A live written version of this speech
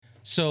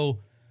So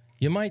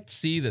you might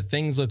see that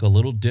things look a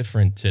little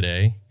different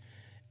today.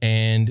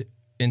 And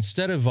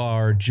instead of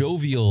our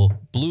jovial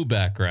blue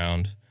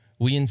background,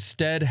 we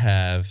instead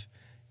have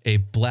a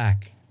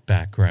black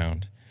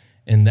background.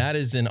 And that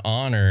is in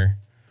honor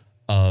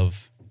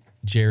of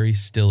Jerry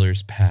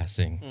Stiller's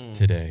passing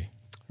today.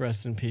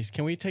 Rest in peace.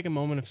 Can we take a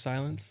moment of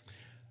silence?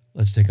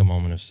 Let's take a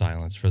moment of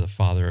silence for the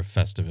father of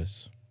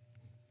Festivus.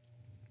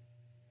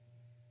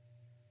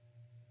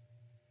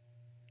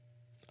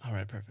 All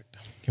right, perfect.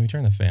 Can we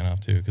turn the fan off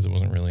too? Because it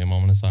wasn't really a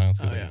moment of silence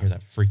because I could hear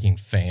that freaking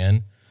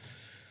fan.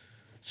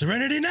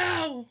 Serenity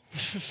now!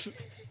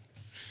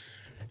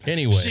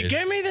 Anyways. She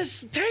gave me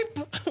this tape,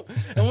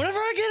 and whenever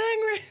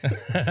I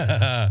get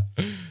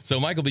angry. So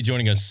Mike will be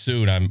joining us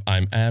soon.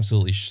 I'm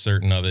absolutely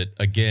certain of it.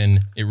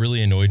 Again, it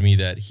really annoyed me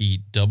that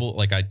he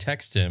I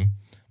text him, I'm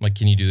like,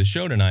 can you do the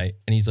show tonight?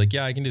 And he's like,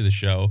 yeah, I can do the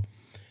show.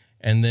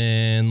 And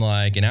then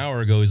like an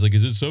hour ago, he's like,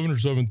 is it 7 or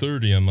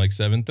 7:30? I'm like,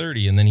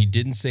 7:30. And then he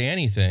didn't say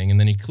anything. And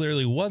then he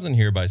clearly wasn't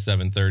here by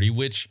 7:30,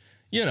 which,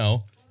 you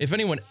know, if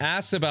anyone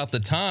asks about the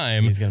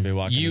time, he's going to be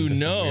walking into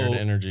some weird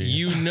energy.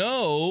 You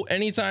know,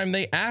 anytime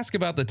they ask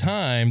about the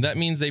time, that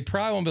means they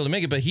probably won't be able to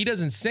make it. But he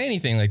doesn't say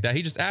anything like that.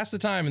 He just asks the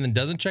time and then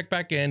doesn't check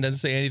back in, doesn't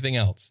say anything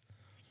else.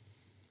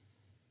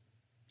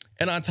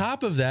 And on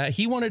top of that,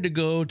 he wanted to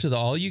go to the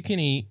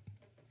all-you-can-eat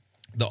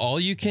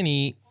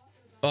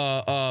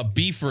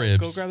beef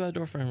ribs. Go grab that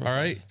door for him. All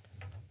right.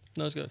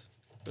 Nose goes.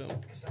 Boom.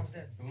 Is that what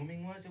that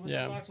booming was? It was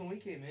unlocked when we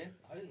came in.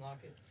 I didn't lock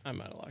it. I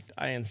might have locked.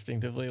 I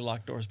instinctively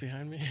locked doors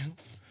behind me.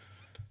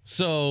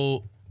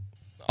 So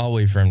I'll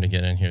wait for him to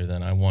get in here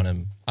then. I want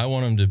him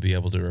to be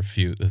able to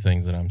refute the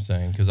things that I'm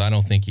saying because I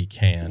don't think he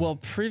can. Well,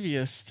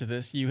 previous to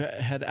this, you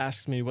had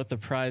asked me what the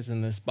prize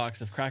in this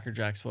box of Cracker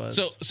Jacks was.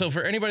 So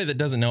for anybody that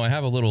doesn't know, I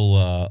have a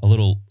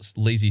little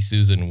Lazy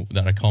Susan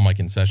that I call my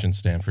concession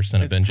stand for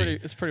Senate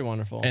Benji. It's pretty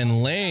wonderful.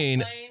 And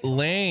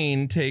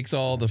Lane takes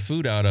all the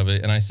food out of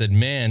it, and I said,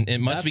 "Man, it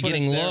must be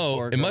getting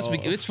low.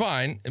 It's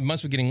fine. It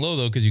must be getting low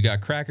though because you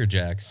got Cracker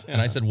Jacks." Yeah.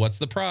 And I said, "What's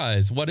the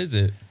prize? What is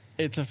it?"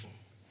 It's a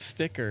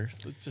sticker.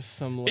 It's just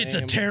some lame. It's a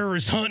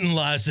terrorist hunting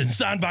license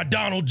signed by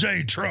Donald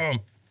J.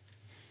 Trump.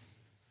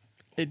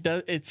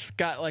 It's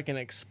got like an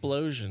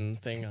explosion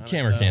thing on it.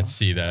 Camera can't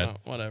see that. Oh,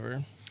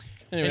 whatever.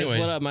 Anyways,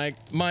 what up, Mike?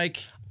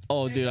 Mike.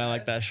 Oh, dude, I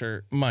like that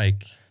shirt.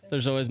 Mike.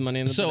 There's always money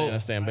in the banana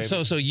stand, baby.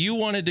 So you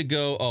wanted to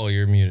go. Oh,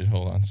 you're muted.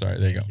 Hold on. Sorry.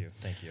 There you go.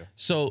 Thank you.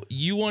 So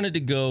you wanted to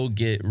go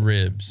get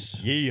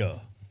ribs. Yeah.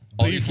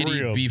 All you can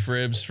eat beef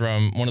ribs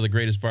from one of the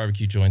greatest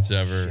barbecue joints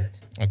ever. Shit.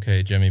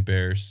 Okay, Jimmy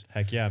Bears.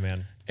 Heck yeah,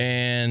 man.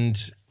 And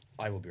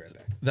I will be right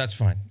back. that's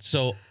fine.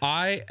 So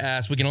I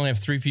asked, we can only have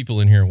 3 people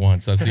in here at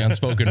once. That's the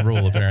unspoken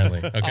rule, apparently.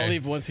 Okay. I'll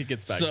leave once he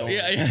gets back. So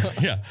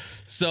yeah.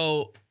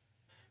 So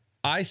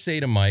I say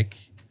to Mike,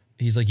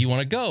 he's like, you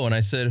want to go? And I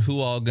said, who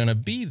all gonna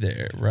be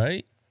there,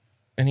 right?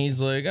 And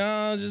he's like,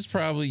 oh, just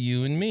probably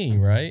you and me,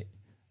 right?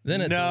 Then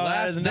at the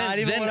last, the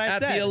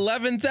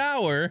 11th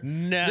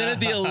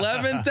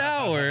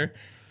hour,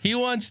 he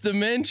wants to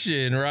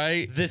mention,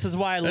 right? This is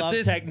why I love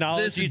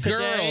technology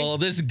today.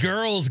 This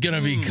girl's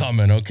gonna be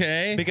coming,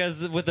 okay?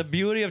 Because with the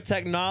beauty of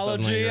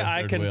technology,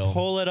 I can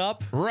pull it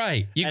up.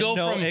 Right. You go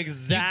from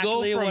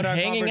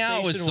hanging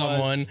out with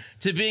someone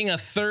to being a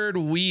third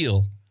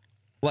wheel.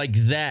 Like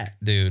that,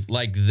 dude.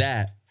 Like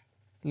that.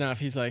 Now, if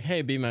he's like,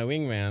 hey, be my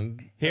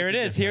wingman. Here it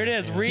is. He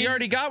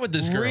already got with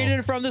this girl.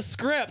 Reading from the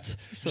script.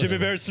 Jimmy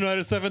Bears tonight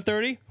at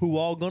 7:30. Who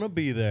all gonna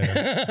be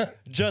there?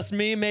 Just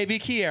me, maybe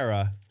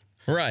Kiera.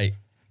 Right.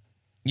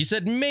 You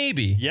said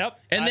maybe. Yep.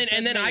 And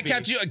then I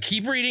kept you.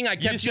 Keep reading. I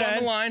kept you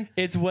on the line.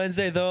 It's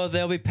Wednesday though.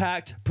 They'll be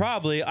packed.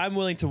 Probably. I'm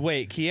willing to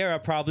wait.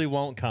 Kiera probably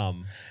won't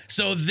come.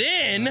 So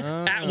then,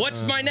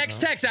 what's my next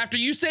text after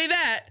you say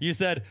that? You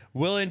said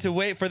willing to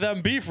wait for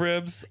them beef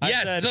ribs.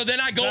 Yes. So then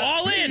I go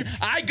all in.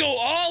 I go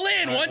all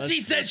in. Right, once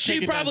he said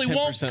she probably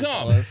won't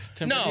come.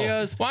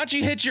 No. Why don't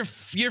you hit your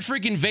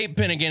freaking vape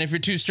pen again if you're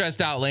too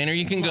stressed out, Lane, or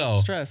you can go.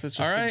 Stress. It's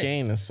just the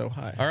gain is so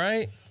high. All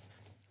right.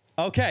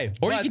 Okay.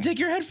 Or you can take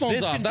your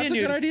headphones off. That's a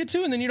good idea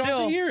too, and then you don't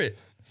have to hear it.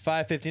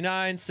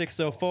 5:59,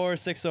 6:04,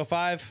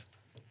 6:05.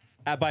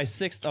 By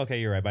 6, okay,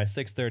 you're right. By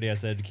 6:30, I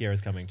said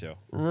Kiera's coming too.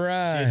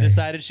 Right. She had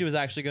decided she was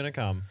actually going to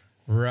come.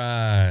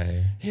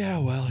 Right. Yeah,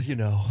 well, you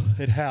know,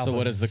 it happens. So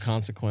what is the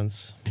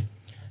consequence?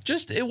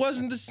 Just, it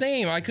wasn't the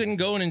same. I couldn't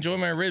go and enjoy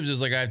my ribs. It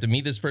was like, I have to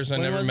meet this person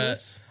I never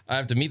met. I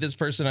have to meet this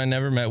person I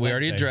never met. We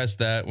already addressed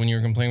that when you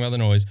were complaining about the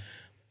noise.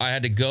 I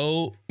had to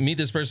go meet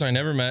this person I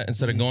never met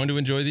instead of going to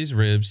enjoy these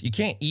ribs. You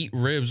can't eat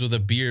ribs with a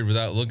beard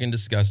without looking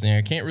disgusting.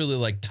 I can't really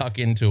like tuck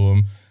into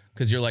them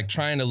because you're like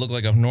trying to look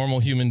like a normal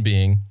human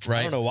being, right?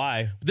 I don't know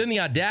why. But then the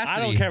audacity.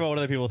 I don't care about what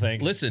other people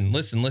think. Listen.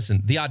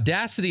 The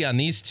audacity on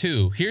these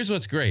two. Here's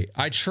what's great.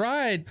 I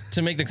tried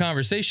to make the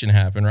conversation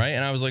happen, right?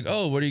 And I was like,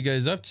 oh, what are you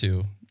guys up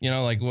to? You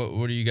know, like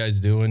what are you guys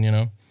doing, you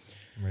know?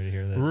 I'm ready to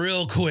hear this.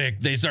 Real quick,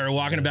 they started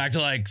walking back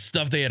to like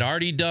stuff they had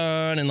already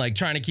done and like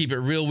trying to keep it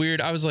real weird.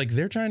 I was like,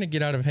 they're trying to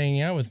get out of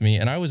hanging out with me,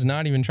 and I was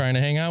not even trying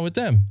to hang out with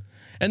them.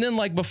 And then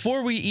like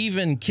before we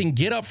even can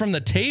get up from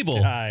the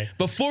table, like,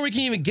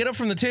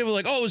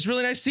 oh, it was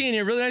really nice seeing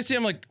you, really nice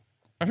seeing you. I'm like,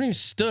 haven't even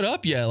stood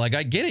up yet. Like,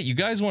 I get it. You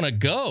guys want to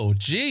go.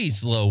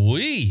 Jeez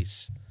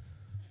Louise.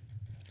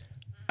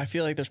 I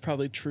feel like there's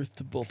probably truth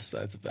to both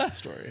sides of that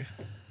story.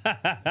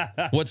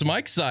 What's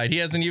Mike's side? He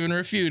hasn't even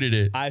refuted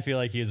it. I feel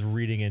like he is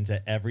reading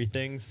into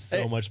everything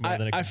so much more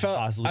than it could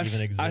possibly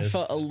even exist. I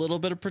felt a little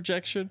bit of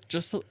projection.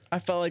 I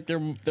felt like there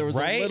was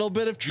Right? a little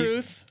bit of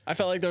truth. I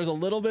felt like there was a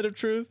little bit of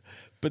truth,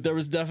 but there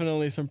was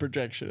definitely some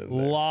projection in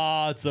there.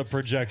 Lots of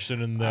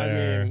projection in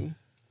there. I mean,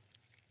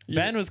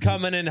 Ben was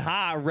coming in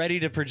hot, ready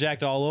to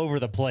project all over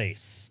the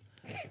place.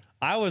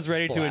 I was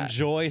ready to Splat.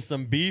 enjoy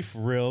some beef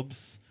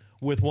ribs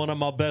with one of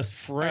my best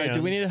all friends. right,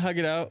 do we need to hug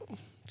it out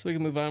so we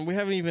can move on? We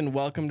haven't even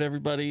welcomed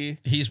everybody.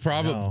 He's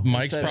probably No.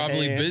 Mike's Said,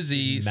 probably hey, busy,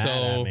 he's mad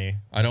at so me.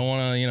 I don't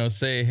want to,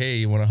 say, hey,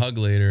 you want to hug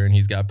later, and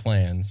he's got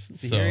plans.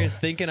 See, So here he is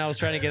thinking I was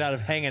trying to get out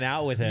of hanging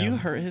out with him. You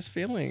hurt his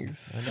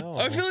feelings. I know.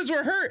 I feel as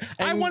we're hurt.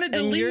 I And- wanted to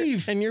and you're-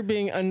 leave. and you're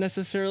being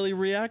unnecessarily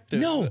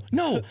reactive. No.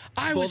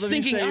 I was Both of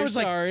you thinking, say I you're was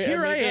like, sorry here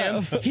and I make am,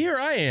 up. here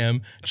I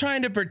am,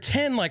 trying to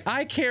pretend like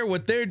I care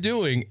what they're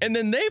doing, and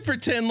then they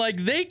pretend like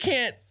they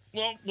can't.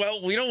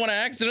 Well, we don't want to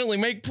accidentally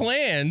make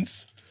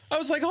plans. I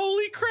was like,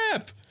 holy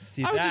crap!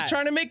 See, I was that- just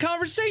trying to make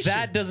conversation.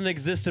 That doesn't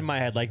exist in my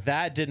head. Like,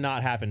 that did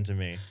not happen to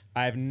me.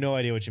 I have no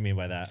idea what you mean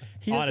by that.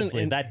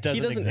 Honestly, that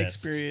doesn't He doesn't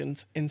exist.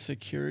 experience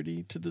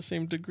insecurity to the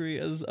same degree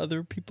as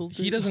other people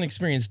do. He doesn't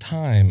experience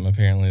time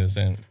apparently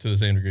to the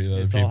same degree that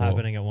other It's people. all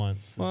happening at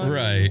once. It's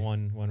Right.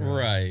 One round.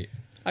 Right.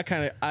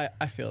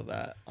 I feel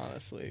that,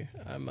 honestly.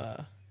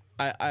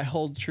 I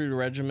hold true to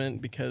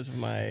regiment because of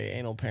my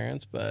anal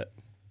parents, but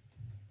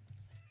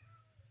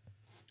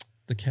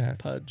The cat.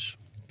 Pudge.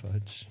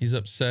 Fudge. He's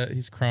upset.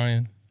 He's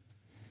crying.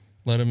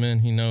 Let him in.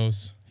 He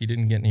knows he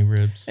didn't get any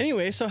ribs.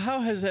 Anyway, so how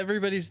has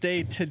everybody's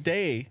day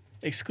today,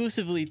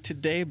 exclusively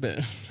today,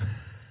 been?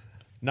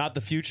 Not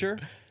the future.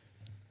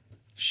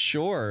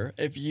 Sure,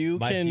 if you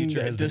My can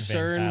future has been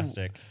discern.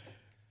 fantastic.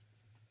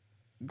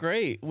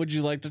 Great. Would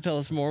you like to tell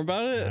us more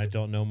about it? I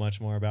don't know much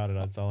more about it.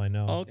 That's all I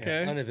know.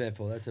 Okay.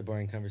 Uneventful. That's a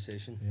boring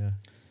conversation. Yeah.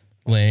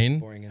 Lane,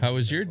 boring and how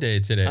was your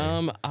day today?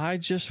 I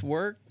just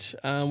worked.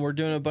 We're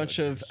doing a bunch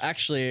of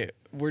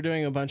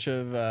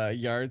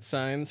yard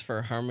signs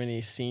for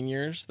Harmony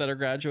seniors that are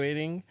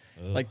graduating.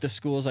 Like the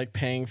school's like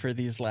paying for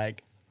these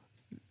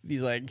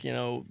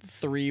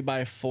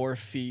 3x4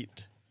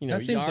 feet.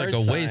 That seems like yard a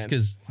waste signs.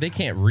 because they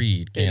can't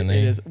read, can they?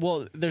 It is.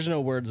 Well, there's no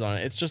words on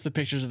it. It's just the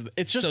pictures of.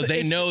 It's just. So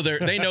they know they're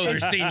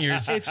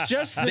seniors. It's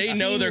just. The They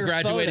know their senior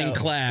graduating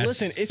photo. class.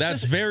 Listen, it's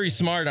That's just, very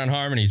smart on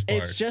Harmony's part.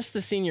 It's just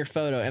the senior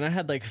photo, and I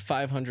had like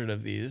 500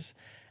 of these.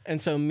 And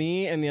so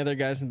me and the other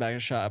guys in the back of the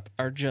shop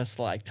are just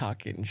like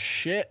talking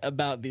shit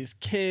about these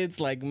kids,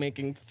 like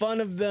making fun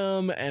of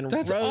them and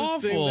That's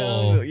roasting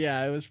awful. them.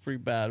 Yeah, it was pretty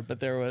bad, but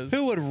there was.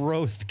 Who would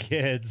roast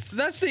kids?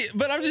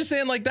 But I'm just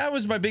saying, like, that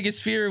was my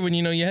biggest fear when,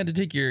 you had to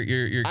take your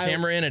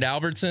camera in at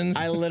Albertsons.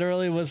 I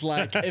literally was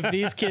like, if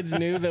these kids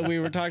knew that we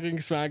were talking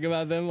smack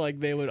about them, like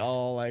they would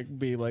all like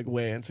be like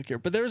way insecure.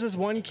 But there was this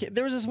one kid,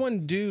 there was this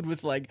one dude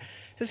with like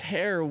his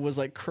hair was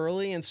like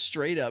curly and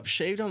straight up,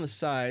 shaved on the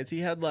sides.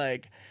 He had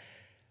like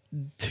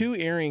 2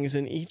 earrings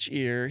in each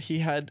ear. He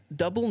had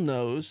double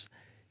nose.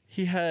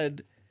 He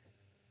had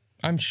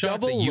I'm shocked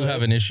that double you lip.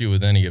 have an issue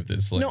with any of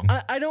this. Like, no.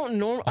 I don't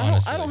norm. I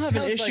Honestly. don't have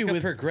an Sounds issue like a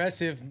with.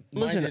 progressive.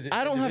 Listen,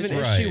 I don't have an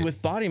Right. issue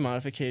with body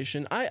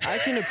modification. I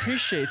can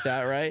appreciate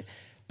that, right?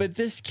 But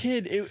this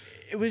kid,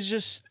 it was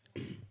just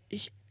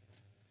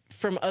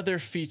from other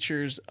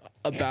features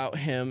about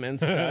him and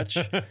such,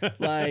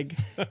 like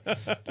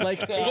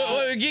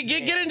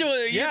get into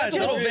it. Yeah, That's a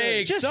little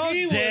vague. just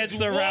Don't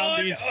dance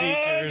around these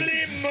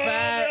features.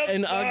 fat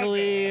and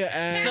ugly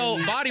and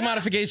So body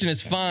modification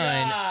is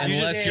fine you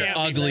unless just you're can't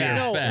be ugly or fat.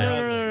 no, fat.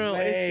 no.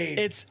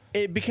 Wait.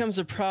 It becomes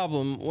a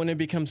problem when it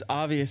becomes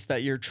obvious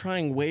that you're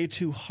trying way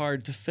too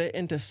hard to fit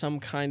into some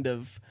kind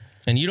of.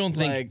 And you don't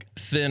think Like-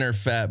 thin or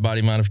fat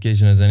body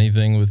modification has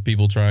anything with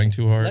people trying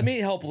too hard? Let me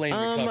help Lane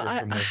recover I-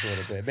 from this a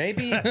little bit.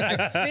 Maybe I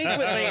think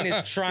what Lane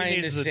is trying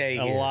to needs a- say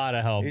a here lot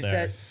of help is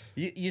there. that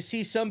you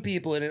see some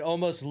people and it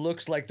almost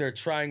looks like they're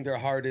trying their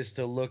hardest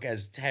to look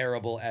as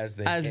terrible as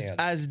they can.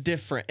 As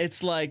different.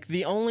 It's like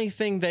the only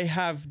thing they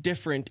have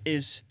different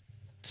is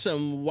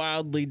some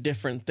wildly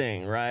different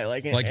thing, right?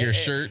 Like your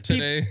shirt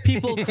today?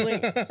 People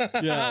cling.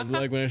 Yeah,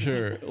 like my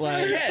shirt.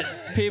 Like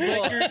Yes, people.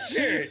 your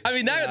shirt. I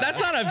mean, that's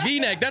not a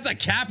V-neck. That's a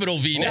capital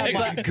V-neck.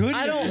 but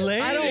I don't.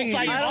 It's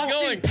like I don't.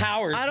 Austin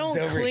Powers. I don't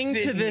is over cling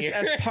to sitting this here.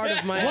 as part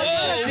of my. What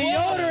kind of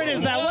deodorant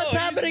is that? What's Whoa,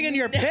 happening in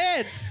your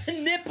pits?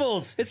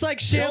 nipples. It's like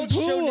Don't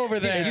shampoo show- over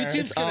Dude, there. YouTube's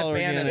It's gonna all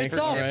ban us. organic. It's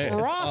all right?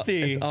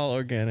 frothy. It's all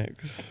organic.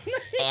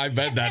 I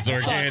bet that's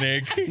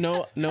organic.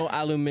 No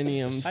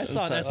aluminiums. I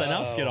saw an and such.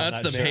 SNL skit on That's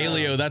that the shit.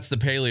 paleo. That's the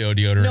paleo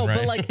deodorant, No, right?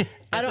 but like I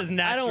That's don't. his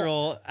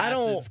natural I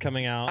don't. acids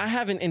coming out. I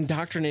haven't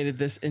indoctrinated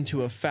this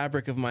into a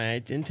fabric of my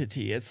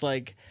identity. It's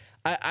like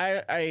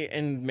I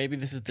and maybe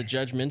this is the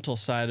judgmental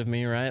side of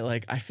me, right?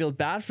 Like I feel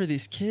bad for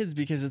these kids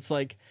because it's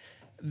like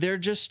they're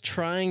just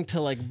trying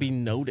to like be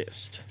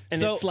noticed, and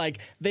So- it's like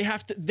they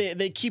have to.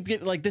 They keep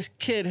getting like this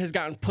kid has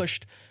gotten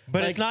pushed.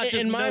 But like, it's not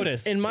just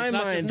noticed. In my it's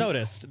not mind, just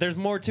noticed. There's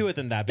more to it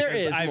than that. There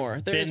because is I've more.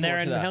 There been is there more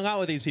to and that. hung out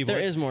with these people. There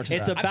It's- is more to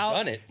It's that. I've about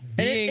done it.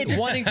 being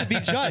wanting to be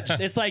judged.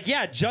 It's like,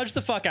 yeah, judge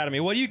the fuck out of me.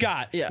 What do you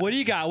got? Yeah. What do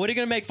you got? What are you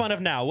gonna make fun of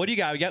now? What do you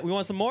got? We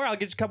want some more? I'll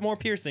get you a couple more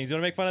piercings. You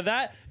want to make fun of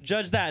that?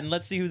 Judge that, and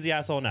let's see who's the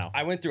asshole now.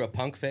 I went through a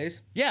punk phase,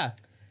 Yeah.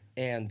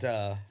 and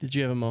Did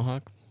you have a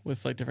mohawk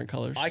with like different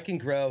colors? I can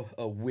grow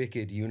a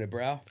wicked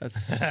unibrow.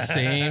 That's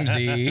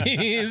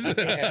Samesies.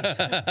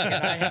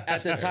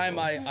 At the time,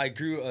 I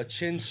grew a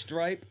chin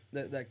stripe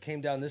that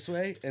came down this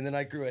way, and then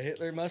I grew a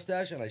Hitler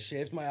mustache, and I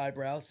shaved my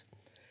eyebrows,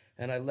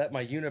 and I let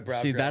my unibrow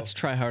see, grow. that's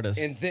try hard as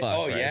And fuck.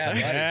 oh right yeah,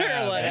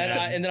 there. buddy.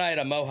 Like- and then I had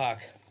a mohawk,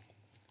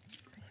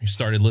 You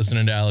started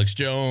listening to Alex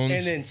Jones.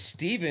 and then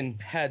Steven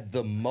had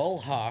the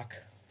mulhawk.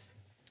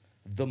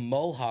 The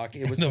mulhawk.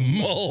 It was the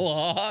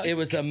Mohawk. It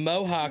was a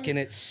mohawk, and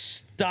it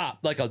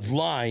stopped like a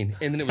line,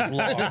 and then it was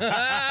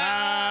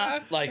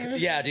long. Like,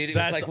 yeah, dude, it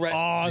That's was like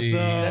awesome.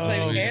 That's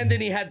like, Oh, yeah. and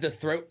then he had the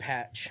throat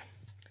patch.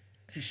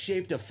 He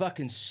shaved a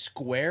fucking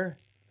square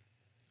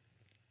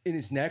in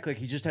his neck, like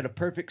he just had a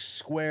perfect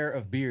square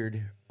of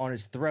beard on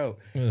his throat,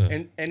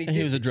 and he did.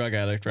 he was a drug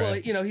addict, right? Well,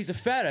 you know, he's a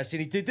fat ass,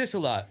 and he did this a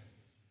lot.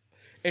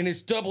 And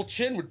his double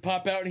chin would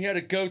pop out, and he had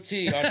a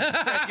goatee on his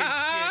second chin.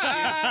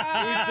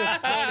 Dude. It was the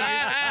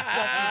funniest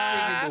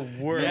fucking thing in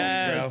the world,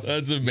 Yes. bro.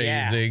 That's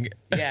amazing.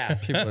 Yeah.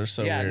 People are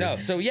so Yeah, weird. no.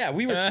 So yeah,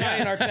 we were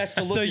trying our best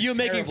to look. So as you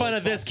making terrible fun as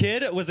of this possible.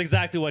 kid was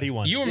exactly what he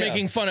wanted. You were Yeah.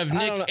 making fun of I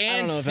Nick don't know- I don't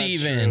and know if that's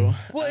Steven. true.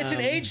 Well, it's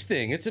an age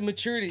thing. It's a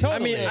maturity.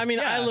 Totally. I mean,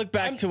 I Yeah. look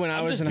back to when I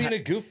I'm was just in being hi-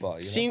 a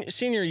goofball. You know?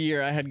 senior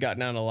year. I had gotten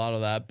down a lot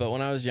of that, but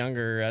when I was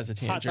younger, as a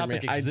teenager,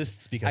 Topic I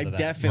exists because I of that.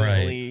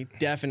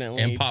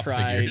 definitely And pop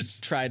figures.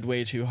 tried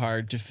way too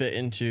hard to fit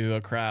into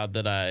a crowd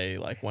that I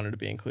like wanted to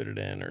be included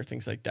in or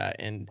things like that.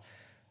 And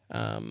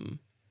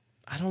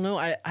I don't know.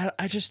 I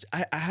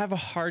have a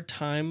hard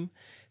time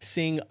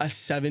seeing a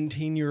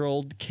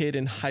 17-year-old kid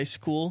in high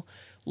school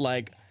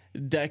like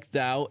decked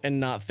out and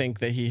not think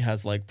that he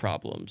has like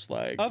problems.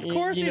 Like, Of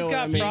course you know he's what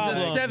got I mean? He's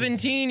a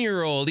problems.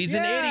 17-year-old. He's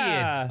an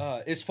Yeah.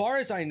 idiot. As far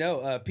as I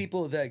know,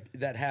 people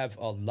that have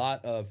a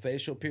lot of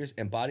facial pierce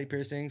and body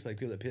piercings, like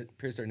people that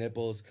pierce their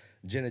nipples,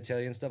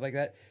 genitalia, and stuff like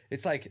that,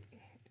 it's like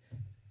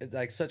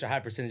such a high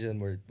percentage of them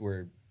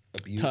were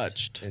abused,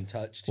 Touched. and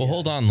touched. Well, yeah.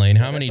 hold on, Lane.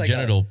 How That's many like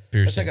genital That's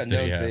piercings like a do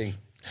known you have? thing.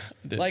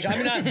 Like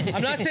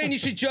I'm not saying you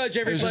should judge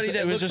everybody just-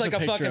 that it was looks just like a a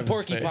picture fucking of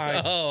his face.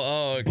 porcupine,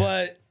 Oh, okay.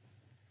 but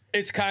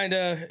it's kind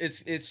of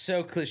it's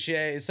so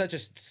cliche. It's such a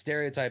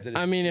stereotype that it's,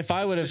 I mean, if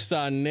I would have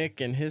saw Nick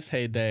in his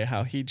heyday,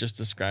 how he just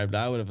described,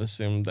 I would have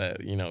assumed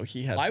that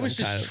he had. I was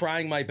some just kind of-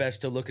 trying my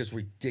best to look as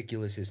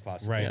ridiculous as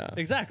possible. Right. Yeah.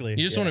 Exactly.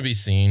 you just want to be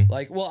seen.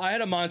 Like, well, I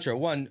had a mantra.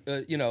 One,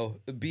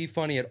 be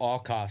funny at all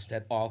costs.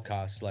 At all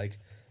costs. Like,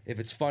 if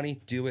it's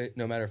funny, do it.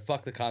 No matter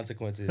fuck the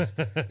consequences.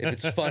 If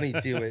it's funny,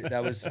 do it.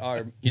 That was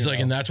our. He's you like,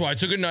 know, and that's why I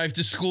took a knife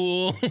to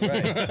school.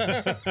 right.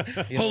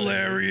 You know,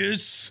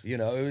 Hilarious. You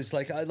know, it was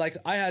like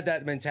I had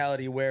that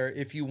mentality where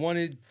if you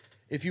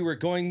were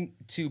going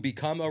to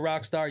become a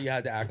rock star, you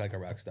had to act like a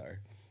rock star.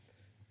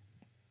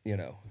 You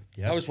know,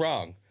 Yep. I was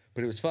wrong,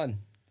 but it was fun.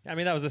 I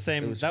mean, that was the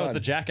same. was That was fun. the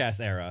Jackass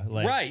era.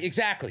 Like, Right?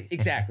 Exactly.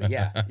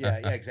 Yeah.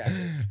 Exactly.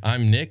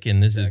 I'm Nick,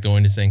 and this is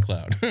going to St.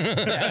 Cloud.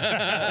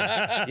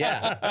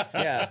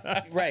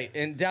 Yeah. Right.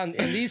 And down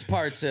in these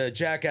parts,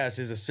 Jackass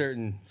is a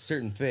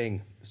certain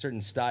thing,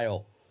 certain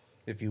style,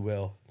 if you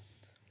will.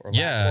 Or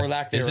Yeah, or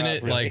lack thereof. isn't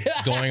it really.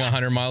 like going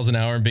 100 miles an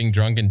hour and being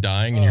drunk and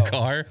dying in your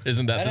car?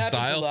 Isn't that, that the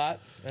happens style? a lot?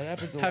 That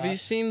happens a lot. Have you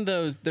seen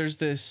those? There's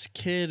this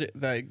kid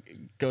that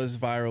goes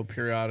viral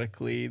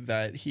periodically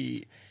that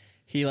he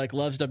like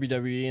loves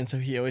WWE, and so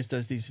he always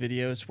does these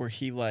videos where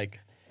he like,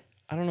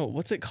 I don't know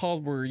what's it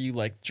called, where you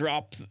like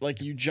drop,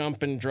 like you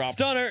jump and drop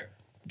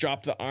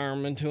the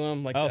arm into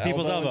him, like Oh, the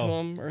people's elbow. into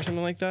him or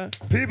something like that.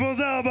 People's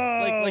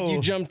elbow. Like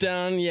you jump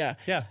down, yeah.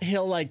 Yeah.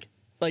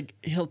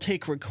 He'll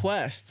take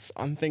requests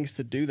on things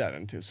to do that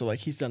into. So like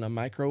he's done a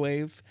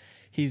microwave.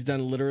 He's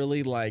done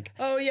literally like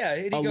Oh yeah,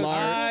 and he A goes.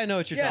 large- I know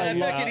what you're yeah, talking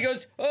that about. fucking. He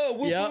goes. Oh,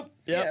 whoop Yep, whoop.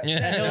 yep.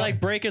 Yeah. He'll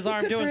like break his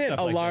arm good doing for him. stuff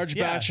a like large this.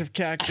 Yeah. batch of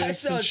cactus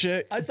saw- and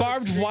shit. I saw a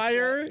Barbed screenshot.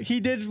 wire. He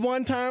did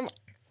one time.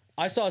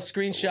 I saw a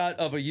screenshot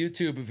of a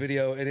YouTube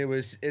video, and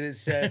it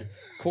said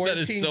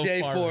quarantine so day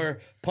far. 4,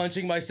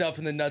 punching myself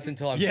in the nuts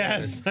until I'm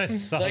Yes, frozen. I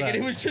saw Like, that.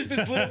 and it was just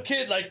this little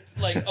kid, like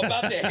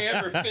about to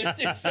hammer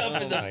fist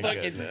himself in the my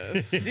fucking.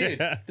 goodness. Dude,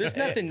 there's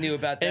nothing new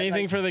about that.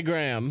 Anything Like, for the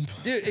gram.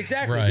 dude,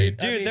 exactly, Right.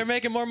 dude. I mean, They're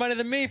making more money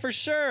than me for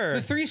sure.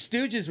 the Three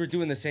Stooges were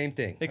doing the same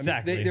thing. I mean,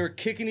 Exactly. they were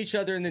kicking each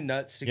other in the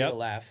nuts to get Yep. a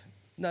laugh.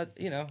 Not,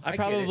 I get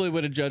probably it.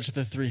 would have judged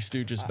the Three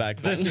Stooges back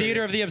The then.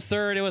 theater of the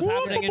absurd. It was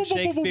happening in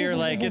Shakespeare.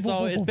 Like it's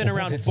been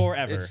around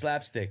forever. It's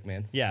slapstick,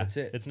 man. Yeah, that's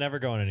it. It's never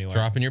going anywhere.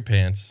 Drop in your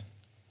pants.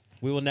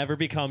 We will never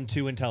become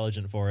too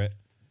intelligent for it.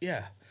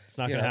 Yeah. It's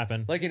not You gonna know,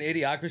 happen. Like in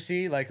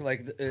Idiocracy,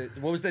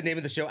 what was the name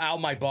of the show? Ow,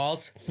 my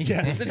balls.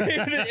 Yes. The name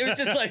of it was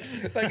just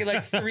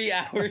like 3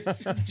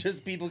 hours of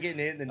just people getting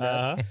hit in the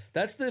nuts. Uh-huh.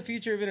 That's the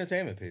future of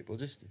entertainment, people.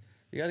 Just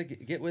you got to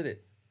get with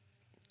it.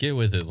 Get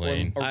with it,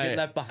 Lane. or I- get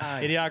left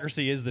behind.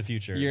 Idiocracy is the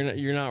future.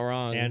 You're not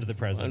wrong. And the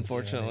present.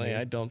 Unfortunately,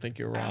 I don't think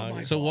you're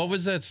wrong. So what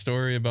was that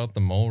story about the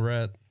mole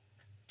rat?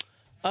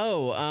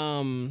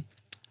 Oh,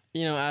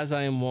 you know, as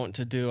I am wont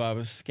to do, I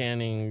was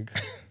scanning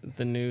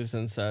the news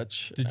and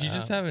such. Did you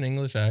just have an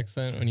English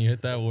accent when you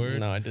hit that word?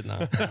 No, I did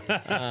not.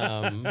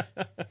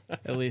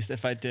 At least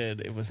if I did,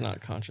 it was not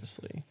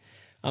consciously.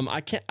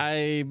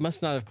 I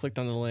must not have clicked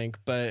on the link,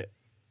 but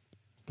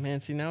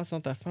man, see, now it's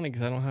not that funny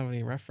because I don't have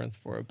any reference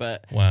for it.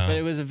 But Wow. but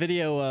it was a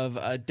video of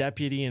a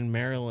deputy in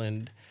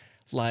Maryland,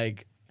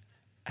 like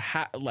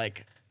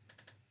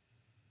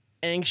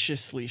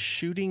anxiously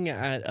shooting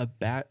at a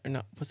bat, or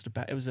not, was it a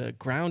bat? It was a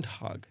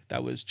groundhog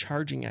that was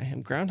charging at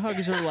him.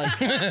 Groundhogs are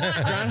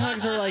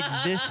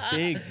like this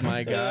big,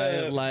 my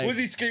guy. Like, was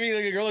he screaming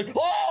like a girl? Like,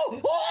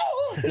 oh,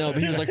 oh! no,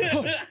 but he was like,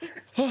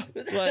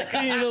 like,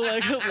 you know,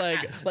 like kind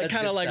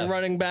good of like stuff.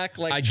 running back,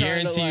 like I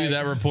trying to, guarantee you like-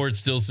 that report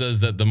still says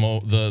that the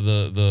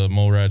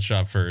mole rat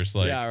shot first.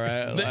 Like, Yeah,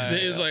 right.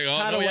 It was like, oh,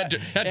 had no, a we we- had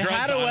it drugs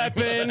had a on him.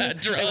 weapon. Had It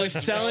was drugs,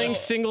 selling bro.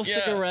 single Yeah.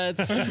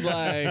 cigarettes.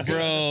 Like,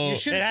 Bro, You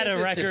should It had have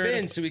a sent this to record.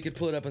 Ben so we could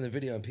pull it up on the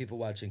video and people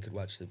watching could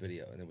watch the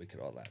video and then we could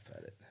all laugh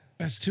at it.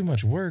 that's too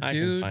much work, I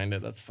dude. can find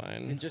it. That's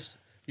fine. And just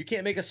you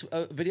can't make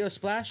a video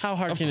splash. How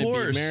hard Of can it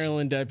course. be?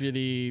 Maryland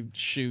deputy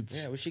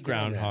shoots Yeah, we should get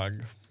on that.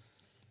 groundhog.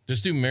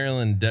 Just do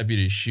Maryland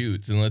deputy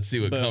shoots and let's see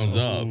what comes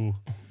up. Ooh.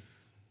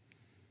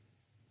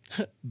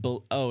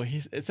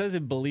 It says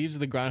it believes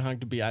the groundhog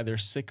to be either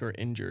sick or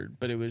injured,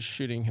 but it was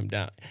shooting him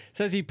down. It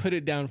says he put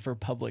it down for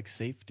public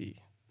safety.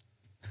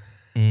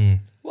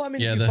 Well, I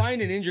mean, Yeah, you the-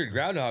 find an injured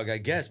groundhog, I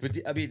guess, but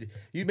I mean,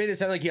 you made it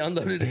sound like he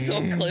unloaded his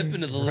own clip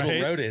into the little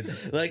Right.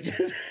 rodent, like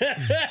just,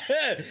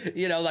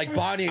 you know, like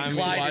Bonnie and I mean,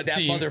 Clyde SWAT did that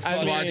team,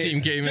 motherfucker. SWAT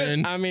team came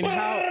in. I mean,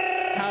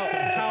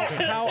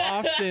 how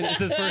often It's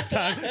his first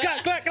time.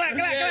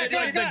 It's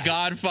like the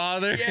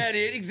Godfather. Yeah,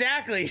 dude,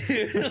 exactly.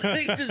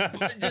 Like,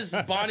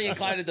 just Bonnie and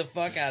Clyde did the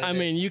fuck out of I it.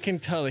 mean, you can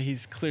tell that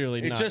he's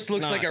clearly it not. just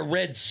looks like a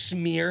red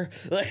smear.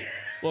 Like,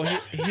 Well,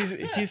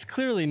 he's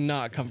clearly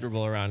not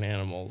comfortable around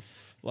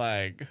animals.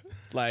 Like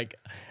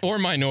Or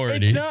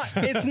minorities.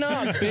 it's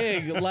not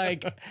big.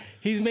 Like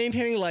he's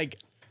maintaining like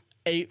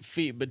 8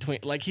 feet between.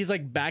 Like he's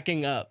like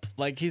backing up.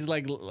 Like he's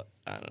like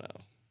I don't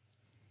know.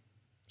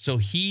 So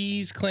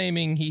he's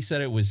claiming he said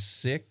it was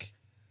sick.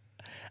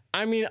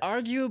 I mean,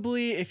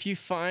 arguably, if you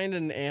find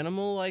an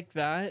animal like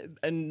that,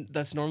 and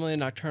that's normally a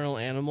nocturnal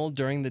animal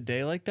during the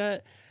day like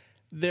that,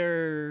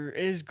 there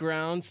is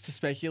grounds to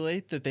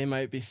speculate that they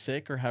might be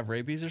sick or have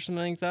rabies or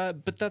something like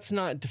that. But that's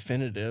not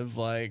definitive.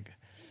 Like,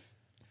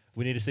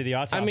 We need to see the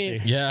autopsy.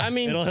 Yeah. I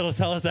mean, It'll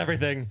tell us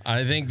everything.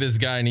 I think this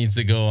guy needs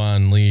to go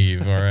on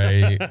leave. All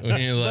right. We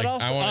need to, like,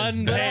 also I want his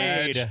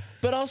unpaid. badge.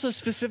 but also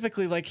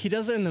specifically, like he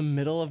does it in the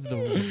middle of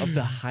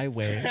the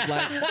highway,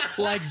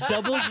 like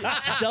double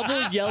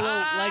yellow,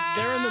 like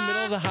they're in the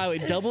middle of the highway,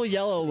 double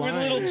yellow line.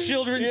 with little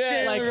children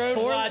standing like on the road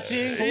four-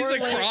 watching. four- He's a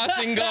like-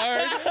 crossing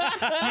guard.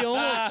 He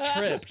almost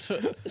tripped.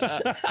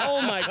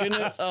 Oh my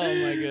goodness! Oh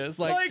my goodness!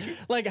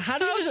 Like how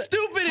do you How just,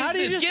 stupid how is do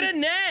you this? just- Get a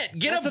net.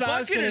 Get That's a what I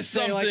was bucket gonna or say.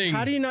 something. Like,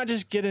 how do you not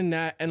just get a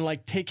net and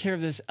like take care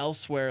of this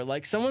elsewhere?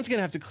 Like, someone's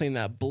gonna have to clean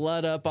that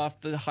blood up off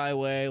the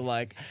highway.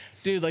 Like,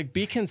 dude, like,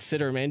 be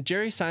considerate, man.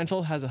 Jerry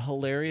Seinfeld has a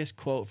hilarious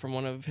quote from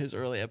one of his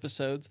early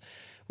episodes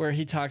where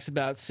he talks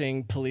about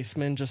seeing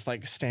policemen just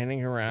like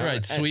standing around. Right,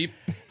 and- sweep.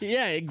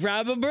 Yeah,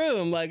 grab a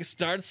broom, like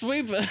start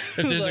sweeping. If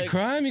there's a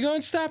crime, you go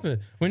and stop it.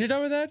 When you're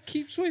done with that,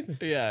 keep sweeping.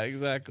 Yeah,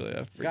 exactly.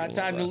 I freaking Got love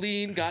time to that.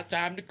 lean, got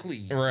time to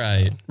clean.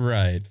 Right,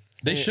 right.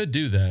 They should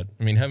do that.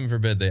 I mean, heaven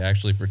forbid they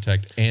actually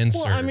protect and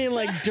Well, serve. I mean,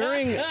 like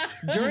during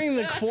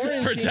the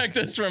quarantine. protect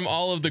us from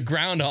all of the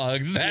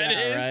groundhogs. That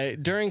is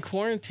right. During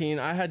quarantine,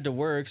 I had to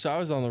work, so I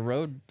was on the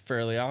road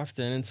fairly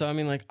often. And so, I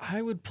mean, like,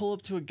 I would pull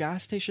up to a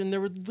gas station. There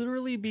would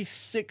literally be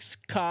 6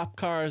 cop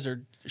cars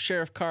or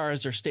sheriff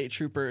cars or state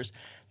troopers.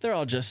 They're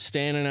all just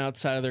standing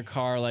outside of their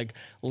car, like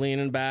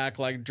leaning back,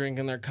 like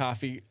drinking their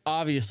coffee,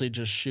 obviously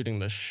just shooting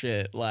the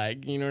shit.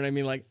 Like, you know what I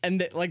mean? Like,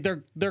 and like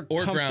they're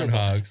Or comfortable.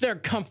 groundhogs. They're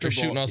comfortable. They're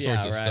shooting all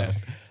sorts of stuff.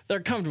 They're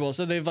comfortable,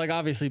 so they've like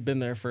obviously been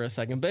there for a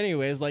second. But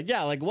anyways, like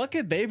yeah, like what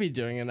could they be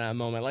doing in that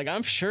moment? Like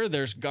I'm sure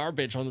there's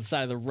garbage on the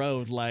side of the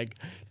road, like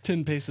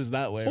 10 paces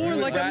that way. Or right?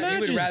 like You would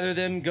imagine- rather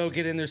them go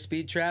get in their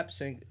speed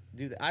traps and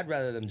do that. I'd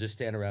rather them just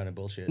stand around and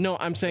bullshit. No,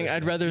 I'm saying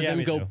I'd rather Yeah, them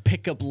me go too.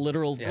 pick up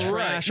literal Right.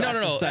 trash. No, off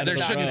the side There of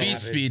the shouldn't road. be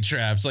speed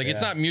traps. Like,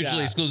 it's Yeah. not mutually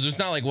Yeah. exclusive. It's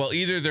not like, well,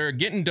 either they're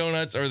getting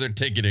donuts or they're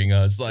ticketing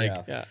us. Like,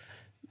 Yeah. Yeah.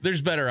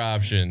 there's better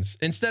options.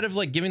 Instead of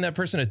like giving that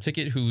person a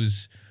ticket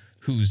whose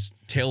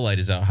tail light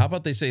is out, how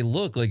about they say,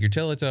 look, like your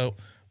tail light's out,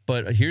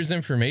 but here's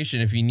information.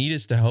 If you need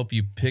us to help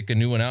you pick a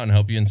new one out and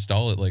help you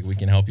install it, like we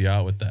can help you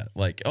out with that.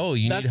 Like, oh,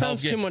 you That need help.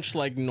 sounds too much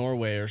like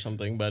Norway or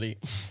something, buddy.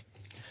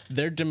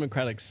 They're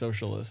democratic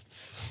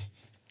socialists.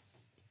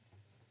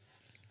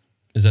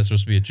 Is that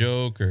supposed to be a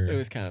joke or? It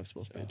was kind of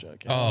supposed to be a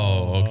joke. Yeah.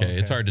 Oh, okay.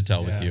 It's hard to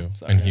tell with you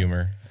Sorry. and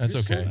humor. That's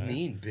You're okay. so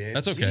mean, Ben.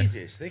 That's okay.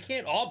 Jesus, they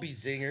can't all be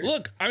zingers.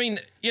 Look, I mean,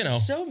 you know,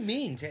 so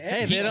mean to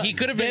Hey, everyone. they don't, he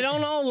could have they been-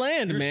 don't all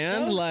land, You're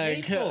man. so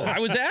Like hateful. I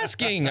was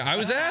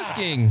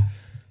asking.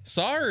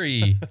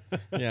 Sorry.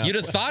 Yeah. You'd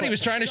have thought he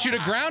was trying to shoot a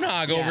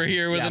groundhog over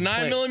here with a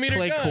 9mm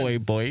play gun. coy,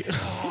 boy.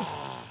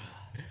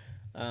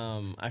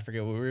 I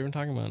forget what we were even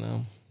talking about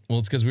now. Well,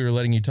 it's because we were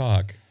letting you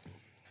talk.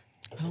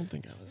 I don't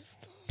think I was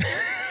the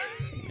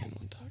main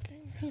one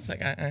talking. It's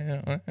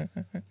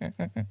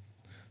like,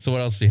 So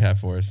what else do you have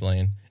for us,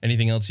 Lane?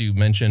 Anything else you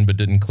mentioned but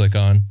didn't click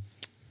on?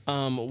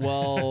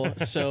 Well,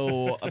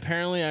 so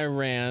apparently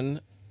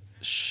Iran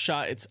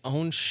shot its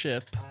own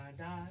ship.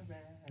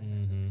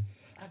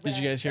 Did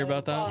you guys hear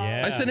about that?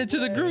 Yeah. I sent it to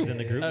the group. It's in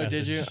the group Oh,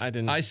 message. did you? I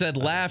didn't. I said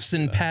laughs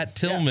and Pat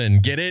Tillman.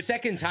 Get it?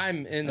 Second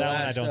time in the That one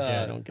I last. don't get.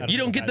 I don't get You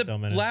don't get Pat the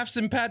Tillman is- laughs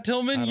and Pat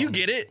Tillman? You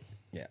get it?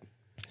 Yeah.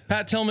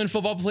 Pat Tillman,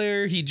 football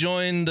player, he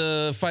joined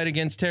the fight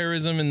against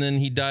terrorism and then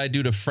he died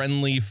due to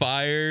friendly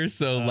fire.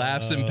 So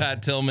laughs and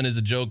Pat Tillman is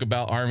a joke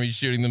about armies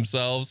shooting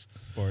themselves.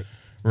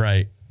 Sports.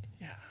 Right.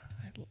 yeah,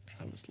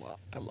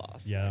 I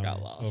lost. Yeah, I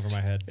got lost. over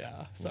my head.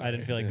 Yeah, I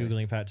didn't feel like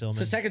Googling Pat Tillman. It's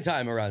the second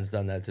time Iran's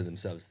done that to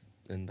themselves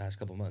in the past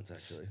couple months,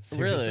 actually.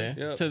 Seriously?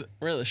 Really? Yep.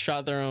 Really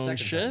shot their own Second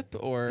ship,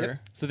 or Yep.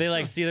 So they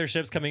like see their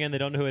ships coming in, they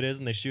don't know who it is,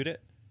 and they shoot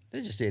it?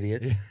 They're just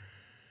idiots.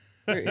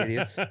 They're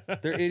idiots.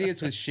 They're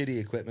idiots with shitty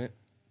equipment.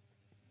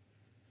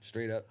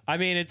 Straight up. I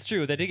mean, it's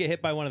true. They did get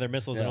hit by one of their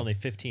missiles and Yeah. only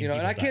 15 You know,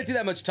 and I people can't do died.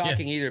 that much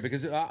talking either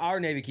because our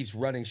Navy keeps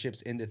running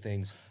ships into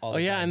things all Oh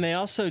the yeah, time. and they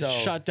also So,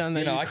 shot down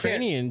the you know,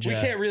 Ukrainian we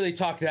jet. can't really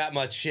talk that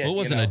much shit. Well, it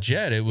wasn't you know? a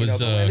jet. It You was know,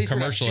 but at a least we're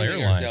not commercial shooting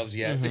airline. ourselves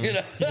yet. You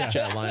know?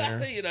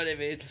 Jetliner. You know what I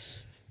mean?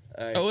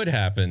 Oh, it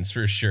happens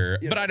for sure.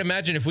 But I'd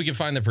imagine if we could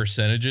find the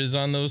percentages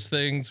on those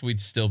things,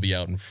 we'd still be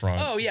out in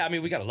front. Oh yeah, I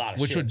mean we got a lot of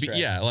Which would ships, be- right?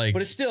 yeah, like-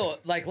 But it's still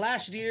like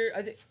last year.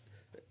 I think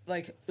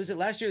like was it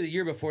last year or the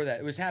year before that?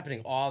 It was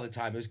happening all the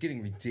time. It was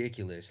getting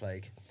ridiculous.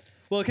 Like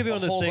Well, it could be a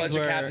one of whole those things bunch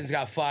of where captains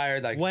got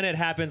fired. Like when it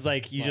happens,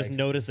 like you just Like-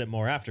 notice it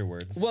more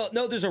afterwards. well,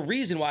 no, there's a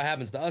reason why it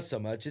happens to us so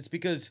much. It's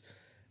because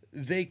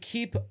they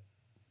keep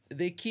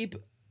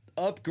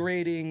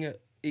upgrading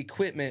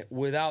equipment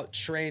without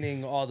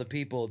training all the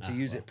people to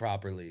use it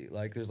properly.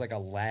 Like there's like a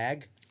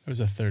lag. It was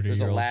a 30-year-old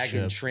There's a lag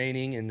ship. in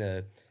training in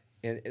the.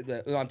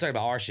 I'm talking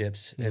about our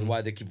ships and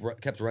why they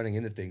kept running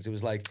into things. It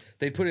was like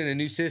they put in a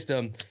new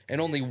system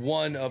and only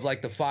one of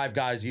like the 5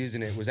 guys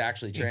using it was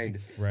actually trained.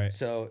 Right.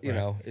 So you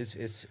know, it's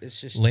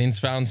just Lane's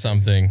found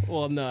something.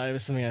 Well, no, it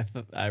was something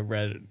I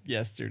read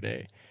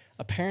yesterday.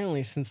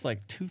 Apparently, since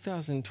like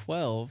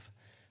 2012,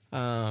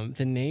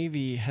 the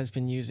Navy has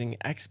been using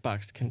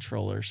Xbox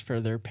controllers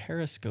for their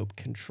periscope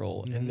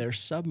control in their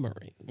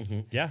submarines,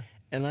 yeah.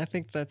 and I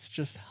think that's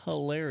just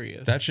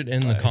hilarious. That should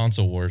end the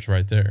console wars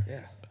right there.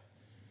 yeah.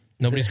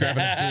 Nobody's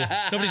grabbing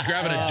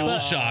a dual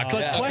shock.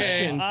 But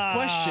Okay.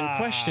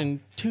 question.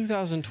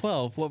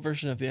 2012. What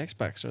version of the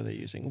Xbox are they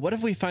using? What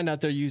if we find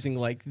out they're using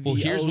like the Well,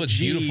 here's what's OG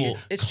beautiful.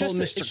 It's just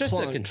Mr. it's just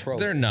Clunk? the control.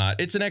 They're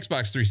not. It's an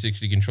Xbox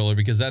 360 controller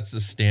because that's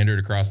the standard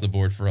across the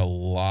board for a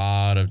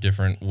lot of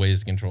different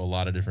ways to control a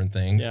lot of different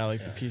things. Yeah, like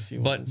the PC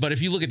ones. But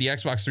if you look at the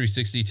Xbox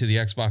 360 to the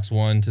Xbox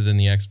One to then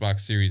the Xbox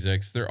Series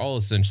X, they're all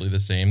essentially the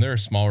same. There are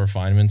small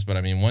refinements, but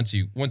I mean, once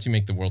you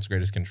make the world's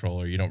greatest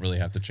controller, you don't really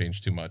have to change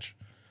too much.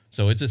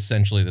 So it's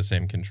essentially the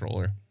same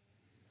controller.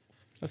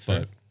 that's fair.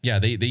 But yeah,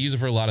 they use it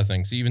for a lot of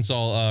things. You even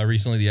saw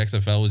recently the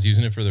XFL was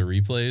using it for the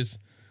replays.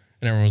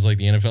 And everyone was like,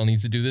 the NFL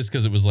needs to do this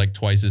because it was like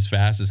twice as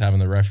fast as having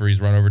the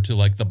referees run over to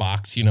like the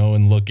box, you know,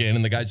 and look in.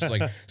 And the guy's just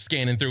like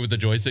scanning through with the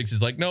joysticks.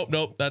 He's like,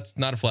 nope, that's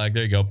not a flag.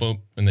 There you go, boom.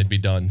 And they'd be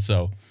done.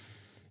 So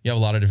you have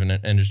a lot of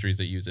different industries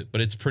that use it.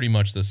 But it's pretty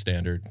much the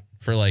standard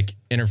for like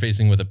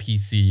interfacing with a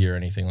PC or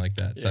anything like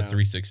that. It's that Yeah.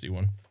 360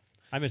 one.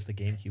 I missed the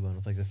GameCube one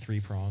with like the 3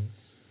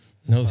 prongs.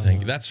 No, thank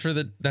you. That's for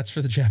the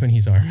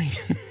Japanese army.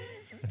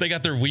 They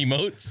got their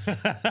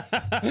Wiimotes.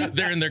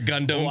 They're in their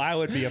Gundams. Well, I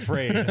would be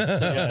afraid.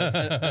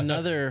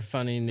 Another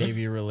funny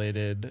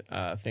Navy-related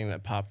thing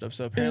that popped up.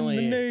 So apparently,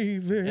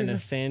 in a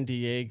San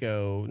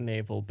Diego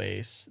naval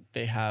base,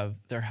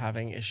 they're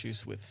having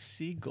issues with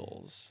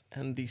seagulls,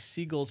 and these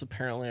seagulls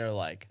apparently are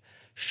like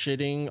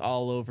shitting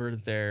all over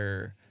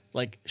their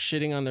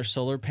shitting on their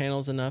solar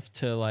panels enough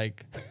to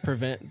like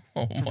prevent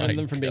my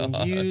them from being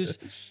God.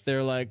 used.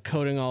 They're like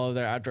coating all of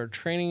their outdoor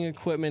training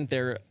equipment.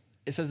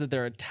 It says that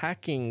they're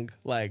attacking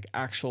like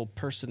actual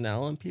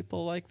personnel and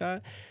people like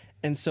that.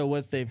 And so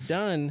what they've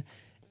done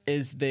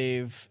is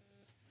they've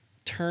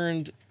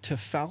turned to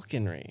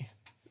falconry.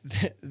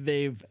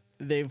 they've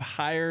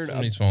hired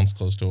Somebody's phone's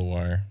close to a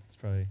wire. It's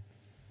probably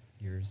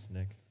yours,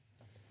 Nick.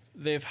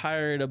 they've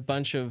hired a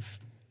bunch of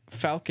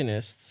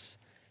falconists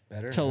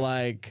Better. to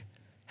like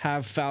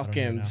have hear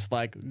falcons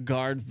like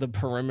guard the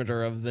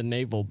perimeter of the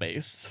naval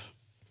base.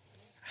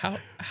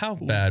 How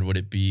bad would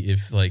it be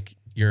if like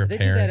you're a They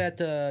do parent?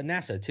 that at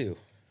NASA too.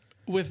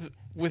 With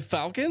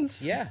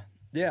falcons? Yeah,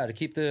 to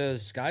keep the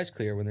skies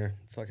clear when they're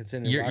fucking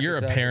sending. You're a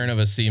rockets up parent of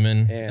a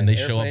seaman, and they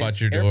show up airplanes-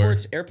 at your door.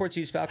 Airports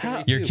use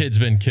falconry Your too. kid's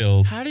been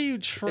killed. How do you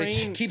train?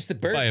 It keeps the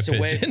By a birds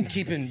away pigeon. from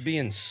keeping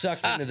being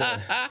sucked into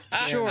the.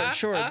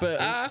 Sure,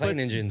 but Plane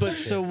engines But and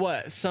so shit.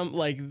 what? Some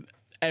like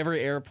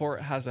every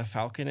airport has a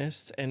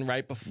falconist, and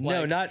right before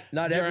No, not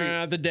every.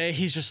 during the day,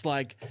 he's just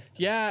like,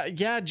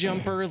 yeah,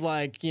 jumper,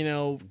 like, you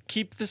know,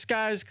 keep the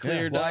skies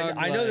clear, Well, dog.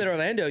 I know like- that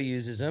Orlando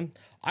uses them.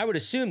 I would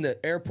assume that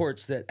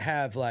airports that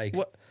have like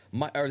What?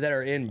 or that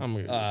are in I'm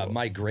gonna Google.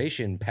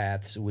 migration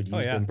paths would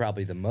use yeah. them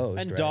probably the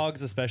most. And right?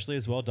 dogs especially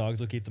as well. Dogs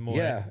will keep them away.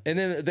 Yeah, and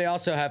then they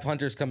also have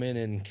hunters come in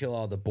and kill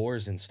all the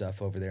boars and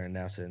stuff over there in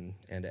NASA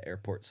and at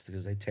airports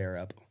because they tear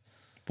up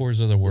Boars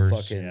are the worst.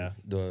 fucking Yeah.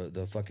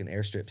 the fucking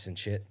airstrips and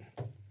shit.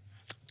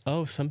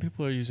 Oh, some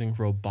people are using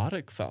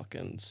robotic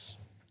falcons.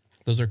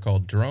 Those are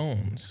called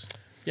drones.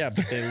 Yeah,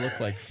 but they look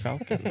like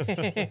falcons.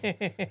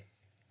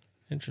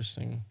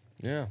 Interesting.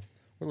 Yeah,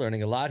 we're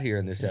learning a lot here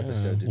in this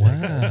episode today.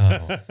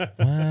 Wow.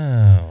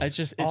 Wow. It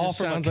just All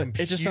from a sounds like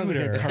a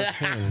computer.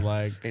 cartoon.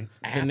 Like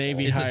the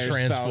Navy It's a hires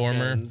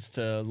transformer. falcons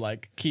to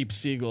like keep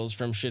seagulls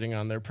from shitting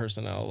on their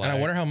personnel. Like, And I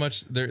wonder how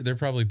much they're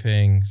probably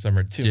paying some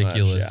much,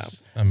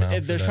 ridiculous amount. for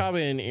there's that.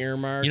 probably an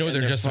earmark. You know what and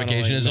their they're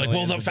justification funneling is? Like, well,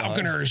 millions the of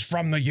Falconer dollars. is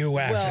from the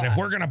U.S. Well, and if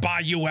we're going to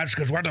buy U.S.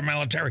 because we're the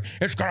military,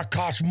 it's going to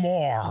cost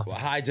more. Well,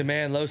 high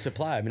demand, low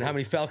supply. I mean, how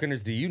many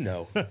falconers do you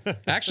know?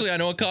 Actually, I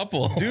know a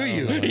couple. Do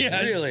you?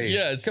 Yes, Really?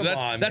 Yes. Come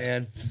on, that's,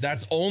 man.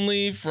 That's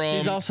only from.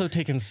 He's also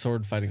taken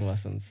sword fighting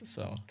lessons.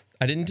 So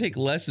I didn't take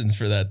lessons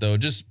for that though.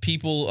 Just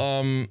people,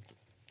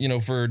 you know,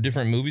 for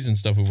different movies and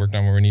stuff we worked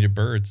on where we needed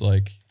birds.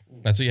 Like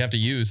that's what you have to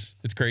use.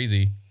 It's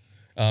crazy.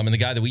 And the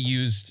guy that we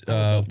used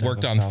love to have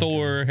worked a on falcon.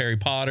 Thor, Harry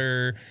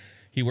Potter.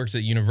 He works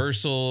at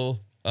Universal.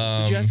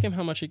 did you ask him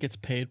how much he gets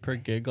paid per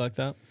gig like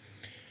that?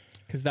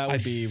 Because that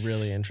would be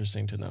really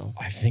interesting to know.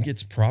 I think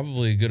it's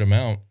probably a good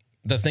amount.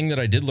 The thing that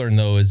I did learn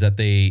though is that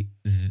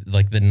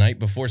like the night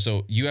before,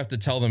 so you have to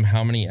tell them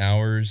how many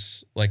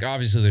hours. Like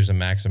obviously there's a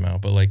max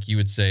amount, but like you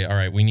would say, all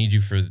right, we need you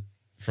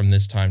from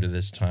this time to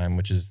this time,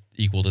 which is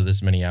equal to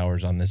this many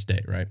hours on this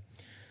day, right?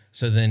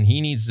 So then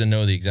he needs to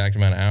know the exact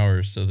amount of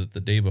hours so that the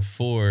day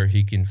before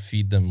he can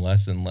feed them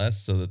less and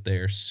less so that they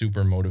are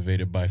super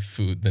motivated by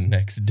food the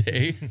next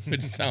day,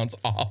 which sounds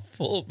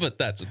awful, but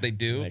that's what they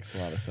do. Makes a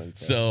lot of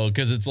sense. So,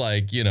 because it's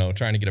like, you know,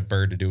 trying to get a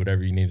bird to do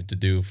whatever you need it to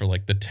do for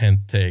like the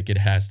 10th take, it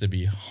has to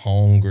be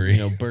hungry. you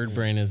know, bird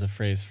brain is a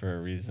phrase for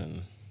a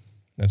reason.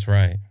 That's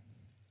right.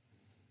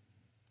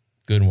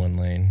 Good one,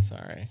 Lane.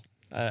 Sorry.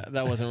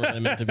 That wasn't really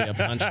meant to be a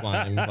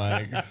punchline,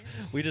 like,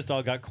 We just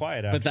all got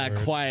quiet but that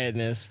afterwards.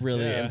 quietness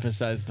really Yeah.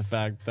 emphasized the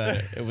fact that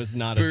it was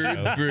not a Bird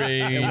joke. It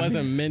brain.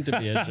 wasn't meant to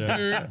be a joke.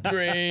 Bird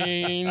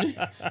brain.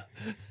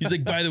 He's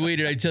like, by the way,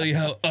 did I tell you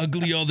how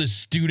ugly all the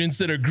students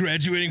that are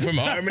graduating from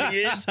Harmony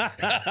is?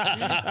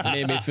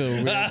 Made me feel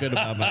really good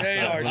about myself. They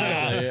are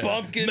some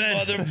bumpkin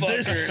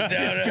motherfucker.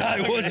 This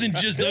guy wasn't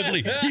just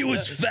ugly, he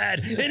was fat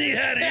and he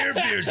had ear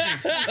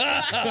piercings.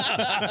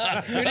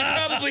 And he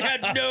probably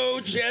had no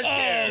chest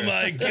hair. Oh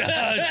my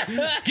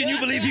gosh. Can you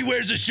believe he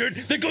wears a shirt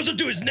that goes up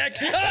to his neck?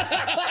 What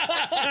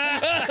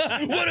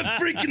a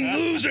freaking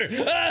loser.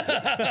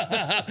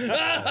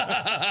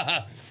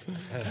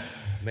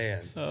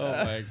 Man, Oh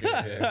my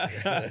god.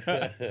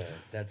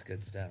 that's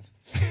good stuff.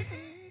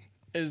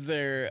 Is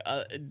there?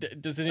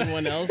 Does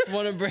anyone else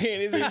want to bring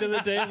anything to the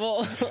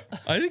table?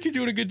 I think you're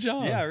doing a good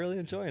job. Yeah, really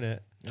enjoying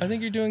it. I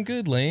think you're doing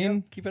good,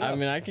 Lane. Keep it up. I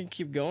mean, I can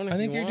keep going. If I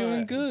think you you're doing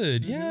want.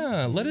 good.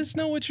 Yeah. Let us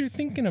know what you're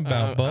thinking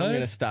about, bud. I'm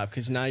gonna stop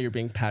because now you're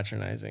being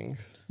patronizing.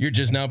 You're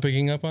just now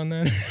picking up on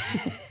that?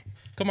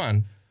 Come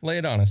on. Lay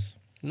it on us.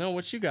 No,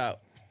 what you got?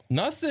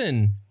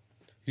 Nothing.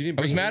 You didn't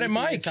I was bring mad at anything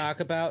to Mike. talk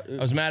about. I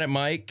was mad at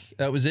Mike.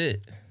 That was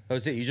it. Oh,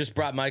 is it? You just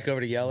brought Mike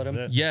over to yell at him.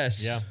 That's it.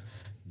 Yes. Yeah.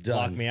 Done.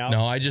 Lock me out.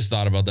 No, I just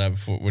thought about that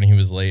before when he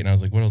was late, and I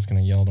was like, "What else can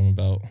I yell at him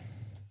about?"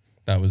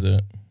 That was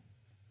it.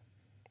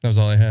 That was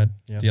all I had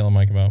Yep. to yell at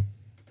Mike about.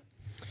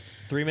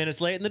 3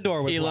 minutes late and the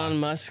door was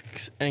Elon locked.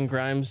 Musk's and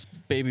Grimes'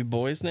 baby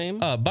boy's name?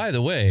 By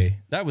the way,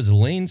 that was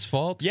Lane's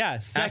fault. Yeah,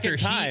 second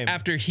time.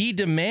 After he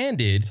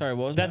demanded Sorry,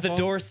 what was That my the fault?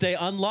 door stay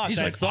unlocked.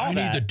 I saw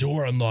that.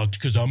 door unlocked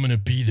because I'm gonna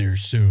be there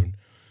soon.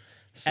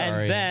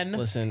 Sorry. then-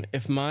 listen,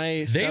 if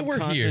my They were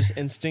subconscious here.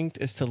 instinct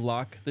is to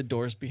lock the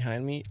doors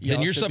behind me,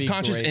 Then your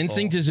subconscious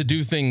instinct is to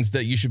do things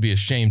that you should be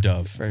ashamed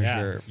of. for Yeah,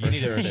 sure. you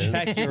need to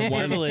check your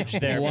privilege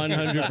there.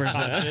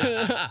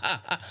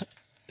 100%.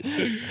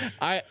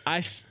 I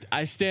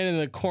stand in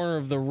the corner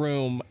of the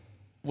room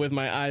with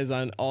my eyes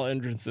on all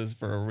entrances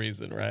for a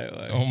reason, right?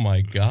 Like, Oh my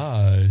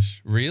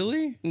gosh.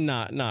 Really?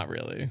 not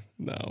really.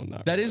 No,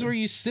 not. That is where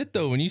you sit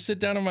though. When you sit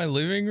down in my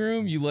living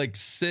room, you like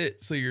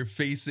sit so you're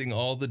facing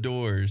all the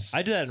doors.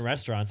 I do that in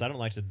restaurants. I don't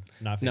like to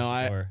not face No,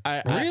 the door.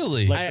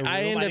 Really? Like the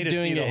I room, end I up need to see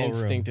doing the it whole room.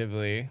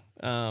 instinctively.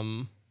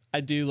 I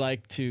do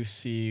like to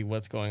see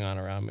what's going on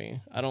around me.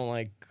 I don't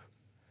like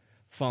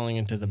falling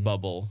into the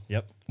bubble.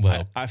 Yep.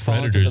 well, I fall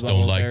into predators the don't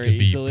bubble like very to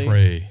be easily.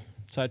 prey.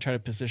 So I try to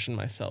position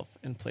myself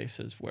in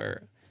places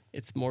where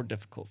it's more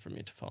difficult for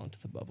me to fall into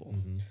the bubble.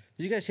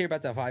 Did you guys hear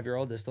about that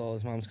 5-year-old that stole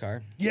his mom's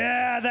car?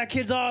 Yeah, that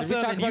kid's Did awesome.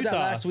 we talk in about Utah. that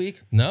last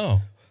week?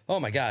 No. Oh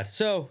my God.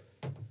 So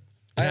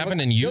It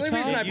happened in Utah. The only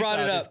reason I brought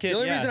Utah, it up. this kid, the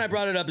only yeah. reason I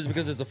brought it up is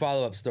because it's a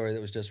follow-up story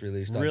that was just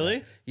released. On Really?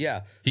 that.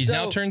 Yeah. He's So,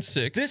 now turned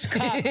 6.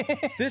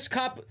 This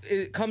cop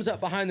comes up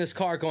behind this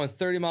car going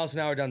 30 miles an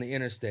hour down the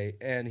interstate,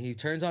 and he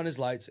turns on his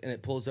lights, and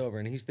it pulls over,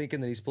 and he's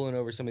thinking that he's pulling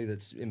over somebody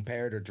that's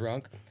impaired or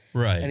drunk.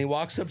 Right. And he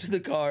walks up to the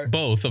car.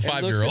 Both, a and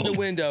 5-year-old. looks in the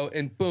window,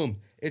 and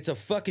boom, it's a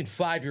fucking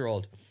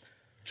 5-year-old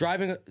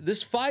driving.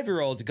 This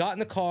 5-year-old got in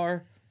the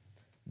car,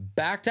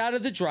 backed out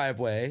of the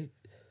driveway,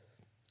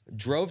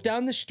 drove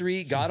down the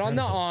street, got on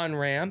the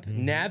on-ramp,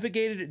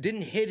 navigated it,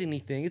 didn't hit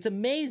anything. It's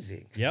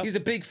amazing. Yep. He's a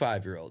big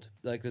 5-year-old.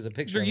 Like, there's a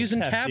picture They're of him. using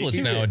hefty. tablets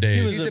He's a-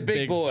 nowadays. He's a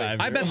big boy.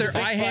 five-year-old. I bet their He's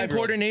like eye-hand 5-year-old.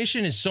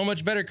 coordination is so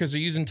much better because they're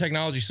using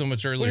technology so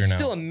much But earlier it's now.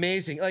 still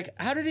amazing. Like,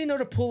 how did he know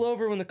to pull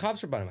over when the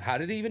cops were behind him? How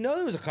did he even know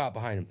there was a cop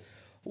behind him?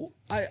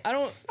 I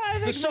don't. I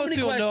think there's so most many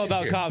people know questions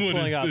about here. cops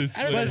pulling up. How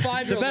does a The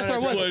 5-year-old best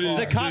know part how was to drive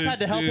a the car? cop had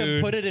to help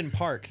him put it in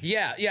park.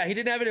 Yeah, he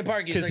didn't have it in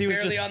park 'Cause he was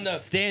barely just on the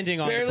standing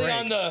on the barely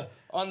brake.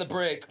 on the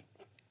brake.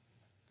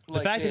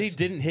 The fact that he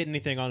didn't hit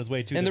anything on his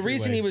way to And the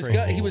reason freeway he is was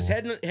crazy. he was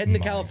heading to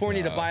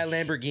California to buy a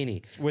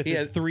Lamborghini With he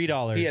his had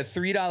 $3. He had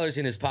 $3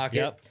 in his pocket.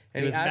 Yep.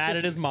 He was asked mad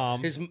at his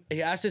mom.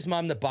 He asked his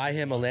mom to buy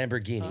him a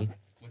Lamborghini.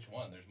 Which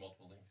one? There's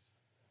multiple links.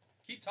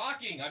 Keep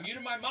talking. I'm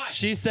muting my mic.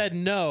 She said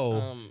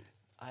no,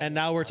 and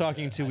now we're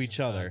talking to each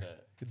other.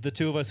 The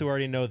two of us who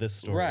already know this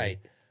story Right.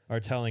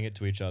 are telling it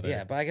to each other.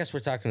 Yeah, but I guess we're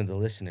talking to the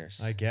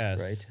listeners. I guess.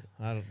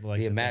 Right? I don't like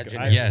The to think-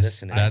 imaginary I, Yes,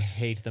 listeners. I that's-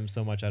 hate them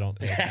so much I don't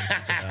pay attention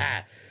to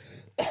them.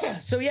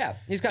 So yeah,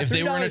 he's got. If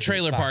they were in a $3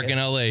 trailer his park pocket, in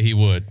LA, he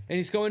would. and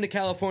he's going to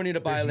California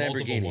to buy a There's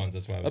multiple Lamborghini. ones,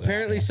 that's why I was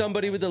Apparently,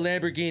 somebody with a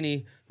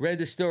Lamborghini read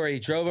the story,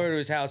 drove over to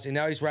his house, and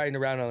now he's riding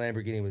around on a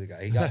Lamborghini with a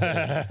guy. He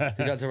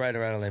got to ride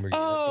around a Lamborghini.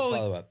 That's the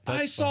follow-up.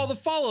 I saw the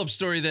follow-up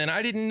story then.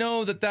 I didn't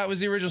know that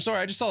was the original story.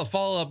 I just saw the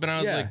follow-up and I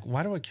was Yeah. like,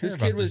 why do I care This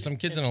about kid this? was- Some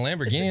kid's in a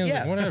Lamborghini. I was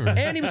like, whatever.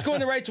 And he was going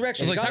the right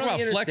direction. I was He like, got talk on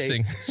the about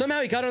interstate. flexing.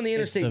 Somehow he got on the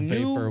interstate, the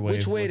knew vaporwave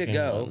which way to looking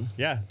go one.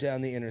 Yeah.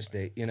 down the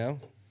interstate, you know?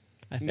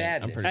 I think.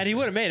 Madness. I'm pretty And he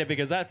would have made it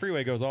because that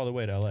freeway goes all the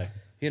way to LA.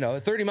 You know,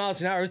 30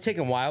 miles an hour. It was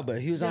taking a while, but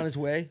he was on his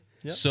way.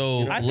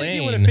 So I think he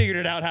would have figured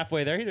it out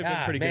halfway there. He'd have been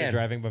Ah, pretty good man. at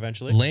driving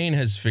eventually. Lane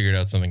has figured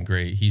out something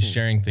great. He's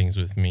sharing things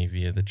with me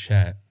via the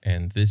chat,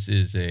 and this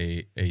is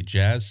a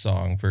jazz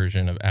song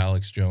version of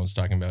Alex Jones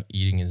talking about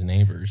eating his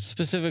neighbors.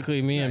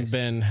 Specifically, me and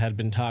Ben had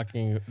been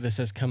talking. This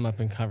has come up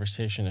in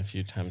conversation a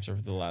few times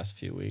over the last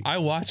few weeks. I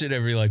watch it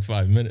every like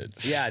 5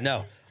 minutes. Yeah,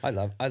 no. I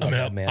love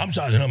that man. I'm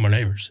sizing up my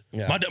neighbors.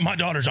 Yeah. My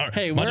daughters aren't.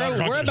 Hey, my daughters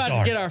aren't we're gonna about to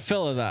starve. get our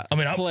fill of that. I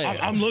mean, Play it.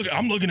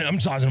 I'm looking at.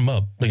 I'm sizing them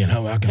up. Thinking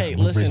how I can Hey,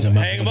 listen.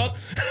 hang them up.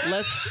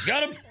 Let's.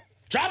 Got them.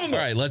 Drop them. All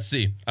right, let's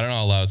see. I don't know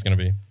how loud it's going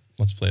to be.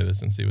 Let's play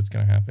this and see what's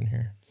going to happen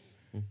here.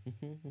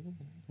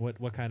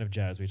 What kind of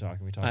jazz we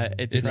talking? We talking?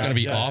 It's gonna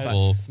be jazz,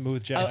 awful.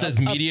 Smooth jazz. It says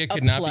media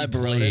could not be pleb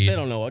wrote it. played. They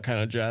don't know what kind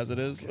of jazz it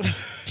is.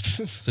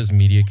 It says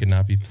media could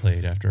not be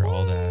played after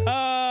all that.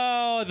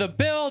 Oh, the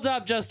build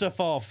up just to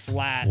fall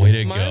flat. Way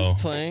to Mine's go.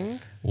 playing.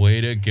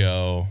 Way to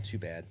go. Too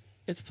bad.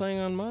 It's playing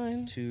on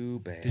mine. Too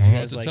bad. Did I you don't know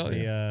guys what to like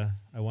tell the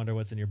I Wonder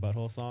What's in Your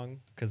Butthole song?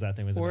 Because that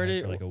thing was in my Where head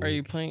did for like a week. are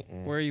you playing?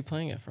 Where are you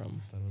playing it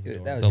from? Thought it was That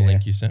adorable. was The it.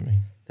 link you sent me.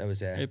 That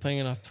was Are you it. playing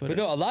it off Twitter?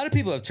 But no, a lot of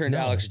people have turned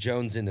Alex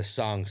Jones into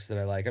songs that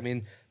I like. I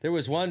mean, there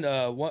was one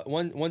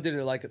did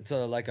it like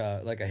to like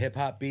a hip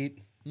hop beat.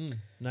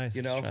 Nice.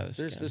 You know, Try this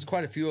there's again.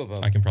 quite a few of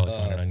them. I can probably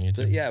find it on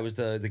YouTube. Yeah, it was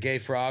the Gay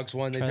Frogs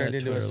one. They Try turned that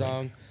into a Twitter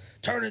song.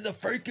 Turning the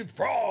freaking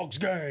frogs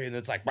gay, and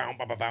it's like bow,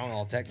 bow, bow, bow,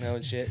 all techno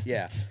and shit.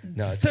 Yeah,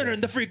 no, it's Turning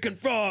the freaking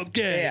frog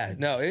gay. yeah,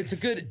 no, it's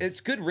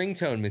good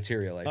ringtone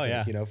material. I think,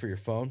 yeah. you know, for your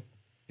phone.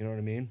 You know what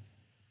I mean?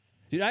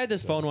 Dude, I had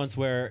this phone once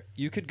where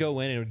you could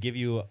go in and it would give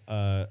you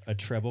a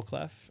treble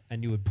clef,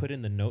 and you would put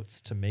in the notes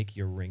to make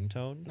your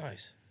ringtone.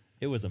 Nice.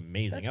 It was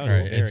amazing. I All was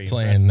right, very it's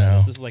playing impressed by now.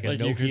 This was like a like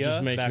Nokia. you could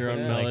just make back your own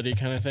when, like- melody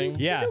kind of thing.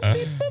 Yeah,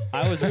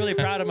 I was really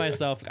proud of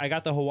myself. I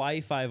got the Hawaii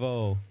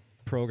 5.0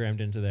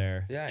 programmed into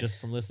there Nice. just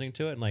from listening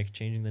to it and like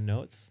changing the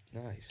notes.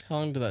 Nice. How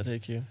long did that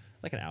take you?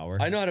 Like an hour.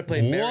 I know how to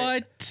play Mary.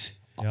 What?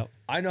 Yep.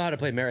 I know how to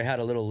play Mary Had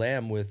a Little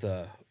Lamb with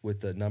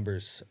the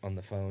numbers on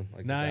the phone,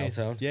 like Nice.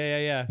 the dial tone.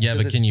 Yeah. Yeah,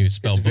 but can you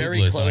spell it's very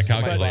boogless on a close to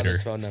my calculator?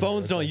 father's phone number.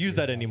 Phones It's don't like- use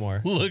that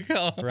anymore, Look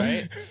how.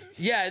 right?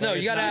 Yeah, no, you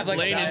it's gotta not have like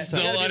Lane a, is you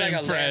so gotta be like a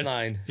unimpressed.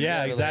 landline. You Yeah, gotta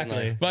have a exactly.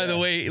 landline. By the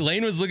way,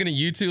 Lane was looking at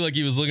you too like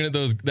he was looking at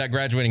that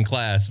graduating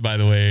class, by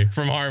the way,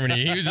 from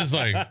Harmony. He was just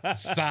like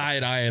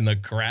side-eyeing the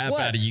crap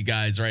What? out of you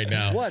guys right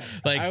now. What?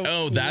 Like,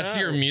 that's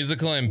no. your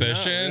musical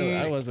ambition? Really,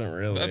 I wasn't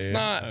really. That's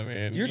not- I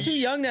mean, You're too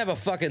young to have a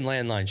fucking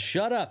landline.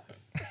 Shut up.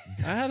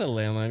 I had a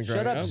landline growing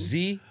Shut up, up.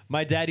 Z.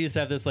 My dad used to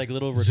have this like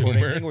little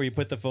recording Zoomer. thing where you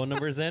put the phone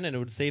numbers in and it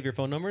would save your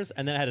phone numbers,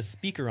 and then it had a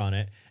speaker on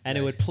it and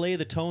it would play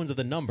the tones of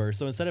the number.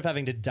 So instead of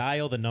having to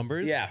dial the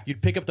numbers, Yeah.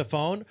 you'd pick up the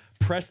phone,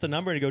 press the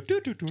number, and it'd go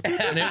doo doo doo doo.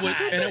 And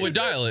it would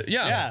dial it.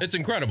 Yeah, Yeah. it's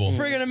incredible.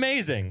 Friggin'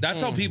 amazing.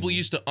 That's how people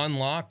used to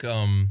unlock,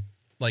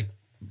 like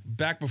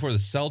back before the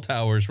cell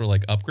towers were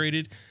like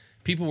upgraded.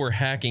 People were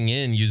hacking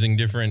in using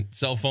different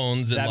cell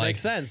phones and That like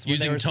makes sense, when they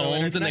using were so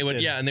tones, and they would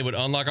interconnected.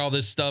 unlock all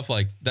this stuff.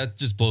 Like that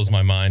just blows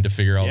my mind to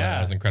figure all that Yeah.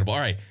 out. It's incredible. All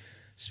right,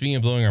 speaking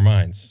of blowing our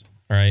minds,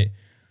 all right,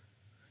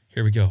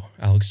 Here we go.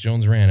 Alex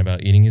Jones ran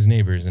about eating his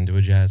neighbors into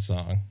a jazz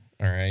song.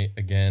 All right.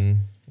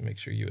 Again, make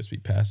sure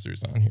USB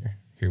pass-through's on here.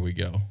 Here we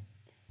go.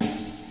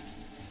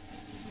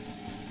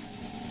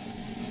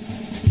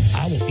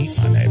 I will eat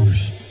my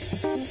neighbors.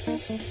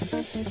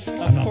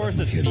 Of course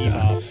it's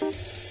bebop.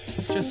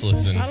 Just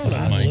listen.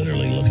 I'm Mike.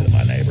 literally looking at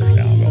my neighbors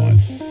now going,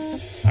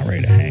 I'm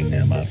ready to hang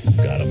them up and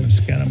gut them and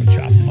skin them and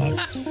chop them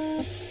up.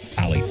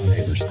 I'll eat my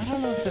neighbors. I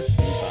don't know if that's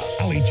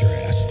bebop. I'll eat your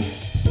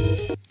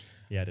ass.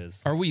 Yeah, it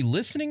is. Are we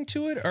listening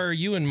to it, or are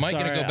you and Mike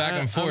going to Sorry, go back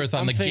and forth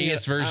on I'm the thinking-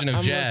 gayest version of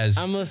I'm jazz?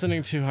 I'm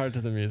listening too hard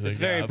to the music. It's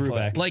very Yeah, play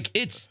Brubeck. it. Like,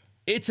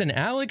 it's an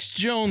Alex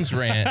Jones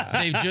rant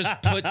they've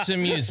just put to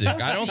music.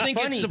 I don't think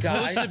funny, it's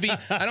supposed guys. to be.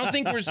 I don't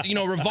think we're.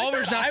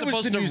 Revolver's not I was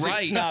supposed the to music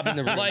write. snob in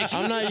the room. Like,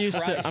 I'm not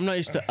used Christ. to. I'm not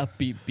used to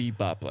upbeat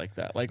bebop like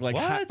that. Like What?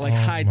 high, Oh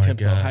high my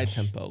tempo, gosh. high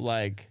tempo.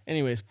 Like,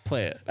 anyways,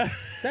 play it.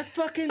 That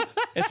fucking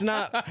It's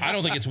not. I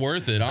don't think it's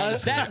worth it.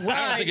 Honestly, that I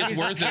don't think it's is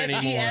worth it catchy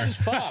anymore. as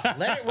fuck.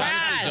 Let it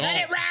ride. don't. Let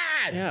it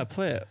ride. Yeah,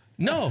 play it.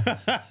 No.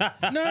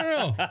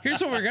 No.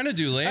 Here's what we're gonna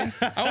do, Lane.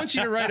 I want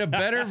you to write a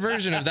better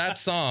version of that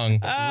song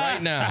right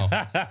now.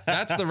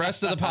 That's the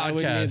rest of the I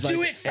would need, podcast. like,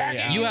 Do it,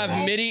 faggot. You have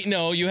MIDI.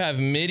 No, you have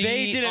MIDI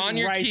They didn't on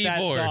your write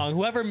keyboard. that song.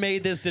 Whoever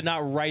made this did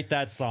not write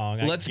that song.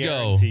 Let's I go.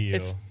 guarantee you.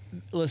 It's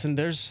listen.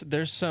 There's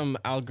some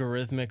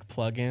algorithmic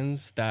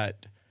plugins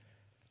that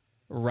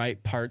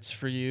write parts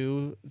for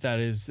you. That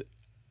is,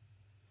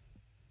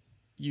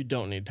 you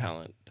don't need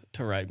talent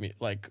to write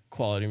like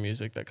quality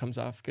music that comes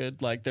off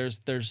good. Like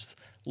there's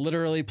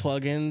literally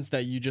plugins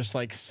that you just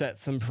like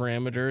set some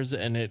parameters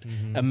and it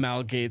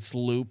amalgates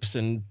loops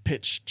and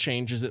pitch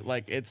changes it.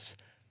 Like it's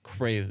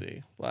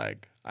crazy.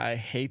 Like I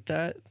hate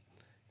that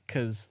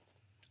because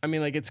I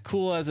mean like it's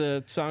cool as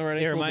a songwriting.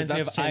 It tool, reminds but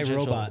me that's of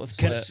tangential. iRobot. Let's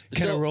Can- play it.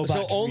 Can a robot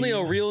So only a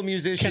dream? real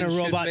musician Can a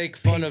should robot make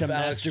fun paint of a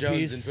Alex Jones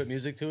masterpiece? and put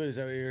music to it. Is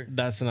that what you're?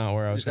 That's not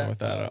where I was is going with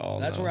that at all.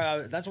 That's no.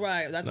 where that's what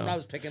I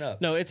was picking up.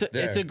 No, it's a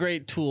There.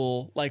 great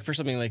tool like for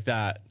something like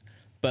that,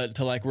 but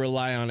to like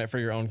rely on it for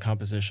your own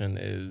composition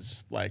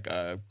is like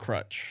a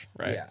crutch,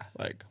 right? Yeah.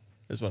 Like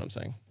is what I'm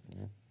saying.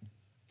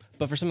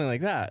 But for something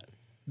like that,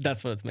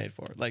 that's what it's made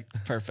for. Like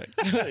perfect.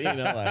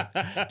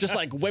 Like just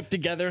like whip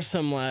together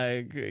some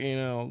like,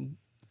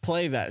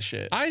 play that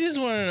shit. I just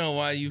want to know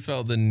why you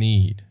felt the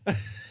need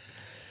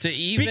to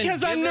even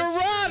Because I'm give us-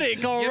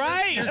 neurotic, all give us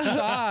right? your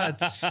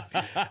thoughts on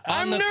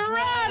I'm the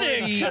neurotic.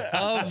 quality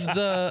of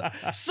the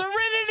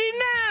Serenity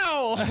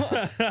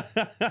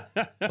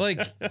now.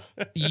 like.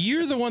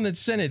 You're the one that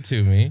sent it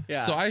to me,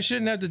 Yeah. so I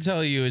shouldn't have to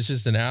tell you it's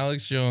just an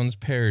Alex Jones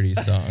parody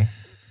song.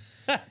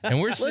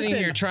 And we're sitting Listen,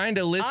 here trying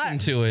to listen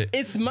to it.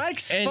 It's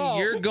Mike's And fault.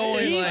 you're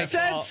going he like-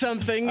 said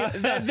something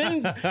that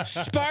then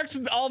sparked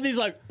all these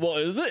like, well,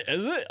 is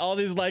it? All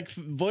these like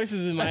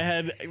voices in my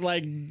head,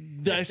 like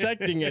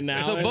dissecting it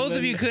now. So And both of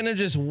then- you couldn't have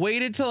just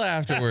waited till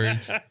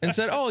afterwards and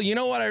said, "Oh, you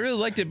know what? I really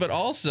liked it, but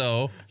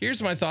also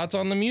here's my thoughts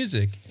on the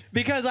music."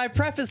 Because I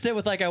prefaced it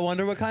with like, I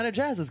wonder what kind of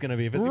jazz it's gonna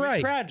be. If it's gonna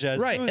be trad jazz,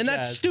 right, smooth and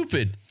that's jazz.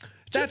 stupid.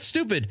 That's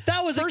stupid.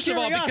 that was a first of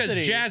all because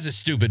curiosity. jazz is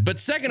stupid, but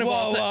second of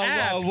all to Whoa, whoa,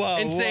 ask whoa,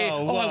 and say,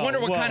 whoa, "Oh, I wonder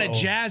what whoa, kind of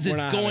whoa. jazz We're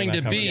it's not going to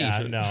having that be."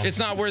 conversation. Yeah, no. It's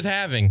not worth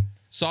having.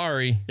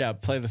 Sorry. Yeah,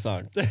 play the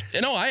song.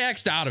 No, I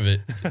X'd out of it.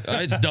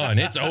 It's done.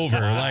 It's over.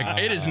 Like,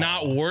 it is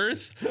not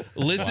worth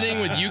listening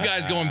with you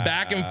guys going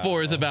back and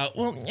forth about,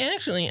 well,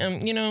 actually,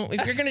 if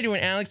you're going to do an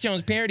Alex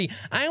Jones parody,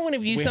 I want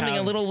to use We something a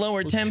have little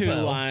lower 2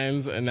 tempo.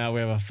 lines, and now we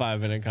have a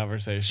 5-minute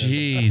conversation.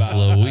 Jeez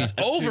about- Louise.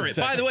 Over it.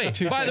 sec- By the way,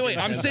 2 I'm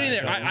seconds sitting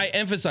into there. that. I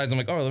emphasize. I'm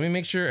like, oh, let me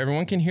make sure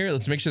everyone can hear it.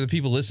 Let's make sure the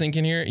people listening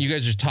can hear it. You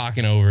guys are just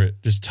talking over it.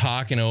 Just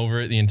talking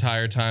over it the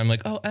entire time.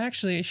 Like, oh,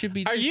 actually, it should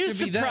be Are this, you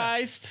should be that.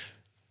 surprised?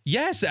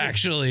 Yes,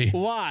 actually.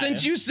 Why?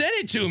 Since you sent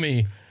it to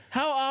me.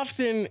 How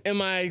often am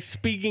I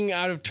speaking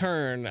out of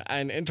turn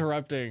and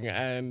interrupting?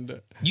 And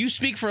You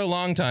speak for a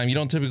long time. You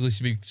don't typically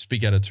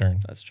speak out of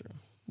turn. that's true.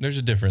 There's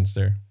a difference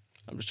there.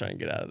 I'm just trying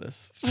to get out of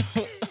this.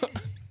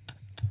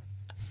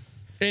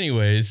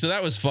 Anyways, so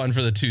that was fun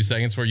for the 2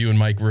 seconds where you and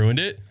Mike ruined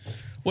it.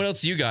 What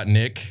else you got,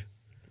 Nick?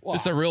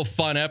 It's a real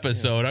fun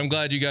episode. I'm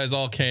glad you guys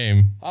all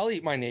came. I'll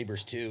eat my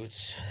neighbors too.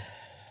 It's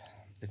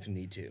if you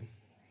need to.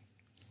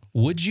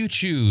 Would you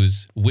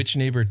choose which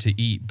neighbor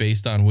to eat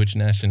based on which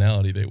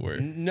nationality they were?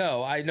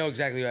 No, I know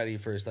exactly what to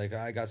eat first. Like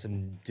I got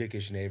some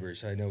dickish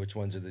neighbors. I know which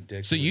ones are the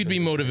dicks. So and which you'd be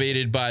ones are the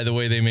motivated by the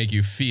way they make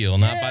you feel,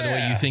 not by the way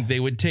you Yeah. think they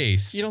would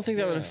taste. You don't think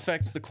that would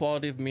affect the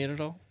quality of meat at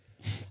all?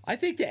 I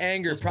think the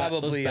anger Those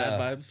probably bad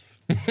vibes.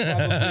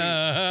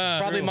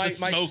 probably might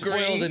smoke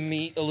spoil the rings.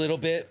 meat a little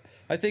bit.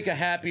 I think a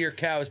happier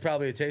cow is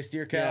probably a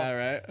tastier cow. Yeah,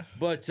 right.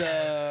 But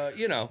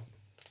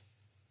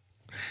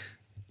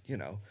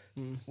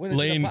when there's,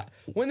 Lane-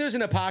 when there's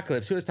an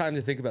apocalypse, who has time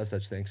to think about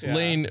such things?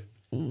 Lane,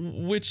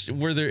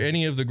 were there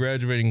any of the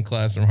graduating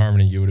class from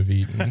Harmony you would have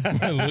eaten?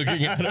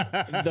 Looking at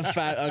him. The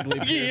fat, ugly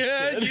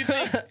Pierce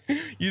Yeah, kid.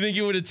 you think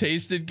it would have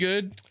tasted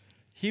good?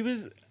 He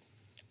was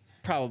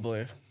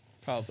probably,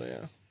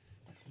 yeah.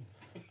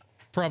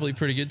 Probably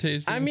pretty good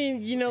tasting. I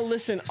mean,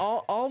 listen,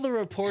 all the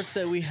reports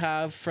that we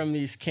have from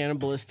these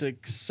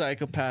cannibalistic,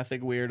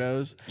 psychopathic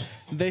weirdos,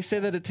 they say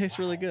that it tastes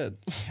really good.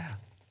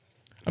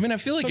 I mean, I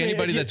feel like I mean,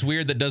 anybody if you- that's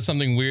weird that does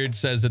something weird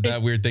says that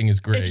that weird thing is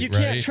great, If you right?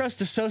 can't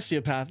trust a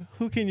sociopath,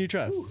 who can you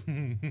trust?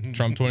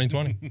 Trump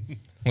 2020.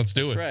 Let's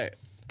do it. That's right.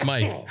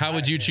 Mike, how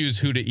would you choose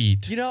who to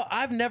eat? You know,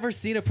 I've never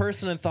seen a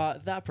person and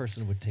thought that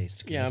person would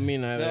taste good. Yeah, me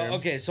neither. No,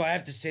 okay, so I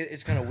have to say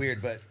it's kind of weird,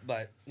 but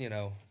you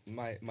know,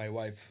 my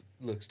wife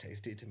looks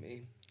tasty to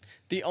me.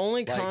 The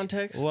only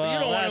context. well, you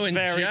don't want to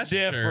that's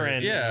very ingest her.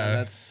 different. Yeah.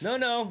 that's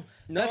No,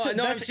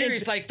 I'm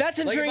serious. Like that's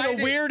like, entering if I a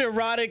did- weird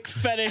erotic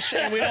fetish,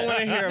 and we don't want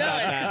to hear No, about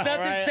it's that.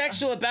 nothing alright?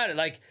 sexual about it.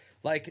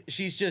 Like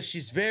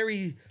she's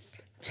very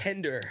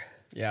tender.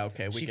 Yeah,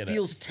 okay, we She get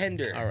feels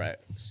tender. All right.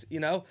 You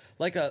know,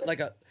 like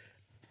a.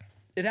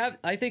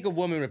 I think a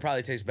woman would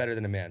probably taste better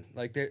than a man.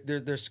 Like they're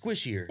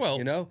squishier. Well,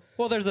 you know.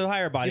 Well, there's a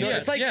higher body. You know, Yeah,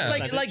 it's like yeah.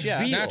 like Yeah.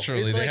 veal.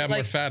 Naturally, It's they have more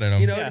like, fat in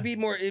 'em. You know, Yeah. it'd be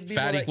more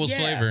Fat more equals like,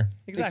 yeah. flavor.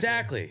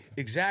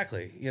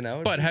 Exactly. You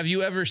know. But have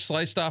you ever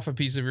sliced off a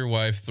piece of your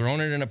wife,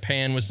 thrown it in a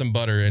pan with some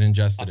butter, and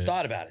ingested I've it?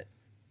 thought about it.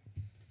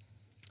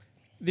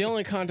 The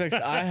only context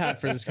I have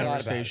for this Thought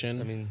about it.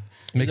 conversation. I mean,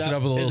 Mix it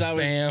up with a is little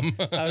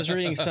spam. I was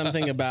reading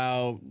something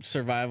about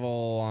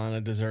survival on a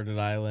deserted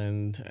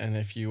island, and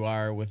if you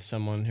are with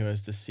someone who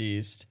has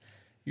deceased,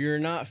 you're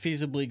not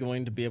feasibly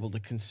going to be able to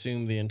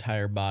consume the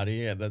entire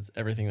body. That's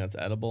everything that's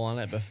edible on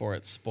it before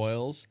it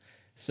spoils.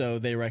 So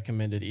they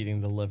recommended eating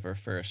the liver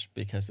first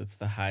because it's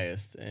the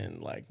highest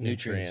in like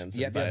nutrients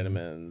and Yep.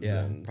 vitamins. yeah,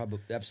 and probably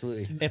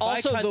absolutely. If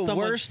also I cut the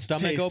someone's worst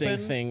stomach tasting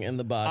open, thing in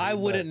the body. I but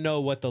wouldn't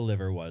know what the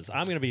liver was.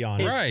 I'm gonna be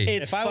honest. Right.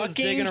 It's If I was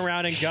fucking digging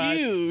around in guts,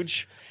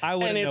 huge, I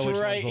wouldn't and know it's which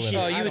right one's the liver. here.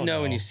 Oh, I you would don't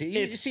know when you see.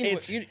 You seen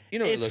what you know.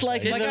 What it it's looks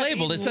like It's like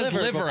labeled. It says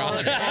liver on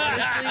it.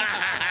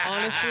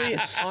 honestly,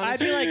 I'd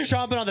be like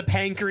chomping on the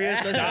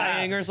pancreas,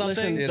 dying or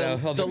something. You know,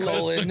 the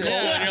colon. Yeah,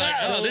 and you're like,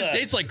 oh, this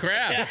tastes like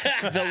crap.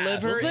 the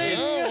liver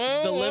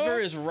is the liver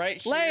is right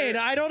here, Lane,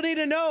 I don't need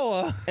to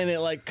know. and it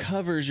like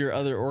covers your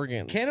other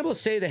organs. Cannibals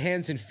say the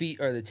hands and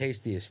feet are the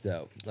tastiest,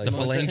 though. Like The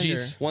ones that-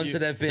 phalanges. ones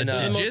that have been the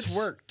the digits? most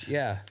worked.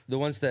 yeah, the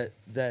ones that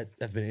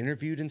have been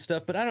interviewed and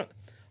stuff. But I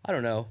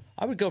don't know.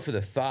 I would go for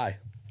the thigh.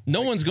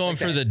 No one's going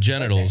for the Like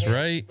genitals, ham-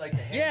 right? Like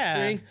the Yeah.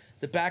 hamstring,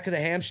 the back of the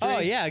hamstring. Oh,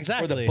 yeah, Or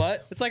exactly. the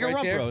butt. It's like a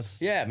rump there.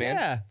 roast. Yeah, man.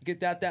 Yeah. Get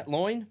that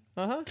loin.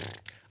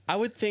 I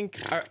would think.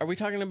 Are we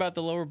talking about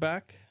the lower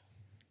back?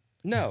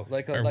 No,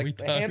 like Are like we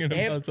talking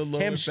about the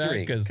lower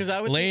hamstring. back? 'Cause I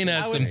would Lane think-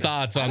 has I some would-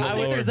 thoughts on I the don't lower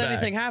think there's back.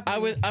 anything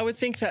happening. I would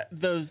think that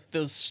those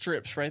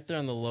strips right there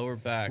on the lower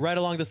back. Right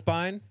along the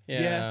spine.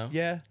 Yeah.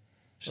 Yeah.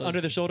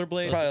 Under the shoulder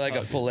blade. Probably like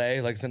a fillet,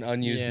 like it's an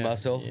unused Yeah,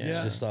 muscle. It's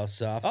yeah. just all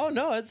soft. Oh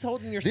no, it's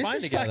holding your this spine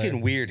is together.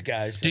 fucking weird,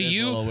 guys. Do It's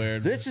a little you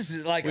weird. This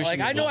is like should I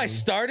move know I on.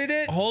 started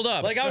it. Hold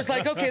up. Like I was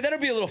like, okay, that'll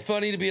be a little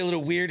funny to be a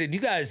little weird, and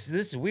you guys,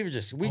 we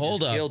just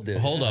killed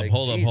this. Hold up, Like,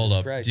 hold up, Jesus hold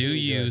up. Christ, Do what are we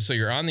you? doing? So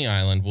you're on the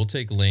island. We'll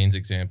take Lane's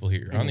example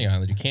here. You're on the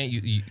island. You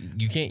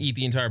can't eat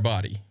the entire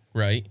body,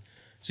 right?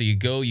 So you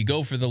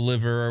go for the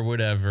liver or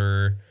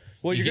whatever.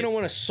 Well, You you're get- gonna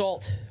want to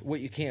salt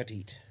what you can't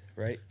eat,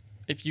 right?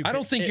 If you, I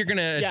don't think you're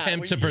gonna yeah,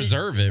 attempt to you-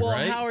 preserve it, well,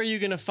 right? how are you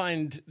gonna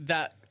find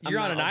that? You're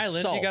on an amount of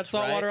island. salt, You got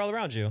salt right? water all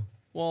around you.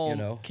 Well, You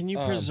know, can you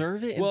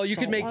preserve it? In well, you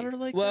could make water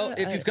like well that?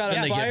 if you've got and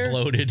a they fire. get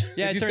bloated.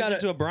 Yeah, If it you've turns got a-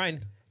 into a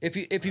brine.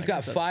 If you've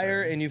got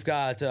fire and you've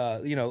got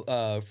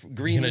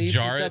green Gonna leaves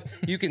jar and it? stuff,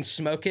 you can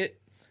smoke it.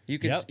 You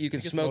can Yep, you can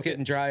you can smoke smoke it it.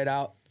 and dry it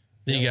out.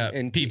 Then you got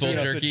And people you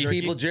know, jerky.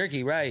 People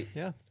jerky, right?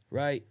 Yeah.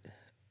 Right.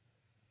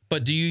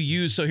 But do you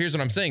use? So here's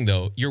what I'm saying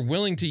though. You're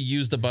willing to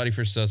use the body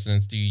for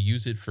sustenance. Do you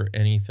use it for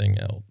anything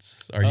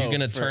else? Are you Oh,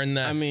 gonna for- turn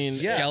that I mean,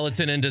 yeah.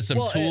 skeleton into some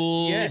Well, it-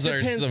 tools yeah, it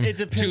or depends- some it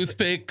depends.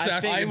 toothpicks I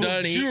after think- you're I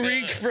will done eating?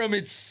 Drink from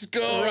its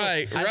skull.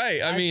 Right.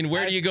 I mean,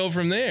 where do you go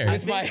from there? I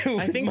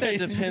think that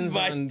depends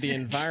my- on the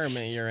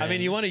environment you're in. I mean,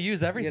 you want to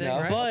use You everything,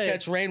 know, right? But-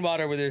 catch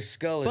rainwater with his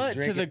skull and But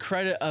drink to the it.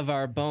 credit of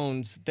our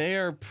bones, they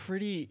are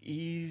pretty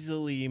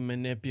easily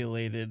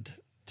manipulated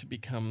to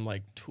become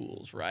like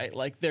tools, right?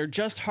 Like they're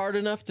just hard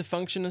enough to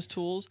function as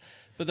tools,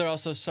 but they're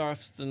also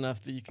soft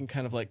enough that you can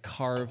kind of like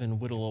carve and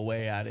whittle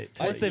away at it.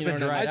 I'd say You know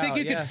what I dried mean? I think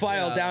you out, could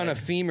file Yeah, down like- a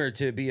femur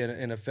to be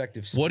an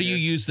effective. What do you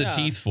spear. use the Yeah.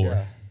 teeth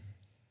for?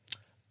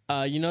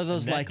 Yeah. You know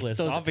those Necklace,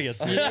 like those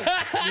obviously.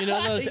 you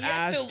know those You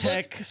have to look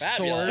Aztec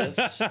fabulous.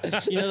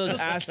 swords. You know those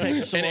Aztec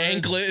swords. An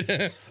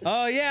anklet.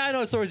 Oh yeah, I know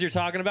what swords you're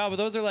talking about, but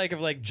those are like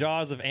of like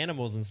jaws of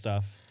animals and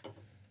stuff.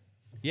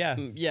 Yeah.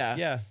 Yeah,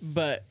 Yeah.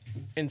 But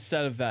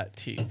instead of that,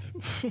 teeth.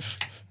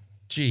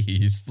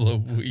 Jeez,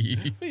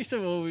 Louise. You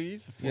said what we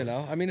use it for. You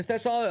know, I mean, if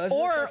that's all, if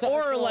Or- that's all-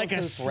 or that's all like a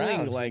that's sling,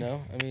 around, like- you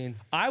know, I mean,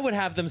 I would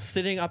have them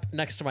sitting up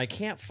next to my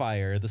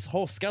campfire, this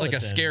whole skeleton.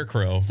 Like a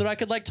scarecrow. So that I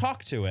could like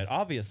talk to it,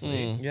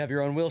 obviously. you have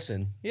your own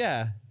Wilson.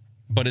 Yeah.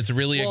 But it's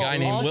really a guy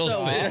named also,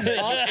 Wilson.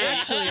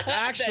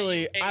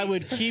 actually, I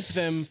would keep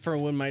them for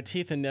when my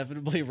teeth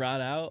inevitably rot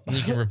out.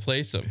 You can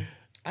replace him.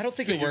 I don't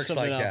think it Figure works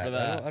something like out for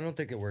that. that. I don't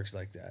think it works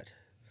like that.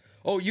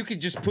 Oh, you could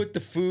just put the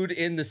food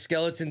in the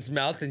skeleton's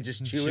mouth and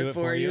just chew it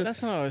for you.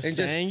 That's not what I was And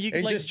just- saying. You could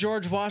and like just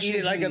George Washington,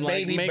 Eat it like a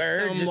baby make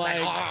bird, some, just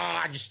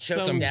like, just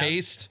choke Some it down.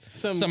 paste.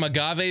 Some- Some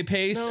agave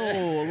paste.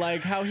 no,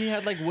 like how he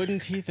had like wooden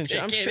teeth and shit.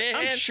 Stick it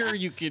I'm in. sure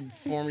you could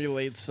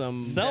formulate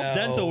some. Self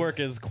dental No. work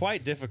is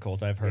quite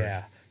difficult, I've heard.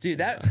 Yeah. Dude,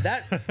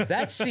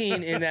 that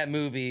scene in that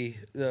movie,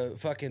 the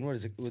fucking what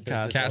is it? With the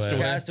Castaway.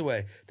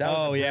 Castaway. That was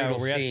Oh a yeah, brutal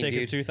where he has to scene, take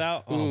his dude. tooth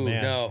out. Oh Ooh,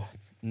 man.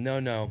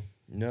 no.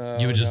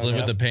 You would just live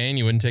with the pain.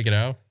 You wouldn't take it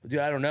out. Dude,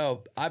 I don't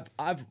know.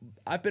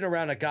 I've been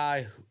around a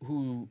guy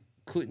who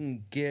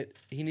couldn't get.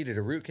 He needed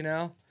a root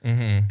canal,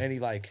 and he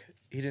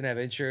didn't have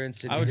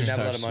insurance, and I he would didn't just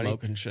have a lot start of money.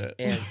 smoking shit.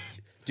 And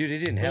dude, it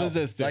didn't help. does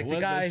this do? Like What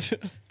does this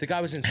do? the guy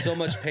was in so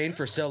much pain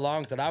for so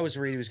long that I was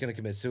worried he was going to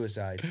commit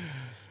suicide.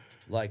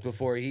 Like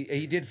before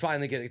he did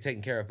finally get it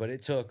taken care of, but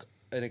it took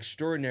an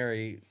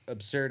extraordinary,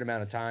 absurd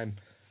amount of time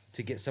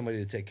to get somebody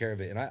to take care of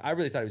it. And I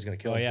really thought he was going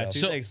to kill Oh yeah,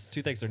 himself.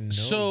 toothaches are no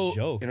So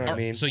joke. You know what I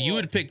mean? So you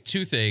would pick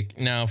toothache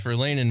now for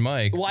Lane and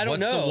Mike. Well, I don't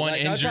what's know. The one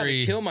Like, I'd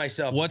probably injury? kill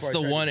myself What's before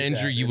I the tried one to do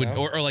injury that, you would, you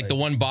know? or like the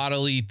Like- one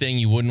bodily thing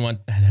you wouldn't want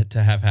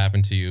to have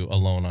happen to you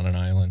alone on an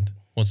island?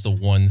 What's the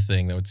one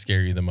thing that would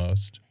scare you the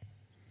most?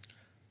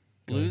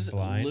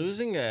 blind?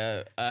 Losing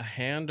a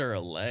hand or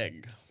a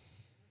leg.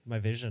 My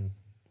vision.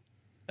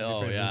 Oh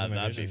afraid of yeah, losing my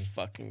that'd be vision.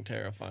 fucking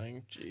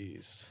terrifying.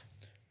 Jeez.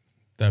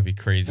 That'd be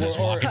crazy. Just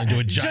Or- walking into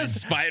a giant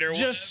Just- spider.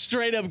 Just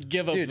straight up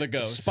give up Dude, the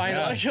ghost.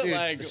 Spinal, Like, dude,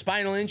 like,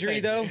 spinal injury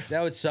take though, me.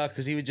 that would suck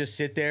because he would just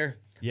sit there,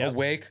 Yep.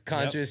 awake,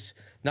 conscious,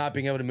 not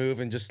being able to move,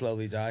 and just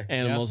slowly die.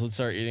 animals would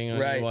start eating on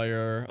Right. you while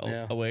you're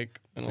Yeah. awake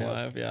and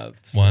alive. Yeah.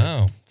 It's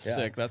Wow. Sick.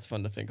 Yeah. That's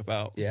fun to think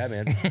about. Yeah,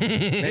 man.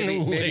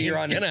 Maybe you're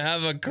on gonna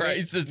have a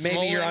crisis.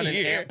 maybe you're on an moment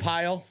here. ant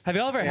pile. Have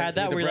you all ever Yeah, had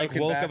that with a where you like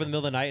broken woke back. up in the middle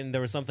of the night and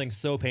there was something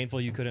so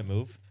painful you couldn't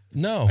move?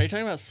 No. Are you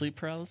talking about sleep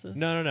paralysis?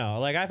 No.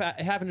 Like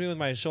it happened to me with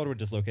my shoulder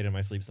dislocated in my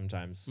sleep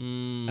sommes,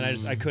 and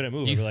I couldn't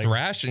move. You I'd be like,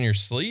 thrash in your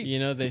sleep. You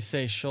know, they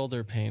say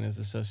shoulder pain is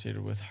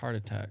associated with heart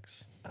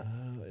attacks.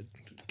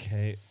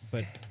 okay,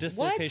 but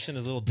dislocation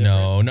is a little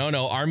different.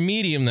 No. Our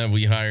medium that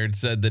we hired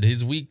said that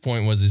his weak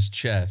point was his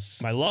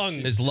chest. My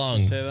lungs. His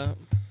lungs. Say that?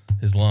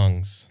 His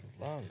lungs.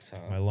 Lungs, huh?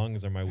 My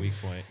lungs are my weak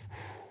point.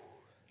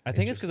 I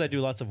think it's because I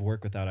do lots of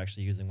work without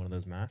actually using one of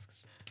those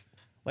masks,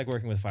 like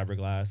working with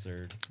fiberglass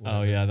or.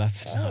 Oh yeah,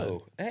 that's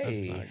Oh,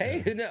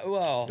 hey. No,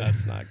 well,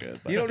 that's not good.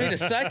 you don't need a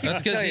psychic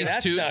That's to tell because you he's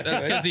that's too. not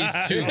That's good. because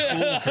he's too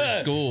cool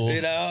for school.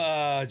 You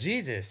know,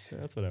 Jesus.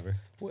 That's whatever.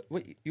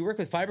 What, you work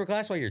with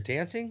fiberglass while you're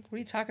dancing? What are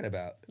you talking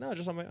about? No,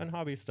 just on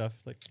hobby stuff,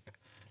 like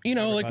You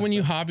know, like when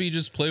you hobby,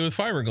 just play with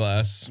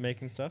fiberglass.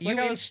 making stuff. You Like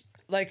I was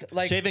like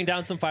shaving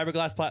down some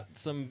fiberglass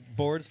some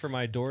boards for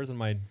my doors and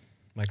my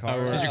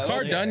car. Is your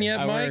car okay. done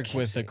yet, I Mike? work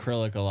with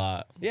acrylic a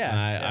lot. Yeah,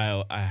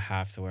 and I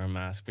have to wear a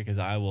mask because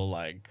I will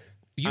like.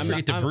 You I'm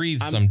forget not- to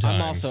breathe I'm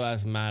sometimes. also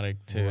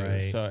asthmatic too,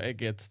 Right. so it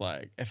gets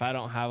like if I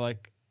don't have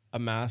like a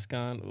mask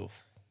on,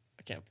 oof,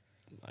 I can't.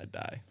 I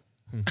die.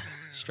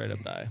 Straight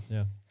up die.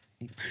 Yeah.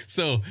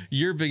 So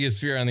your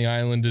biggest fear on the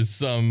island is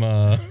some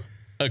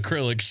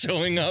acrylic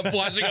showing up,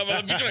 washing up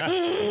on the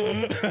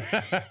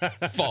beach,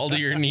 like, fall to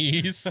your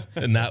knees,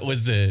 and that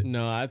was it.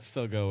 No, I'd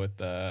still go with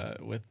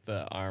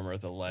the arm or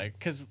the leg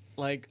because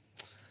like.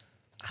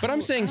 But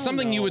I'm saying I don't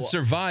something you would know.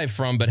 survive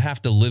from, but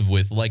have to live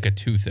with, like a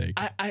toothache.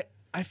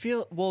 I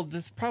feel well.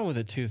 The problem with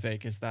a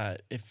toothache is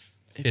that if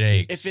It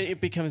aches. if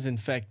it becomes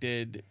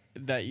infected,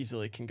 that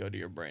easily can go to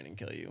your brain and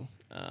kill you.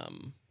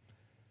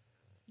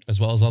 As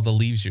well as all the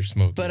leaves you're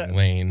smoking,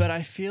 Lane. But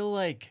I feel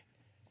like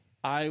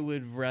I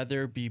would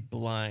rather be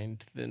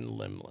blind than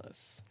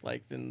limbless,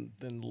 like than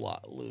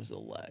lose a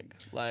leg.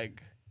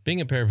 Like Being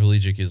a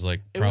paraplegic is like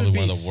It probably would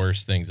one be of the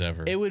worst things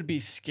ever. it would be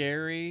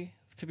scary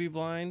to be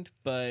blind,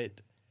 but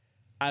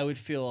I would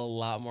feel a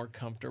lot more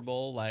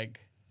comfortable.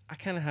 Like I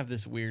kind of have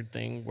this weird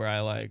thing where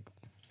I like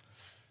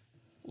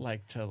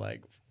to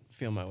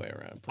feel my way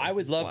around. I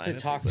would places love blind to and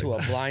talk things to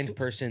like a blind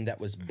person that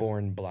was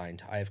born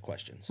blind. I have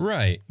questions.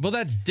 Right. Well,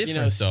 that's that. different,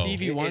 You know, though.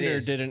 Stevie It Wonder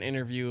is. did an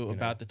interview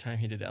about the time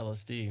he did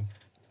LSD,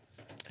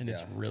 and it's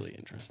Yeah. really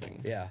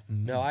interesting. Yeah.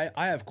 No, I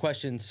have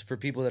questions for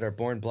people that are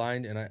born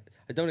blind, and I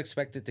don't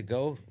expect it to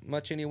go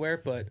much anywhere,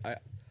 but I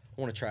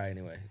want to try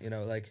anyway. You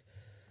know, like,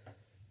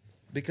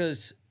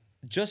 because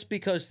just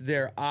because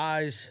their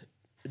eyes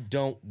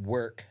don't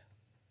work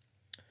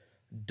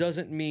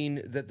doesn't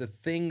mean that the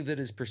thing that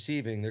is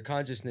perceiving, their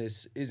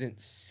consciousness,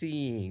 isn't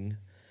seeing.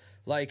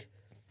 Like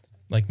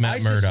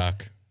Matt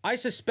Murdock. I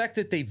suspect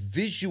that they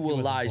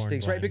visualize born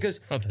things, right? blind. Because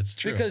Oh, that's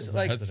true. Because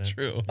like That's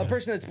true. a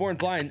person that's born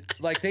blind,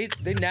 like they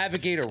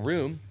navigate a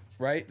room,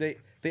 right?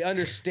 They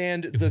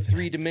understand the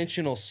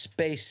 3-dimensional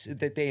space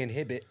that they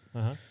inhibit,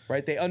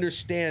 right? They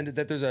understand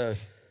that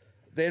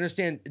they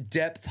understand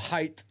depth,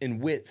 height,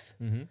 and width,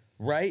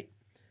 right?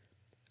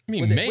 I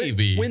mean,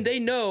 maybe. When they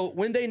know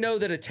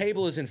that a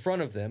table is in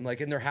front of them,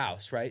 like in their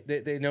house, right?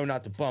 They know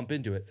not to bump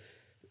into it.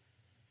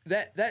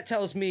 That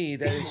tells me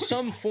that in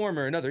some form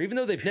or another, even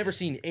though they've never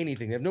seen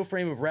anything, they have no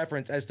frame of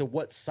reference as to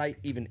what sight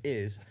even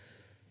is,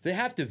 they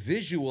have to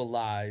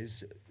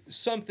visualize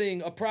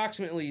something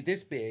approximately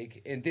this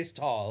big and this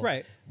tall,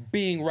 Right.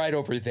 being right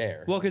over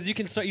there. Well, because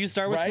you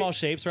start with Right? small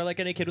shapes, right? Like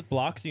any kid with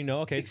blocks, you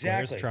know, okay,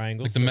 Exactly. squares,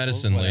 triangles, like the circles,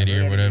 medicine whatever. lady or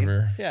You know what I mean?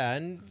 whatever. Yeah,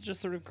 and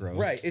just sort of gross.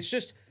 Right. It's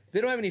just they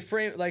don't have any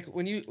frame. Like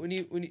when you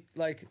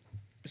like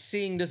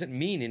seeing doesn't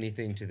mean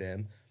anything to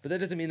them, but that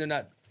doesn't mean they're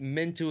not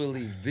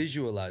mentally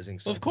visualizing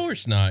something. Of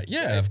course not.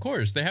 Yeah, of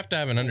course. They have to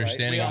have an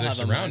understanding We of all their have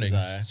a mind's surroundings.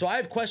 eye. So I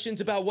have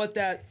questions about what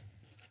that,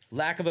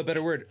 lack of a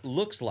better word,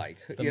 looks like.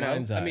 The You know,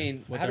 mind's I eye.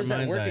 mean, What how their does that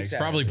mind's work eye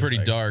exactly? Probably It's pretty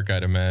like- dark,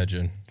 I'd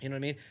imagine. You know what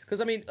I mean?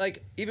 Because I mean,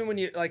 like even when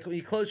you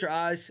close your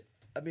eyes,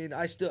 I mean,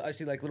 I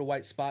see like little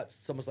white spots.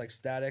 It's almost like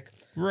static.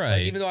 Right.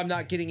 Like, even though I'm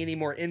not getting any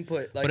more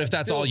input. Like, But if I'm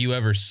that's still- all you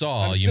ever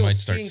saw, I'm you still might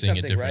start seeing it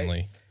something, right?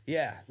 differently.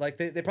 Yeah, like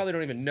they probably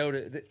don't even know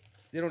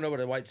they don't know what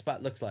a white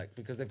spot looks like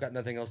because they've got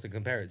nothing else to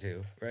compare it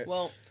to, right?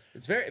 Well,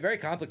 it's very very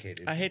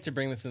complicated. I hate to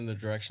bring this in the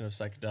direction of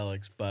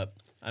psychedelics, but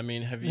I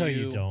mean, have you? No,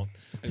 you don't.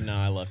 No,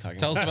 I love talking.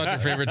 Tell us about your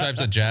favorite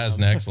types of jazz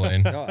next,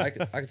 Lane. no, I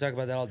could talk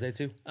about that all day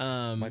too.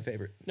 My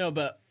favorite. No,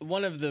 but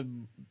one of the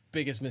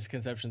biggest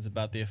misconceptions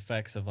about the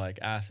effects of like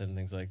acid and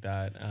things like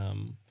that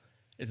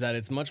is that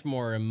it's much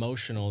more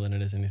emotional than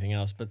it is anything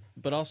else.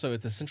 But also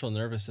it's a central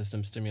nervous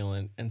system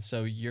stimulant, and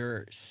so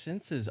your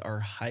senses are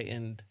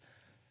heightened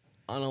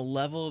on a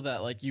level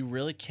that like you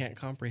really can't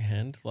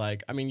comprehend.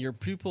 Like, I mean, your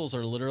pupils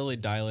are literally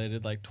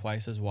dilated like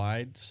twice as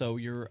wide, so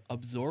you're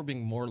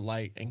absorbing more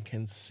light and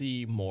can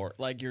see more.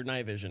 Like your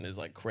night vision is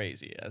like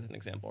crazy, as an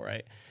example,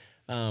 right?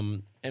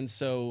 And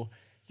so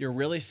you're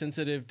really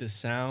sensitive to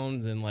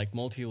sounds and like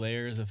multi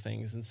layers of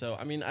things. And so,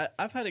 I mean,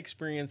 I've had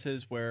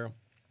experiences where,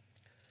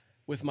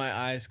 with my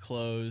eyes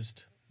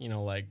closed, you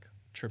know, like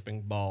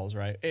tripping balls,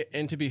 right?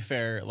 And to be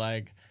fair,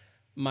 like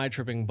my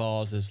tripping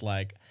balls is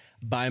like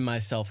by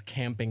myself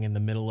camping in the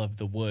middle of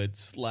the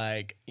woods,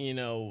 like, you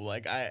know,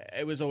 like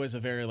it was always a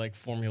very like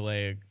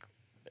formulaic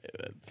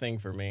thing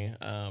for me.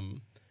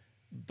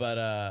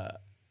 But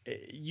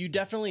you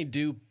definitely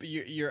do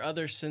your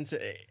other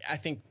senses. I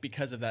think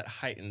because of that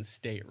heightened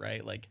state,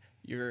 right? Like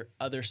your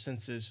other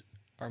senses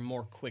are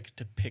more quick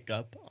to pick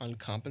up on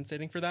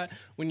compensating for that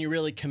when you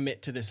really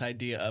commit to this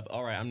idea of,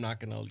 all right, I'm not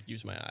going to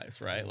use my eyes,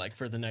 right? Like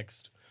for the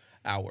next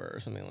hour or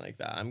something like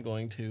that. I'm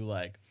going to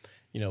like,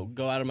 you know,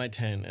 go out of my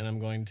tent and I'm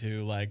going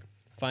to like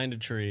find a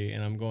tree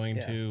and I'm going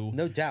to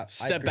no doubt. I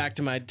step agree. back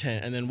to my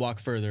tent and then walk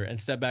further and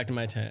step back to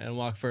my tent and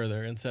walk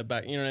further and step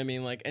back. You know what I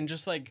mean? Like, and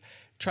just like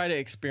try to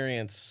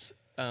experience,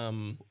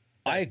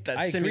 I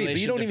agree, but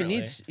you don't even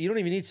need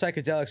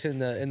psychedelics in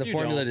the You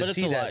formula don't, to but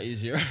see it's a that. lot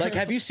easier. Like,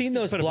 have you seen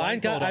those put a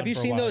blind guys? blindfold Have on you for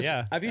a seen while, those?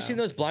 yeah. Have you seen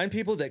those blind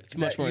people that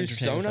much more use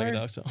entertaining sonar?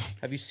 psychedelics, though.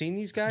 Have you seen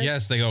these guys?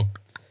 Yes, they go.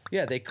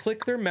 Yeah, they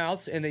click their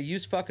mouths and they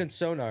use fucking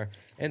sonar,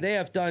 and they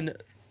have done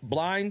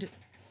blind,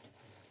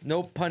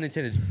 no pun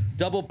intended,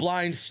 double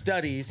blind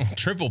studies.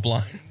 Triple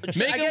blind.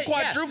 Make I them guess-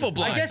 quadruple yeah,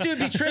 blind. I guess it would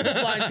be triple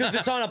blind because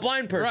it's on a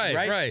blind person, Right,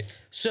 right? right.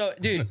 So,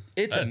 dude,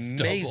 it's That's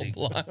amazing.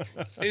 double blind.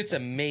 It's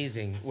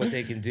amazing what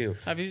they can do.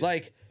 Have you-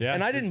 Like, Yeah,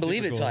 and I didn't it's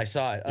believe it super till cool. I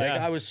saw it. Like,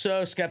 Yeah. I was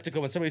so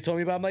skeptical when somebody told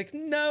me about it. I'm like,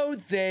 no,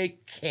 they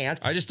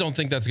can't. I just don't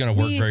think that's going to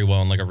work We- very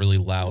well in like a really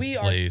loud we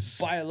place.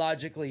 are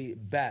biologically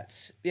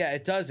bats. Yeah,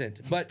 it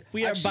doesn't. But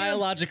We are I've seen 'em-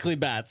 biologically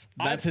bats.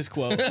 That's his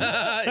quote.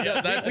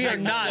 Yeah, that's We are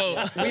his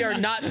not. quote. We are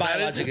not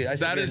biologically. I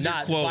said That we are is your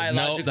not quote. No,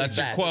 biologically that's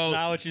your bats. quote.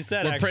 Not what you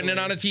said. We're printing it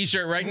actually. on a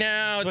T-shirt right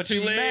now. That's It's what too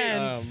you late.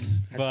 meant. That's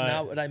but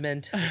not what I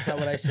meant. That's not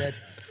what I said.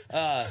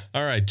 All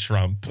right,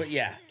 Trump. But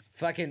yeah,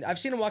 fucking. I've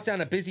seen him walk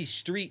down a busy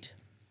street,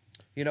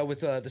 you know,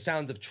 with the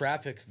sounds of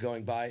traffic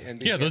going by and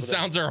being Yeah, those able to-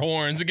 sounds are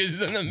horns because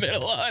he's in the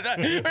middle of that.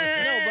 No, but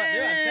yeah,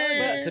 I'm telling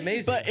you, it's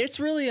amazing. But it's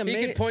really he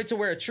amazing. could point to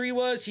where a tree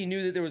was. He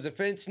knew that there was a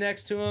fence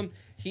next to him.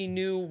 He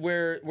knew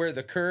where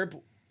the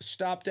curb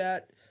stopped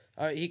at.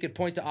 He could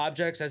point to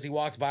objects as he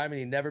walked by him, and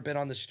he'd never been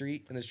on the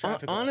street in this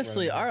traffic.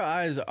 Honestly, running by. our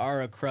eyes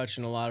are a crutch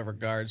in a lot of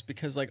regards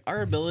because, like,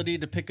 our ability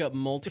to pick up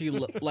multi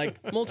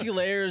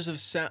layers of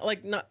sound,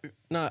 like,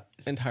 not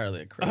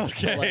entirely a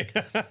crutch, but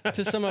like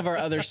to some of our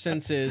other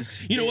senses.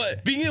 You know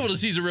what? Being able to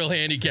see is a real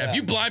handicap.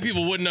 You blind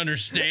people wouldn't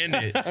understand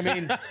it. I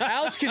mean,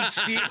 owls can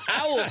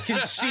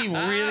see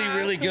really,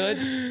 really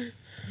good.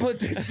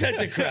 But it's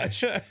such a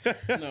crutch.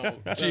 No,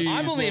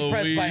 I'm only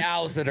impressed by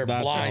owls that are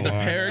blind. The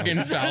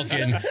peregrine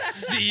falcon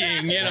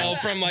seeing, you know,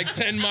 from like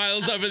 10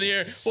 miles up in the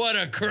air. What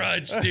a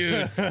crutch,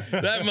 dude.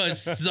 That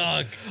must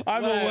suck.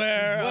 I'm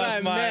aware what I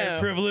of my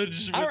meant-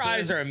 privilege. Our with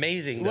eyes this. are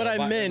amazing. What though, I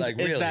but, meant like,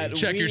 is really. that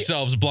Check we-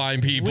 yourselves,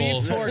 blind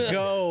people. we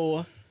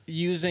forego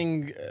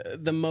using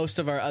the most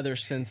of our other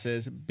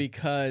senses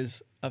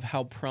because of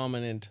how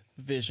prominent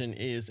vision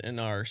is in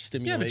our Yeah,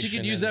 stimulation. but you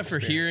could use and that for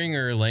experience. hearing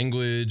or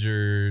language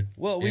or.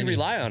 Well, we anything.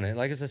 rely on it.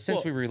 Like it's a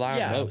sense we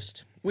rely on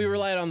most. We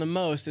relied on the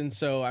most, and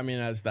so I mean,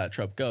 as that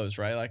trope goes,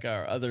 right? Like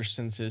our other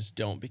senses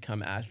don't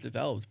become as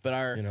developed, but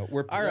our You know,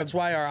 our that's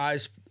why our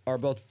eyes are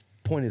both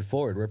pointed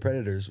forward. We're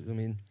predators. I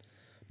mean,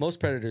 most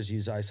predators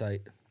use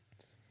eyesight.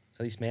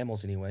 At least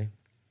mammals, anyway.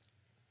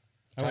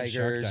 I went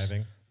shark Tigers,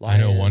 diving. I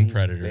know one lions,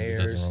 predator bears,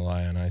 that doesn't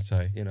rely on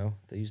eyesight. You know,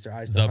 they use their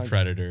eyes to The hunt.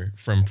 Predator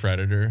from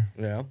Predator.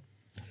 You know?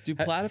 do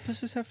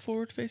platypuses have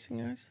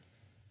forward-facing eyes?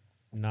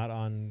 Not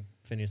on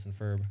Phineas and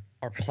Ferb.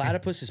 Are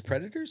platypuses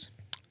predators?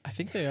 I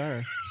think they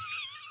are.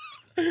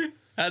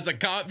 As a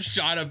cop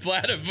shot a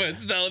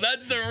platypus, though,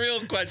 that's the real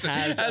question.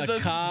 Has As a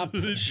cop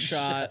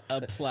shot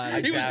a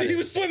platypus? he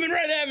was swimming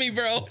right at me,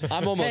 bro.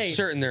 I'm almost Hey,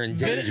 certain they're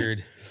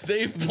endangered.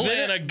 They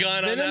plant a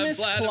gun on that Venomous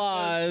platypus.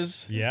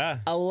 claws, Yeah.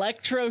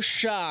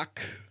 electroshock,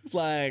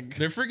 like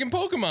They're freaking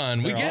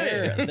Pokemon. We get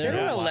it. They're they're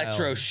not wild.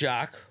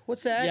 electroshock.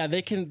 What's that? Yeah,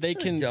 they can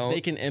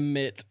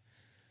emit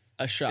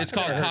a shock. It's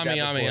called heard that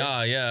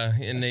Kamehameha, yeah.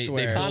 And they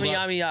swear. build up,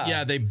 Kamehameha.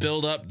 yeah, they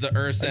build up the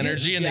Earth's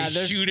energy and Yeah, they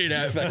there's- shoot it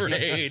at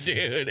prey,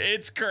 dude.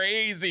 It's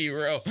crazy,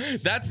 bro.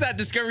 That's that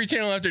Discovery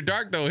Channel After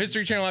Dark, though.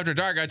 History Channel After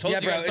Dark. I told Yeah,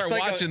 you bro. I start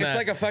watching that. It's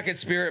like a fucking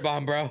spirit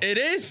bomb, bro. It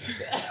is.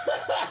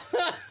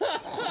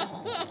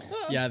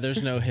 Yeah,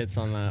 there's no hits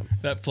on that.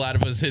 That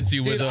platypus hits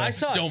you Dude, with a I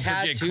saw don't a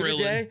forget tattoo Krillin.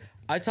 today.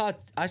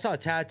 I saw a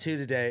tattoo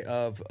today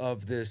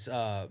of this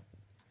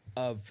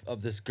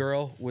of this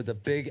girl with a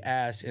big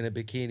ass in a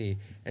bikini,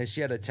 and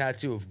she had a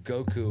tattoo of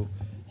Goku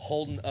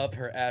holding up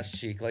her ass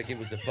cheek like it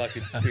was a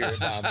fucking spirit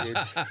bomb, dude.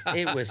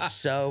 It was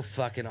so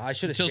fucking. I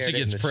should have Until shared she it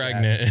in gets the chat.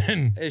 pregnant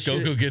and It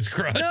Goku should- gets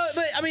crushed. No,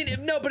 but I mean,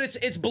 but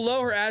it's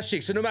below her ass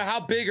cheek. So no matter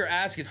how big her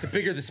ass gets, the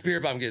bigger the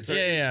spirit bomb gets.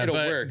 yeah, it'll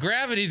but work.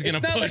 gravity's gonna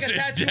It's not push like a it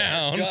tattoo on her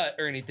down. gut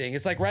or anything.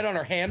 It's like right on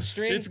her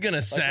hamstring. It's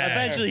gonna sag.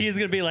 Eventually, he's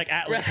gonna be like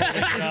Atlas.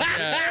 holding it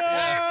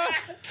up.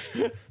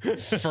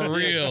 For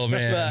real,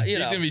 man. But, you He's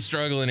know. gonna be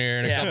struggling here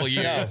in a couple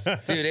years. No,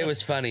 dude, it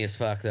was funny as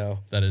fuck though.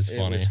 That is It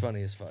funny. was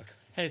funny as fuck.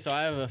 Hey, so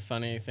I have a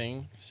funny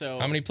thing. So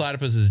How many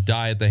platypuses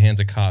die at the hands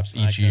of cops I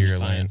each couldn't year,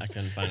 find- Lane? I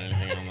couldn't find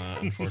anything on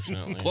that,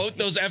 unfortunately. Quote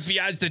those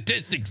FBI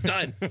statistics,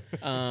 son.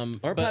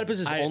 Aren't But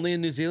platypuses I- only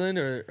in New Zealand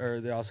or are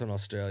they also in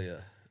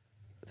Australia?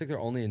 I think they're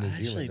only in New I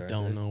Zealand. actually aren't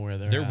don't they? know where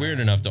they're. They're at. weird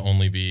enough to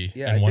only be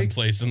Yeah, in I one think-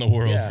 place in the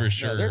world Yeah, for no,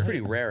 sure. they're a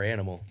pretty rare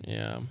animal.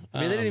 Yeah.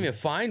 I mean, they didn't even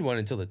find one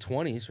until the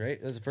 20s, right?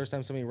 That was the first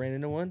time somebody ran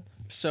into one.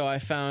 So I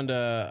found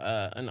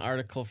an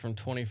article from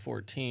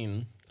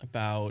 2014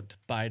 about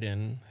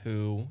Biden,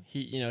 who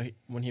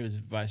when he was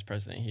vice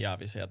president, he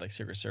obviously had like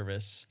Secret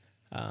Service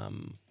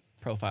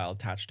profile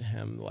attached to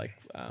him, like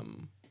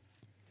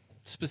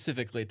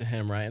specifically to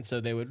him, right? And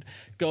so they would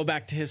go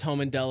back to his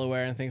home in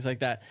Delaware and things like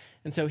that.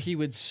 And so he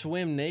would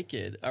swim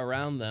naked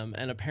around them,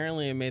 and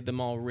apparently it made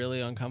them all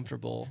really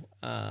uncomfortable.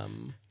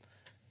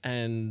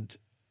 And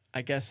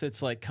I guess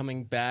it's like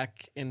coming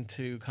back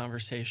into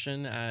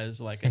conversation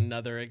as like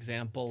another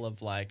example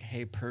of like,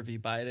 hey, pervy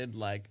Biden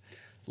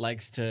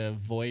likes to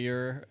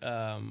voyeur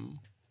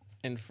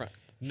in front.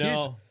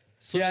 No.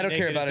 Yeah, I don't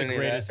care Naked about is any the of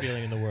greatest that.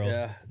 feeling in the world.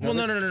 Yeah. Well,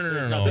 no. There's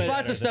There's nothing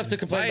lots of stuff to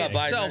complain By about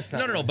Biden. itself, That's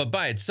not no. one. But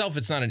by itself,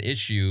 it's not an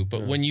issue.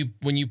 But when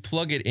you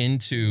plug it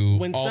into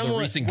When all the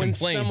someone- recent when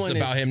complaints someone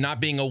about is- him not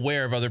being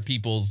aware of other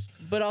people's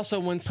But also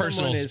when Personal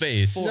someone is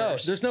space. No,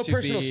 forced there's no to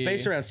personal be-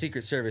 space around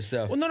Secret Service,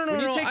 though. Well, no, When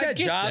you take I that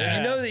get job, that.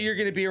 you know that you're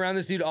going to be around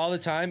this dude all the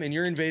time, and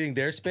you're invading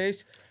their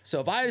space.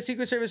 So if I had a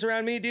Secret Service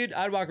around me, dude,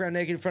 I'd walk around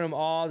naked in front of them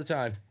all the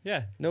time.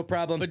 Yeah. No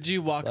problem. But do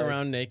you walk Like-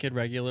 around naked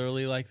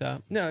regularly like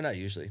that? No, not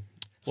usually.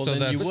 Well, So then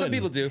that's- you But some wouldn't.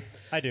 people do.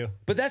 I do.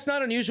 But that's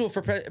not unusual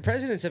for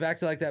presidents have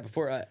acted like that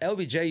before.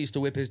 LBJ used to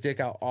whip his dick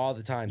out all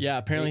the time. Yeah,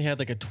 apparently he had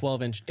like a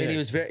 12-inch dick.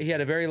 And he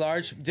had a very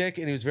large dick,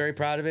 and he was very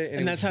proud of it. And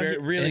he that's was how very,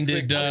 he really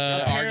ended quick.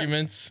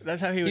 arguments.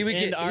 That's how he would, He would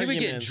end get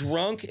arguments.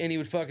 drunk and he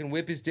would fucking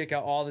whip his dick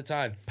out all the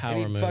time. Power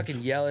and he'd move.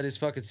 fucking yell at his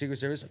fucking Secret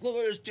Service. Look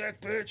at his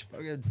dick, bitch.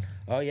 Fucking,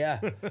 oh yeah,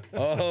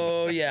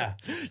 oh yeah.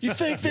 You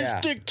think this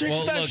Yeah. dick takes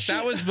Well, that look, shit?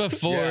 that was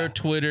before Yeah.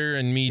 Twitter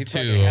and Me He Too.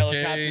 fucking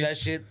helicopter Okay. that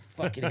shit.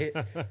 Fucking hit.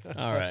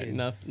 All right,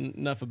 fucking-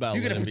 enough about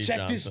You gonna Lyndon B.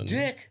 protect this Johnson.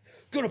 dick?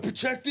 Gonna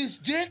protect this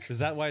dick? Is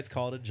that why it's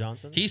called a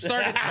Johnson? He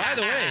started. By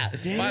the way,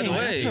 by the Dang,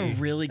 way, that's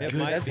a really good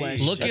might be.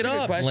 question. look That's it a good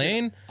up, question.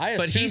 Lane. I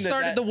But he assume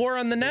started that- the war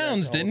on the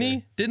nouns, that's didn't he?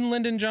 older. Didn't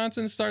Lyndon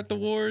Johnson start the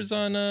wars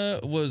on?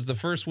 Was the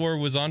first war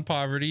was on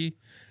poverty,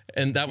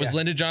 and that was Yeah.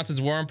 Lyndon Johnson's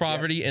war on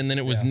poverty, and then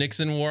it was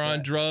Nixon war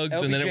on drugs,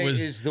 and then it LBJ was.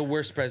 is the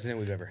worst president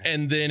we've ever had.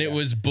 And then it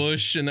was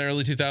Bush in the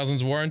early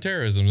 2000s war on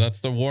terrorism. That's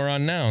the war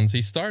on nouns.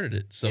 He started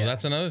it. So Yeah.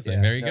 that's another thing.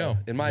 Yeah, there you no, go.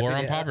 In my war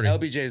opinion, on poverty.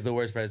 LBJ is the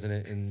worst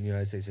president in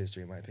United States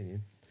history, in my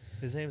opinion.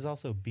 His name's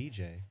also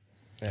BJ.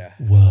 Yeah.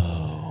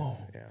 Whoa.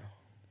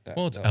 Yeah.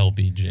 Well, it's He's a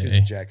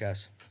LBJ.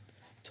 jackass.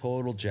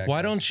 Total jackass.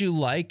 Why don't you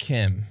like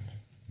him?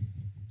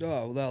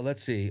 Oh, well,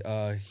 let's see.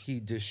 He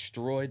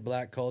destroyed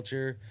black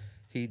culture.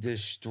 He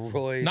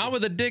destroyed. Not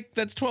with a dick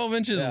that's 12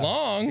 inches Yeah.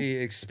 long. He He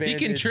expanded.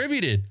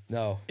 contributed.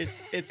 No.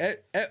 It's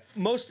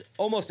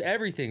Almost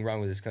everything wrong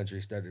with this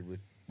country started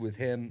with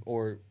him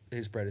or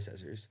his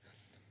predecessors.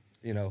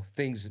 You know,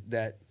 things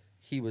that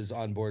he was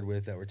on board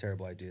with that were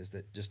terrible ideas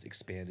that just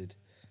expanded.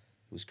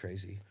 It was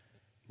crazy.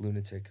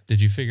 Lunatic.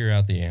 Did you figure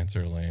out the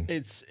answer, Lane?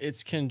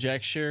 it's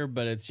conjecture,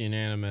 but it's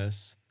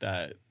unanimous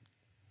that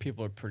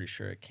people are pretty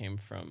sure it came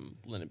from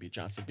Lyndon B.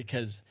 Johnson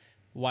because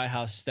White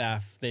House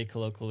staff, they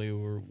colloquially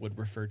would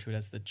refer to it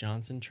as the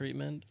Johnson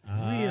treatment.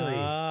 Really?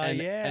 And,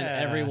 yeah.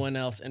 and everyone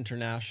else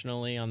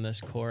internationally on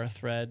this Quora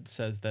thread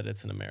says that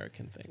it's an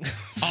American thing.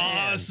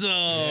 Awesome.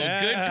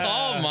 Good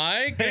call,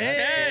 Mike. Good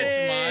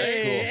catch,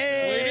 Mike.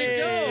 Way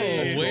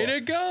to go. Way to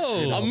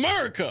go.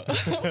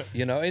 America!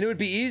 You know, and it would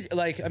be easy.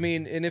 Like, I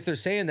mean, and if they're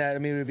saying that, I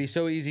mean, it would be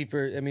so easy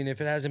for. I mean,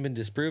 if it hasn't been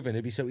disproven,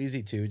 it'd be so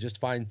easy to just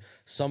find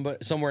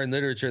somewhere in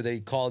literature they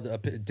called a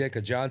dick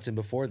a Johnson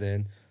before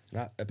then.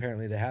 Not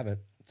apparently they haven't.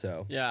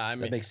 So Yeah, I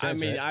mean, makes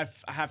sense, right?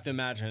 I have to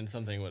imagine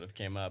something would have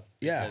came up.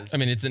 Yeah. because- I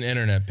mean, it's an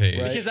internet page.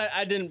 Right. because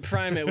I didn't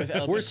prime it with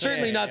El we're Dente.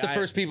 certainly not the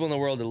first people in the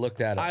world to look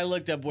that up. I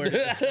looked up where did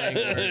the slang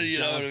word You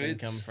know what I Johnson mean?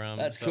 come from.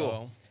 That's so,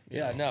 cool. you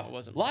Yeah, know, no. it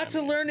wasn't Lots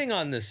of priming. learning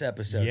on this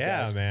episode.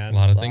 Yeah, guys. man. A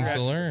lot of things to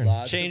Lots- learn.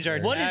 lots Change of our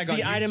learning. What is tag on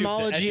the YouTube to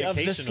etymology of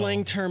the educational.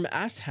 slang term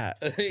ass hat?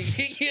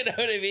 You know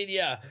what I mean?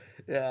 Yeah.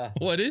 Yeah.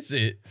 What is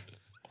it?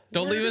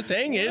 Don't leave us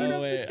hanging.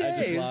 Oh, wait, I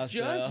just Day is lost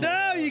Johnson.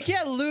 No, you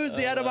can't lose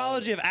the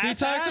etymology of He ass.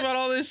 talks about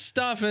all this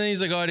stuff and then he's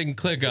like, "Oh, I didn't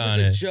click It on was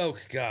a it."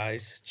 joke,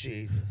 guys.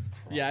 Jesus Christ.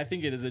 Yeah, I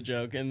think it is a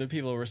joke, and the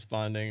people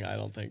responding, I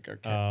don't think are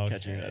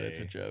catching that it's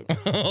a joke.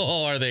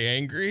 Oh, are they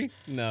angry?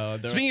 No,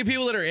 they're- Speaking of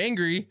people that are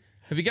angry,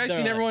 have you guys They're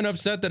seen like- everyone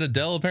upset that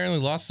Adele apparently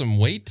lost some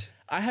weight?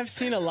 I have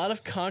seen a lot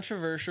of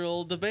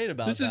controversial debate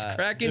about This is that.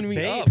 cracking me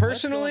Debate? up.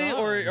 Personally, What's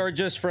going or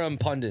just from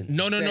pundits?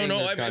 No. saying there's It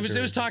was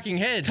controversy? talking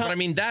heads, but I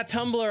mean that's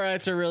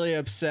Tumblrites are really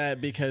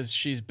upset because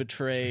she's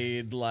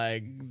betrayed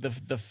like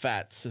the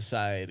fat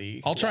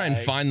society. I'll try and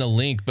Like- find the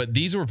link, but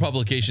these were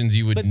publications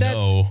you would But that's-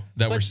 know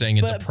that were but- saying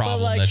it's but- a problem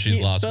but like that she's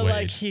lost but weight.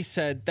 like he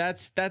said,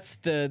 that's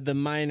the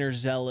minor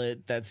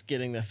zealot that's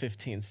getting the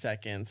 15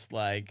 seconds.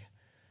 Like,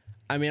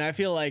 I mean, I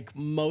feel like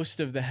most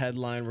of the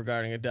headline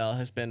regarding Adele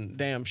has been,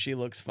 "Damn, she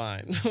looks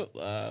fine."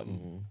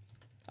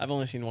 I've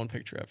only seen one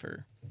picture of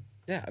her.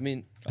 Yeah, I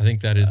mean, I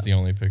think that is the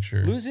only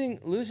picture.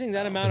 losing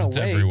that amount of It's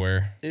weight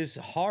everywhere. is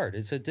hard.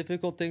 It's a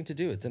difficult thing to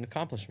do. It's an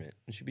accomplishment.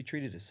 It should be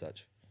treated as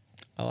such.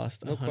 I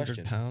lost No 100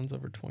 question. pounds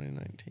over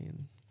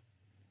 2019.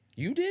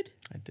 You did?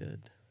 I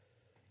did.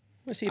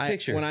 Let me see a I-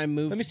 picture. when I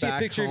moved let me see a back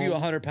picture of you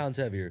home- 100 pounds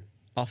heavier.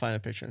 I'll find a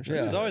picture and show Yeah,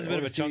 you. He's always a bit I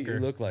of wanna a see what you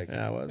chunker. look like.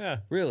 Yeah, I was. Yeah.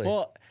 Really?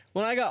 Well,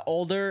 when I got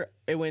older,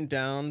 it went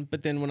down.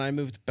 But then when I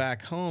moved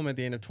back home at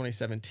the end of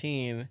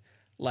 2017,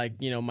 like,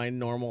 you know, my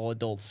normal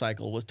adult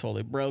cycle was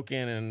totally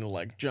broken and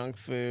like junk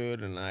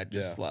food. And I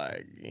just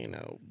like, you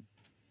know,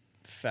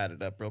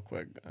 fatted up real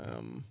quick.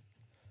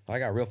 I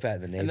got real fat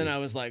in the Navy. And then I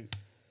was like,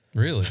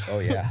 Really? oh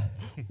yeah.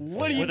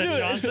 what are you With doing? a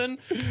Johnson,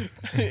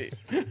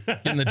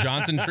 Getting the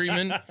Johnson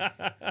treatment?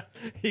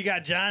 he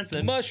got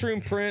Johnson.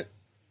 Mushroom print.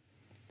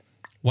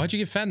 Why'd you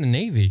get fat in the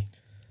Navy?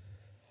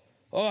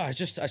 Oh, I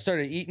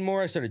started eating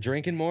more. I started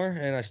drinking more,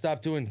 and I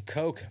stopped doing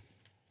coke.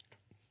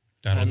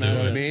 That'll do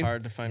imagine it. it's mean?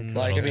 hard to find.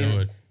 Like I That'll do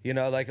mean, it. you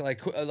know,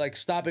 like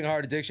stopping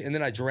hard addiction, and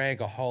then I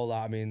drank a whole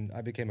lot. I mean,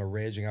 I became a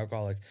raging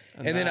alcoholic,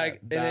 and then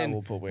that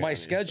will put weight my on you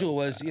schedule so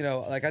was, you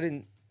know, like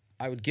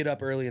I would get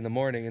up early in the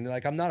morning, and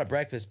like I'm not a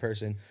breakfast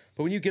person,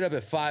 but when you get up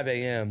at 5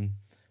 a.m.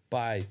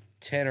 by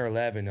 10 or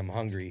 11, I'm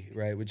hungry,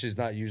 right? Which is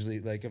not usually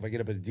like if I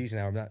get up at a decent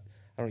hour,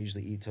 I don't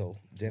usually eat till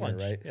dinner,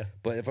 Lunch, right? yeah.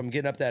 But if I'm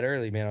getting up that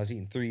early, man, I was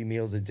eating 3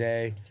 meals a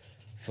day,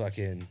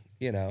 fucking,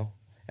 you know.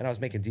 And I was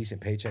making decent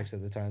paychecks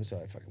at the time, so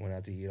I fucking went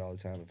out to eat all the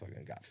time and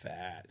fucking got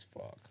fat as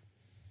fuck.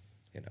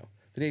 You know,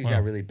 the Navy's Wow.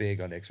 not really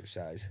big on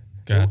exercise.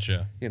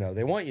 Gotcha. You know,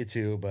 they want you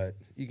to, but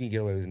you can get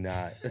away with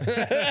not.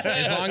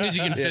 As long as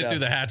you can fit know. through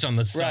the hatch on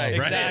the side,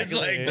 right? Right, It's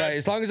like exactly. that- Right,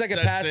 as long as I can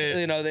that's pass, it.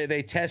 you know,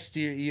 they test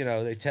you. You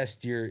know, they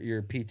test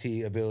your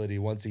PT ability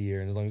once a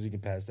year, and as long as you can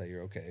pass that,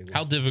 you're okay.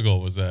 How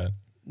difficult was that?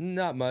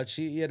 Not much.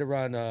 He had to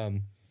run.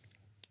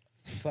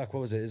 What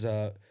was it?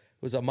 It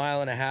was a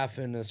mile and a half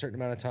in a certain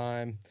amount of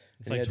time.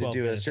 It's And like you had 12 to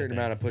do a minutes, I certain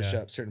amount of think. Yeah.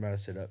 push-ups, certain amount of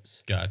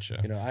sit-ups. Gotcha.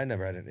 You know, I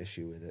never had an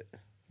issue with it.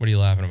 What are you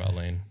laughing about,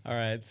 Lane? All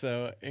right.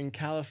 So in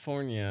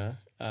California,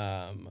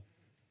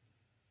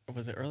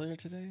 was it earlier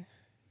today?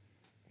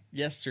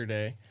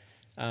 Yesterday,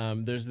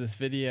 there's this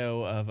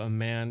video of a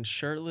man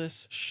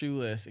shirtless,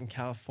 shoeless in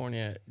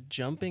California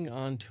jumping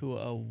onto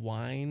a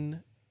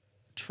wine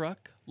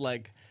truck,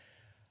 like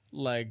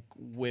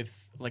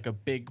with like a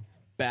big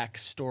back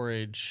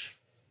storage,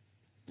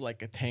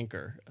 like a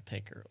tanker,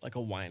 like a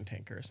wine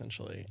tanker,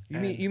 essentially.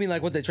 You mean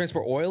like what they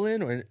transport oil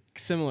in, or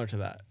Similar to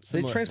that. they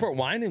Similar- transport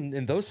wine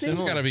in those things?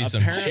 It's got to be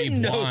some Apparently- cheap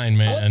No, wine,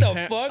 man. What the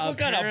Appa- fuck? What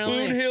kind of apparently-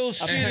 Boone Hill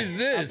shit is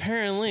this?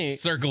 Apparently,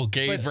 Circle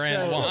K But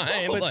brand so-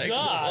 wine. but like,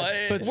 God,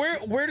 what?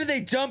 but- Where do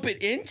they dump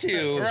it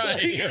into?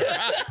 Right,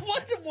 right.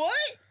 What?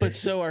 But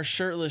so our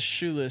shirtless,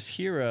 shoeless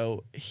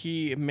hero,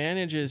 he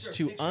manages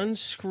to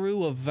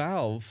unscrew a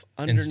valve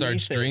and underneath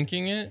starts it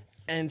drinking it?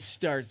 and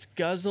starts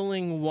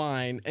guzzling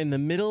wine in the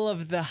middle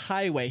of the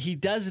highway. He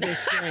does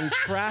this during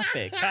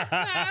traffic,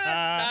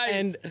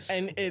 and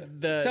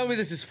Tell me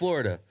this is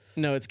Florida.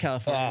 no, it's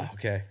California. Oh,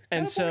 okay.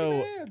 And so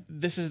California man.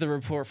 this is the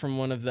report from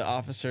one of the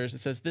officers.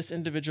 It says this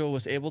individual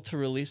was able to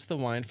release the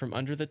wine from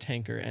under the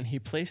tanker, and he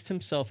placed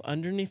himself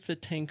underneath the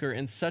tanker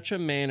in such a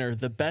manner.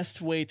 The best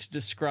way to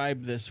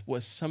describe this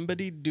was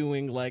somebody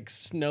doing like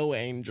snow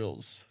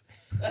angels.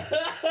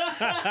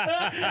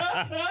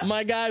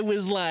 My guy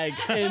was like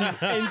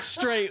in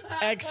straight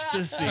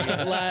ecstasy.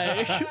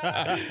 Like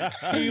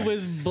he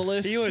was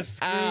blissed He was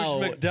Scrooge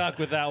out. McDuck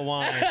with that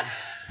wine.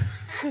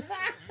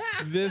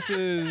 This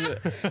is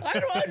I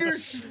don't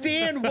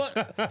understand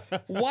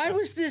what. Why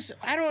was this?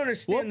 I don't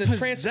understand What the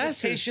possesses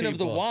transportation of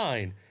the people?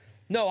 wine.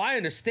 No, I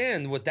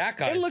understand what that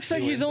guy. It looks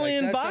like he's only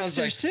in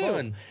boxers,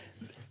 too.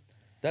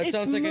 That It's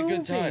sounds like a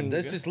good time. moving.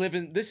 This is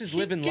living. This is he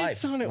living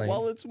gets life. on it Lane.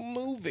 while it's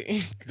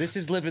moving. This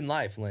is living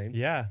life, Lane.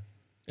 Yeah.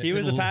 He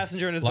was a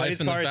passenger in his Life buddy's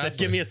in the car. He said, fast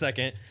 "Give me lane. a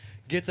second."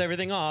 Gets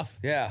everything off.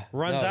 Yeah.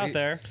 Runs No, out he-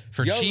 there.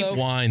 For YOLO. cheap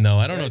wine, though,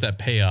 I don't know if that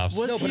payoffs.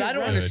 Was No, but he I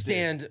don't arrested?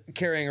 understand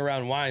carrying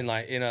around wine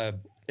like in a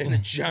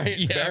giant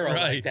Yeah, barrel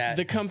right. like that.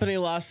 The company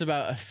lost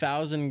about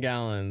 1,000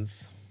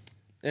 gallons.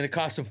 And it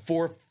cost him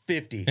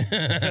 $4.50.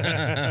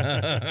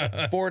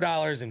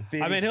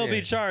 $4.50. I mean, he'll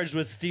be charged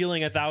with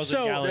stealing 1,000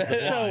 So, gallons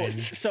of wine.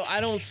 so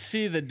I don't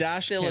see the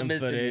dash Still a cam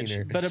footage,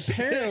 misdemeanor. but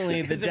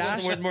apparently the 'Cause it dash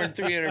wasn't worth more than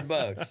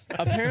 $300.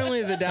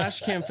 apparently the dash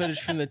cam footage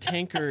from the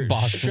tanker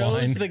Box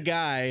shows wine. the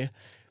guy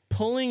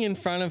pulling in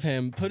front of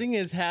him, putting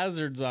his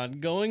hazards on,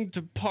 going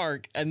to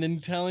park, and then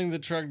telling the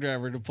truck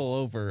driver to pull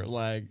over.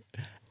 Like,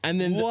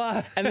 and then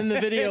What? and then the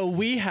video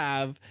we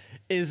have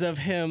is of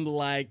him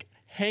like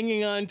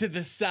hanging on to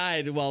the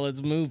side while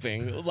it's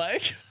moving.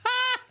 Like,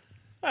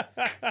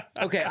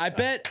 Okay, I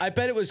bet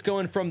it was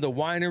going from the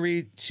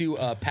winery to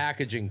a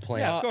packaging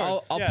plant. Yeah, of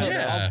course. I'll Yeah. put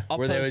Yeah. I'll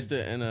where post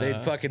it in a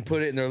they'd fucking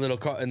put it in their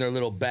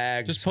little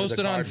bags. Just for post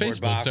the it on cardboard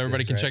Facebook so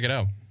everybody boxes, can right? check it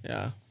out.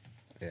 yeah.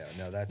 Yeah,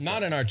 no, that's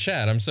Not in our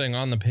chat. I'm saying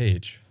on the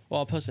page. Well,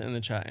 I'll post it in the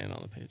chat and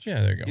on the page.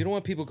 Yeah, there you go. You don't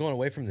want people going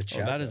away from the Oh,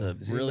 chat. that is though. a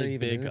Is anybody really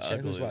even in big the chat?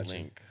 Who's ugly watching?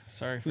 link.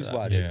 Sorry for Who's that.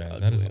 watching? big, Yeah, ugly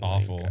that is link,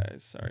 awful.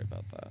 guys. Sorry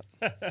about that.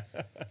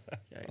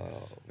 Yikes.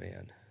 Oh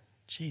man.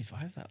 Jeez,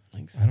 why is that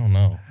link so I don't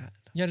know. bad?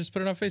 Yeah, just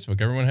put it on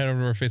Facebook. Everyone head over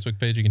to our Facebook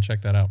page. You can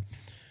check that out.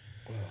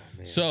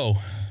 So,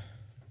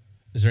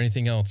 is there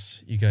anything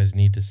else you guys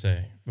need to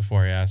say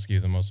before I ask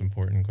you the most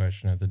important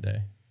question of the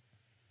day?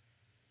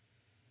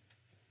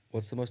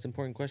 What's the most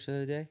important question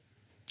of the day?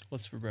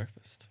 What's for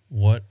breakfast?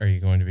 What are you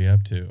going to be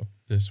up to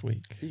this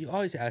week? Dude, you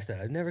always ask that.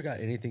 I've never got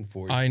anything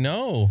for you. I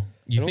know.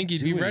 You I don't think you'd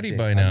do be ready anything.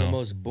 by I'm the now.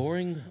 most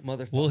boring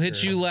motherfucker. We'll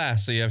hit you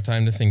last so you have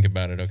time to think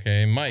about it,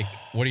 okay? Mike,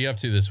 what are you up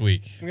to this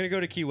week? I'm gonna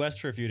go to Key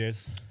West for a few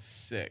days.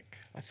 Sick.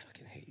 I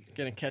fucking hate you.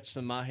 Gonna catch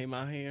some mahi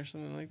mahi or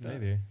something like that.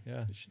 Maybe.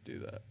 Yeah. You should do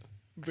that.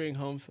 Bring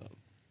home some.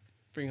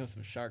 Bring home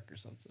some shark or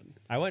something.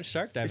 I went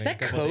shark diving. Is that a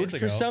couple code days for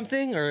ago.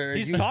 something, or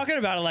He's you, talking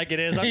about it like it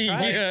is. I'm trying.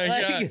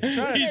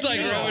 yeah. He's like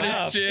rubbing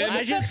his chin.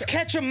 What the fuck's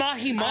catch a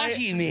mahi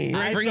mahi mean?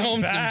 Bring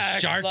home some back.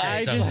 shark or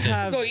I something. just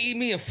have Go eat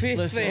me a fish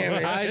listen.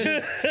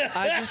 sandwich.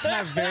 I just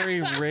have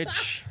very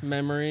rich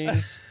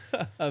memories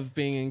of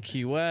being in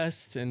Key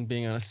West and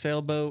being on a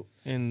sailboat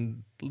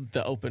in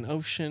the open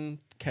ocean,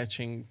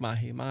 catching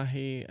mahi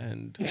mahi,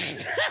 and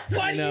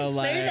Why do know, you say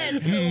like-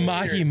 that so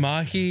Mahi weird?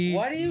 mahi.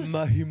 Why do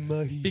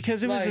you?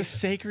 because it was a Like-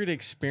 sacred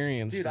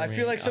experience. Dude, for I me,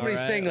 feel like somebody's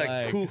all saying right?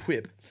 like cool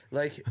whip.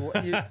 Like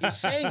you're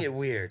saying it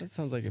weird. That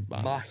sounds like a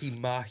bomb. Mahi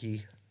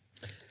mahi.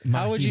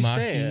 How would you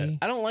say Mahi-mahi. it?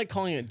 I don't like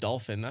calling it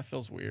dolphin. That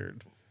feels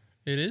weird.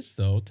 It is,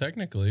 though,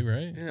 technically,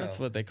 right? Yeah. That's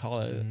what they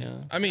call it.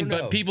 Yeah. I mean, I don't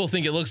know. but people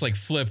think it looks like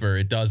Flipper.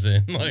 It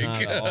doesn't. Like,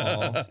 Not at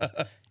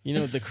all. You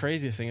know, the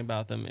craziest thing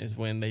about them is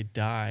when they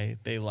die,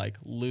 they like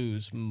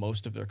lose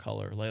most of their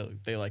color.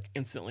 Like, they like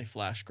instantly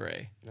flash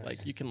gray.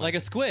 Like you can Like a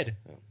squid.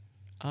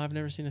 Oh, I've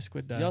never seen a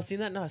squid die. Y'all seen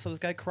that? No, I saw this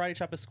guy karate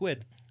chop a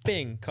squid.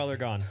 Bing, color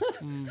gone.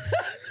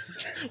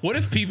 what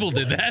if people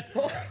did that?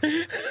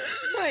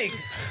 Mike,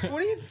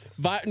 what are you?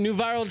 New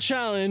viral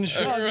challenge.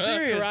 I'm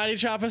serious. Karate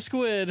chop a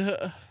squid.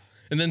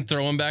 And then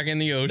throw them back in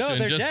the ocean No,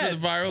 they're just dead. for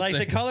the viral like thing.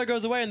 the color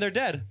goes away and they're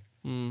dead.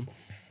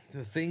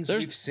 The things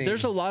we've seen.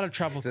 There's a lot of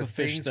tropical The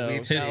fish things though. we've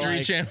that, seen. History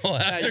like, Channel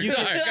after you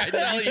dark. can- I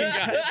tell you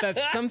guys.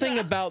 that's something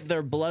about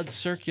their blood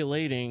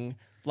circulating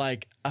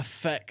like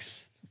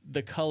affects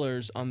the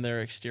colors on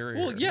their exterior.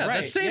 Well, yeah, the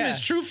Right, same yeah. is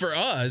true for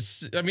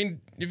us. I mean,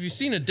 if you've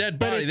seen a dead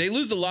But body, it's- they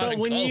lose a lot but of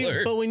when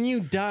color. but when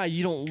you die,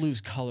 you don't lose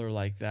color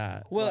like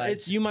that. Well, Like,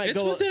 it's- you might it's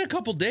go within a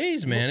couple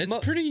days, man. It's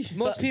pretty.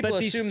 Most but people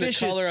these assume the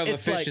fishes, color of a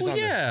it's fish like- is well, on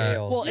yeah. the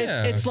scales. Well,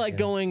 Yeah. it's like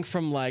going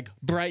from like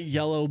bright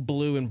yellow,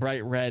 blue, and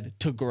bright red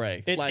to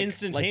gray. It's like,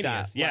 instantaneous.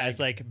 Like that. Yeah, it's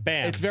like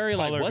bam. it's very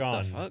like color what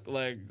gone. the fuck,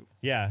 like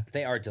Yeah,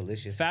 they are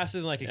delicious. faster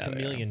than like a Yeah, they are.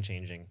 chameleon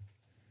changing.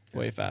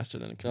 way faster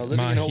than a No, chameleon.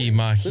 living, Mahi, in,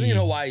 mahi. living in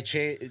Hawaii,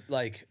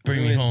 like Bring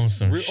me ruined- home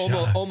some almost,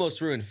 shark.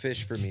 almost ruined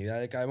fish for me.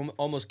 Like I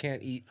almost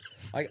can't eat.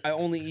 I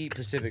only eat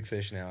Pacific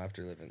fish now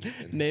after living.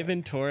 In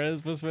Nathan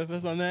Torres was with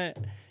us on that,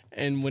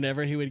 and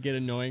whenever he would get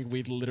annoying,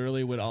 we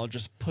literally would all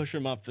just push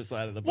him off the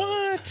side of the boat.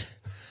 What?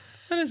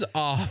 That is He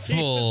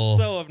awful. was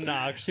so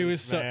obnoxious. He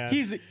was so man.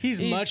 he's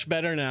much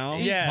better now.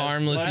 He's Yes,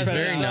 harmless. much He's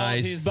better very now.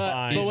 nice. He's But,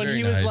 fine. but when very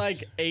he was nice.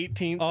 like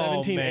 18, Oh,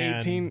 17, man.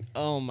 18,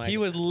 oh my. He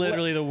was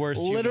literally the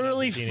worst human as a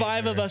Literally teenager.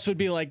 5 of us would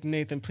be like,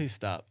 Nathan, please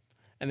stop.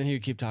 And then he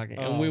would keep talking.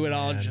 And we would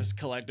all man. just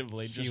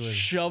collectively He just was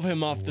shove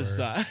him just off the worst.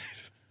 side.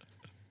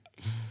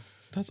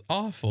 That's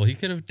awful. He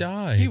could have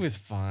died. He was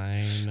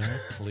fine.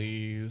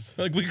 Please.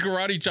 like we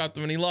karate chopped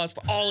him and he lost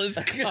all his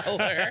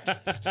color.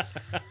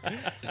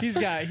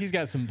 He's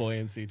got some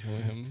buoyancy to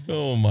him.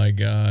 Oh my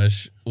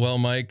gosh. Well,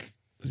 Mike,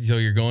 so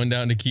you're going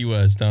down to Key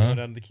West, Going huh?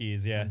 down to the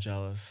Keys. Yeah, I'm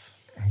jealous.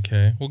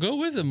 Okay. Well, go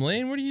with him,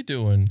 Lane. What are you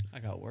doing? I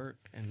got work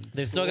and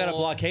they've still got a school.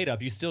 blockade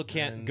up. You still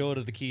can't and- go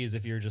to the Keys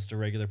if you're just a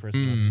regular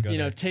person who wants to go You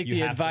know, there. take You the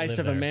have to advice live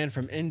of a there. man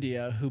from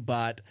India who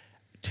bought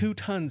 2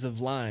 tons of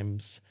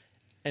limes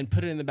and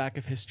put it in the back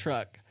of his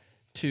truck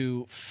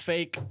to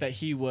fake that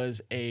he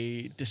was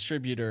a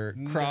distributor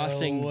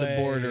crossing the way.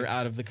 border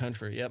out of the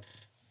country. Yep.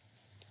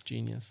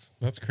 Genius.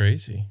 That's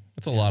crazy.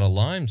 That's a lot of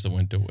limes that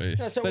went to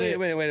waste. No, so But wait, it-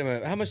 wait a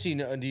minute. How much do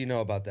you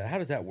know about that? How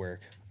does that work?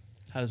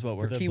 How does what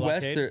work? The Key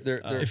West, blockade?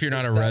 they're If you're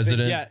not a stopping-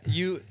 resident.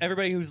 Yeah,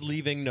 everybody who's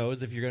leaving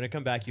knows if you're going to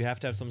come back, you have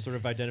to have some sort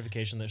of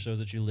identification that shows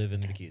that you live in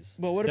the Keys.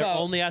 But what they're about-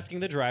 only asking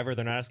the driver;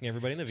 they're not asking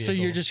everybody in the So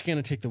vehicle. you're just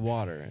gonna take the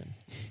water in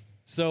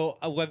So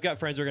I've got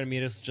friends who are going to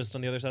meet us just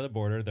on the other side of the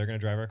border. They're going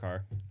to drive our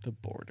car. the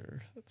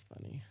border. That's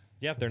funny.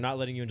 Yeah, they're not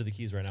letting you into the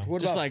Keys right now.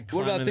 What Just about like what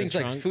climb about in the things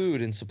like trunk?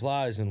 food and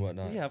supplies and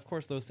whatnot? Yeah, of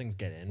course those things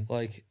get in.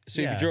 Like,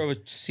 so if Yeah. you drove a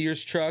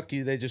Sears truck,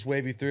 they just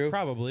wave you through.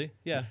 Probably,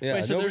 yeah. Yeah,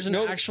 Wait, so nobody- there's an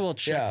no- actual yeah.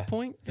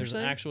 checkpoint? you're There's an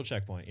saying? actual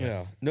checkpoint. Yeah.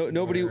 Yes. No,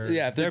 nobody. Where-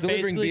 Yeah, if they're, They're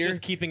delivering basically beer,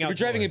 just keeping if out you're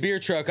driving a beer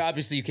tourists. truck,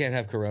 obviously you can't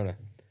have Corona,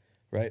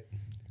 right?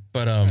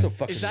 But So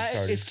fucking Is that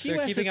retarded. is Key They're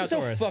West keeping its- out so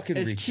tourists. fucking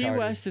is Key retarded.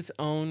 West its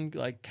own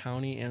like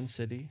county and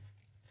city?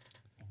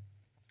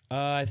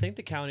 I think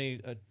the county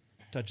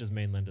touches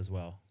mainland as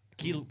well.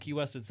 Key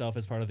West itself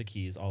is part of the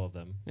Keys, all of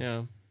them,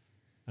 Yeah.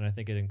 and I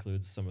think it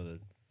includes some of the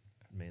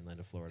mainland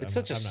of Florida. It's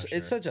I'm such not it's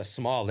sure. such a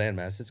small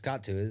landmass. It's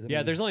got to. I Yeah,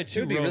 mean, there's only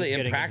two It would be roads really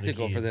getting into the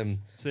impractical for Keys.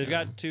 them. So they've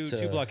got two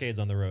to- blockades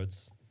on the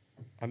roads.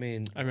 I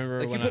mean, I remember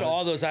like you when put I was-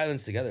 all those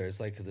islands together.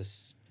 It's like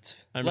this.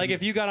 Like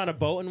if you got on a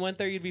boat and went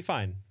there, you'd be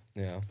fine.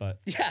 Yeah. But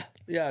Yeah.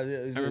 Yeah. I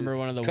remember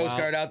one of the Coast wild-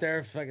 Guard out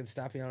there fucking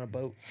stopping on a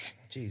boat.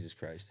 Jesus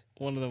Christ.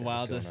 One of the hell's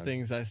wildest going on?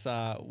 things I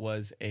saw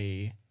was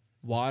a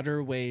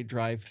waterway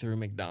drive-through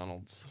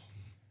McDonald's.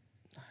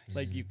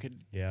 Like you could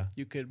yeah,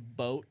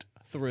 boat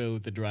through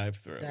the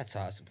drive-through. That's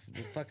awesome.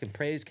 Fucking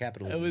praise it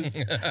capitalism. was.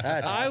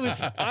 That's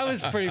awesome. I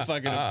was pretty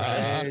fucking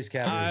impressed. Praise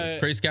capitalism.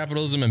 praise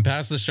capitalism and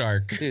pass the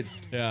shark. Dude,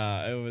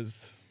 Yeah, it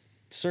was.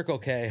 Circle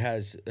K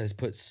has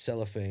put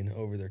cellophane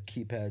over their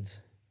keypads.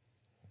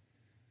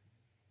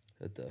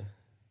 At the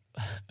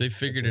They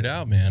figured it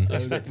out, man.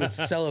 put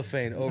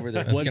cellophane over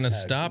their. That's keypads, gonna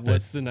stop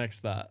What's it. the next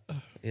thought?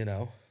 You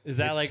know. is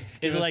that like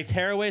is it like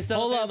tearaway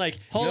cellophane? up, Like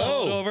hold you up,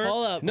 roll it over?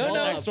 hold up. No, Hold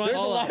no. up, There's hold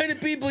a up. line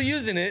of people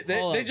using it.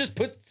 Hold They up. just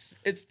put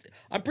it's.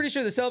 I'm pretty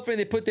sure the cellophane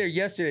they put there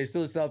yesterday is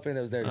still the cellophane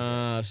that was there.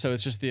 Today. So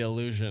it's just the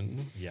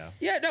illusion. Yeah,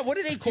 Yeah. No. What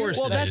do they course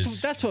do? it Well,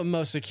 is. that's what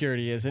most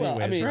security is, anyways.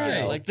 Well, I mean, right?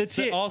 you know, like the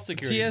so all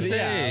security. TSA.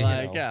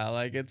 yeah, you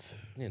like it's.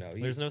 You know.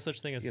 There's no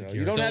such thing as You know, security.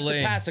 you don't So have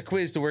Lane- to pass a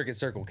quiz to work at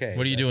Circle K.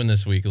 What are you but- doing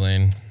this week,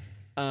 Lane?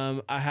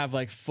 I have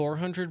like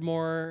 400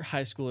 more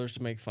high schoolers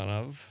to make fun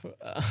of.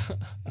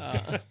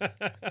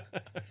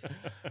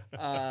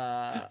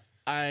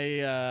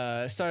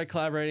 I started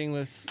collaborating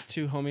with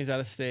two homies out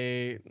of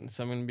state,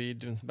 so I'm gonna be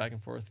doing some back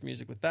and forth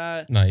music with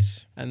that.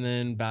 Nice, And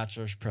then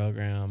bachelor's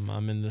program,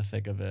 I'm in the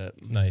thick of it.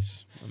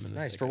 nice, I'm in the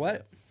Nice thick for of what?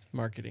 it.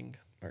 Marketing.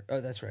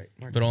 Oh, that's right.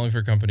 but only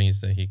for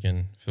companies that he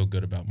can feel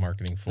good about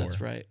marketing for. That's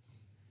right.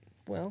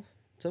 Well,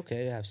 it's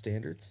okay to have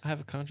standards. I have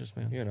a conscience,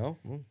 man. You know.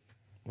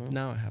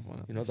 Now I have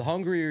one. You know, the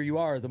hungrier you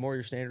are, the more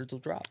your standards will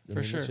drop. I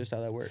mean, sure. That's just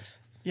how that works.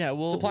 Yeah,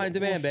 well, Supply and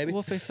demand, baby.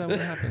 We'll face that when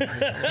it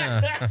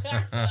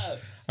happens.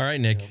 All right,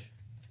 Nick.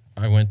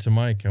 I went to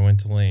Mike. I went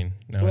to Lane.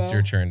 Now it's Well,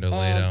 your turn to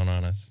lay down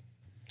on us.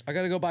 I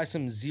gotta go buy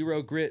some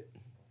zero grit.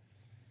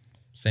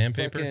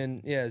 Sandpaper.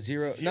 Fucking yeah,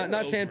 zero. Not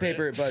Zero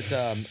sandpaper, but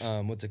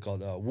what's it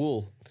called?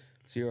 Wool.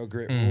 Zero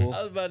grit wool.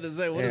 I was about to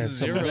say, what And is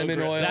some zero lemon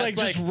grit? oil. It's That's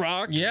like just like-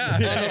 rocks.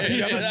 Yeah,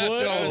 piece of That's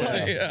wood. what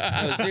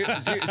I was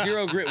thinking. No,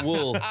 zero grit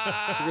wool.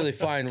 It's a really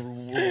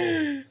fine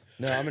wool.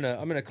 No,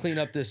 I'm gonna clean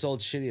up this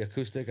old shitty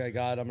acoustic I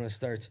got. I'm gonna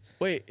start.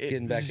 Wait,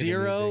 Getting back into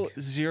zero music.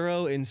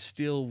 zero in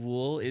steel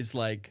wool is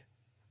like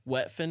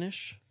wet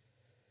finish.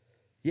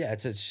 Yeah,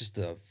 it's just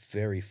a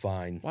very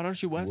fine. Why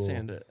don't you wet wool.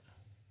 sand it?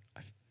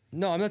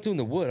 No, I'm not doing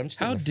the wood. I'm just.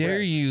 How doing the dare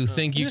frets. you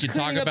think you just could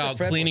talk cleaning up the about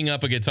fretboard. cleaning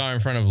up a guitar in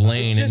front of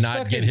Lane and just not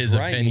get fucking his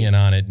grimy. opinion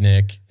on it,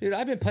 Nick? Dude,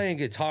 I've been playing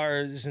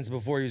guitar since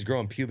before he was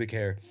growing pubic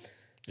hair.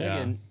 Yeah.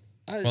 Fucking-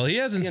 Well, he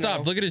hasn't you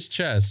stopped. know, Look at his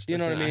chest. You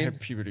know what I mean? had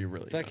puberty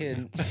really. young.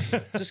 Fucking,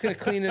 just gonna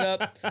clean it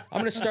up. I'm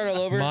gonna start all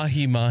over.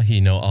 Mahi Mahi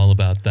know all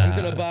about that.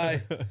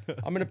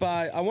 I'm gonna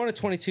buy. I want a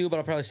 22, but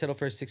I'll probably settle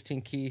for a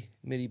 16 key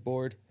MIDI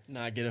board.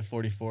 Nah, get a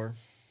 44.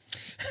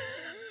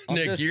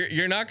 Nick, just-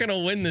 you're not going to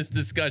win this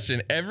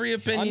discussion. Every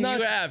opinion I'm not-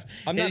 you have.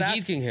 I'm not he's-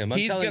 asking him. I'm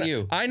he's telling gonna-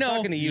 you. I know.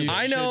 Talking to you.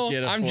 I You know. should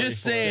get a I'm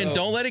just 44. saying, So-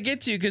 don't let it get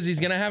to you because he's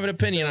going to have an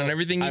opinion So, on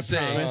everything you I say.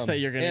 promise that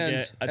you're gonna and-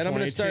 get a and I'm 22,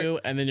 gonna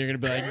start- and then you're gonna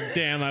be like,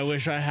 "Damn, I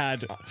wish I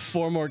had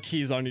 4 more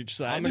keys on each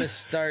side." I'm gonna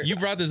start. You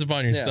brought this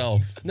upon Yeah.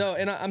 yourself. No,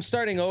 and I'm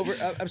starting over.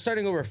 I'm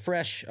starting over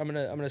fresh. I'm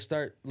gonna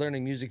start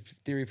learning music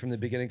theory from the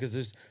beginning because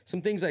there's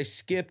some things I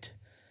skipped,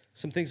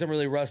 some things I'm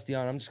really rusty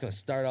on. I'm just gonna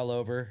start all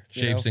over.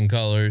 Shapes and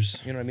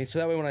colors. You know what I mean? So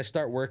that way, when I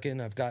start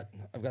working, I've got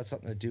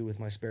something to do with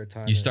my spare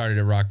time. You started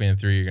at Rock Band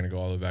 3. You're going to go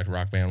all the way back to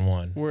Rock Band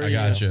 1. Where I are you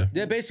got you.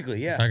 Yeah,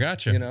 basically, yeah. I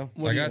gotcha. You know,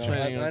 What I gotcha.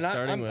 planning on And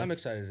starting with? I'm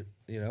excited.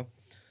 You know,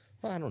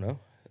 well, I don't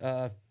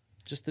know.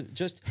 Just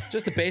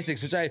the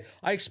basics, which I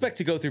expect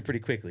to go through pretty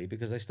quickly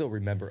because I still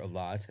remember a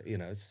lot. You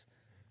know, it's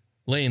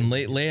Lane,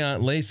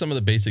 lay some of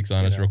the basics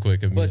on us real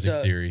quick of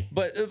music theory.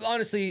 But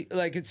honestly,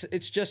 like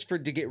it's just to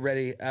get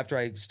ready after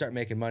I start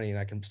making money and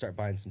I can start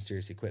buying some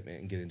serious equipment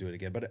and get into it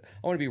again. But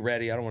I want to be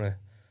ready. I don't want to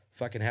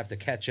fucking have to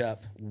catch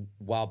up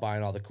while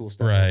buying all the cool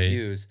stuff I Right.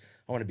 use.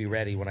 I want to be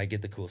ready when I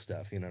get the cool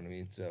stuff. You know what I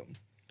mean? So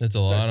It's a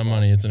lot of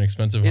money. It's an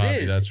expensive It hobby,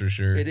 is. that's for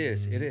sure. It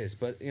is. It is.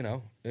 But you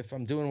know, if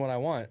I'm doing what I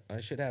want, I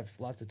should have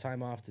lots of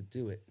time off to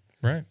do it.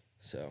 Right.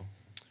 So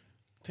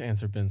To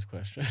answer Ben's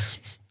question,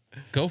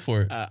 Go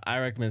for it. I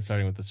recommend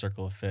starting with the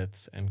circle of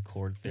fifths and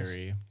chord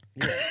theory.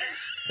 yeah,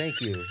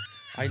 thank you.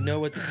 I know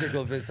what the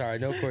circle of fifths are. I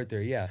know chord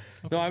theory. Yeah.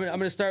 No, I'm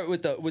gonna start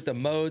with the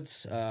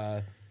modes.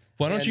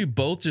 Why don't and- you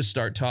both just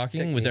start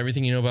talking with Technique.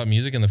 everything you know about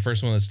music, and the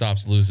first one that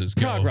stops loses?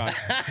 Go. Prog rock.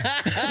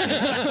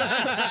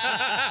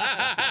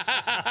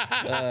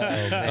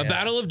 A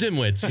battle of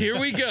dimwits. Here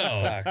we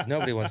go. Fuck,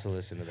 nobody wants to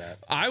listen to that.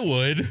 I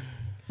would.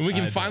 And we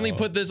can finally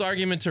put this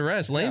argument to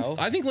rest. Lane's. No.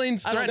 I think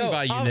Lane's I don't threatened know.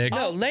 by you, Nick.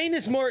 No, Lane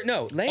is more.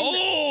 No, Lane.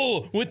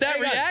 Oh, with that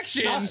Hang on.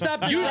 reaction, I'll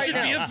stop this you right should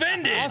now. be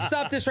offended. I'll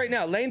stop this right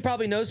now. Lane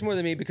probably knows more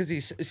than me because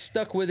he's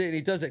stuck with it and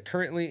he does it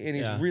currently and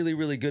he's Yeah. really,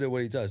 really good at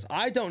what he does.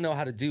 I don't know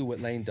how to do what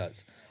Lane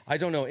does. I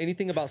don't know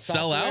anything about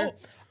Sell software. out?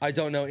 I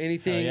don't know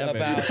anything Oh, yeah,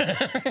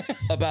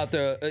 about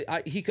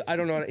the. I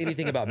don't know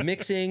anything about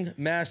mixing,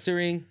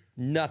 mastering,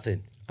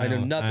 nothing. I know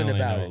nothing only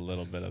about know it. a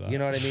little bit of that. You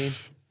know what I mean?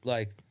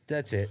 Like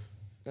that's it.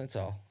 That's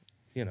all.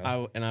 You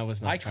know. I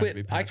was not I trying to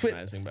be quit. I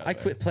patronizing, by quit. the I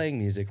way. quit playing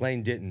music.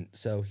 Lane didn't,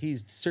 so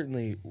he's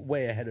certainly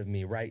way ahead of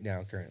me right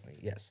now. Currently,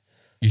 yes.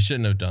 You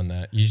shouldn't have done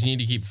that. You need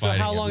to keep So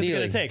fighting. how long is it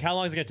Kneeling. going to take? How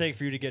long is it going to take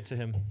for you to get to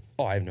him?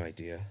 Oh, I have no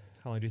idea.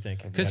 How long do you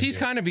think? Because he's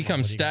kind of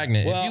become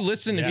stagnant. Well, if you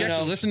listen, if you you know,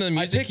 actually listen to the I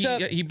music picked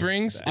up- he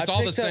brings, it's I all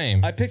the picked up-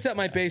 same. I picked up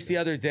my bass the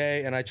other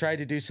day, and I tried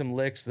to do some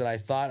licks that I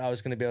thought I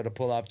was going to be able to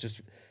pull off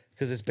just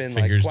because it's been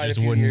Fingers like quite just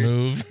a few wouldn't years.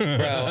 move. Bro,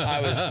 I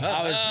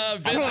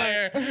was. Been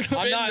there.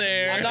 Been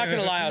there. I'm not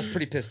gonna lie. I was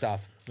pretty pissed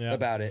off Yeah.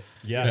 about it.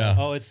 Yeah. Yeah.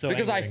 Oh, it's so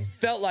Because I angering.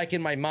 felt like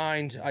in my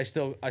mind I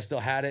still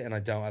had it and I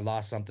don't. I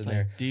lost something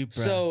there. deep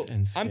breath so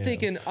and I'm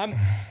thinking scales.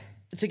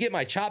 to get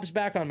my chops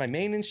back on my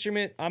main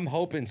instrument. I'm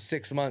hoping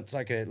 6 months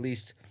I could at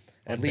least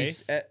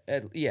bass?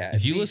 yeah.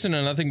 If you listen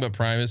to nothing but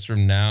Primus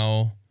from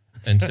now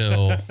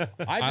until I've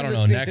been I don't know,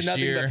 listening next to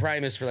nothing year. but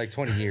Primus for like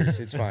 20 years.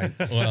 It's fine.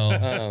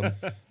 well,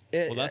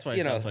 that's why you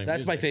you know stopped playing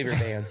that's my music. favorite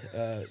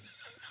band.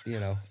 You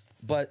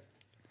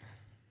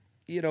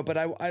know, but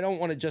I don't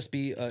want to just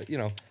be you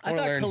know. I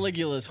wanna thought learn.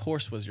 Caligula's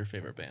Horse was your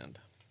favorite band.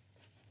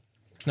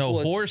 no, Well,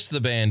 it's- Horse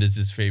the band is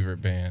his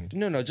favorite band.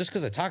 No, just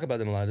because I talk about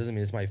them a lot doesn't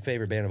mean it's my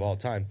favorite band of all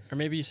time. Or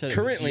maybe you said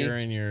Currently, it was you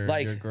and your,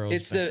 like your girl's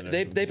it's band or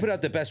they something. put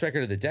out the best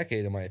record of the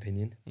decade in my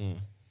opinion.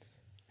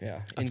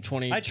 Yeah, Of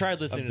 20. I tried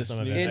of listening to this some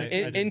of new- it. in, I in,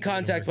 just- in it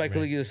Contact didn't by work for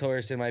me. Caligula's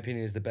Horse, in my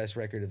opinion, is the best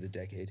record of the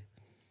decade.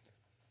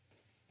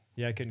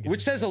 Yeah, I couldn't. Get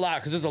Which into says a lot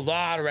because there's a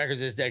lot of records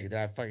this decade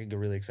that I fucking get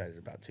really excited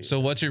about too. So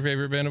what's your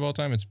favorite band of all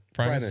time? It's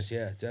Primus. Primus,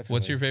 yeah, definitely.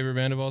 What's your favorite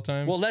band of all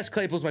time? Well, Les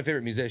Claypool's my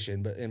favorite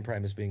musician, but in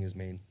Primus being his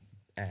main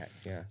act,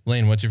 yeah.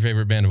 Lane, what's your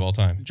favorite band of all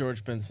time?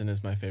 George Benson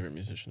is my favorite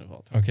musician of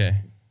all time. Okay,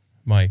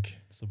 Mike.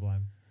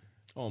 Sublime.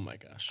 Oh my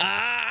gosh.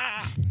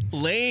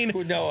 Lane.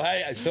 No,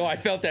 I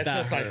felt that, That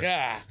just like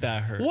hurt.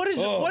 That hurt. What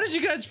is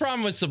you guys'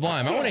 problem with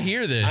Sublime? I want to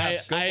hear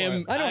this. I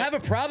am. I don't have a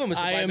problem with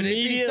I Sublime, but it being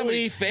immediately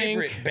somebody's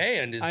favorite think-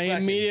 band is I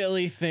fucking...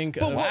 immediately think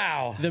of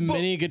wow. the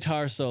mini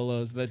guitar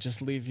solos that just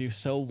leave you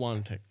so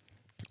wanting,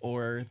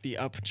 or the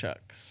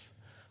upchucks,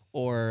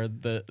 or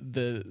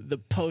the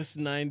post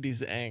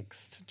 '90s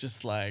angst.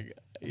 Just like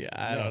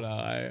I don't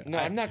know. No,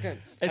 I'm not gonna.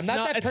 It's I'm not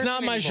not- that it's person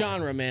not my anymore.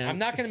 genre, man. I'm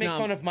not gonna It's make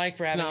not- fun of Mike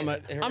for it's having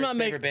not my- his I'm not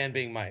favorite make-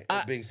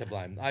 band being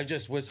Sublime. I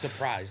just was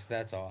surprised.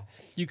 That's all.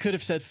 You could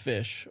have said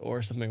Fish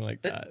or something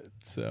like that.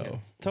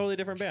 So Totally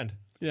different band.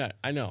 yeah,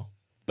 I know,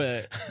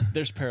 but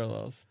there's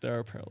parallels. There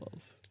are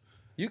parallels.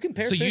 You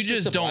compare. So you Fish to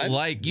just don't Sublime?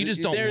 like- you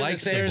just don't they're like the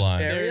same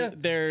Sublime. area?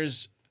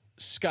 There's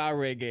ska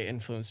reggae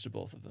influence to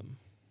both of them.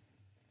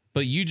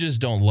 But you just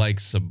don't like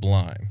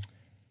Sublime.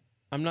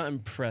 I'm not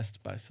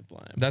impressed by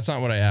Sublime. That's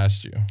not what I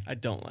asked you. I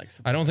don't like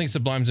Sublime. I don't think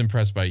Sublime's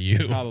impressed by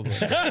you. Probably.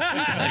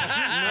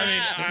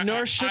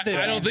 Nor should they.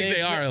 I don't think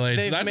they are, Lance.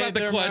 they've That's made not the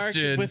their mark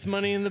question. With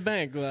Money in the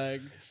Bank,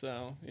 like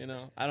so,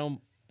 I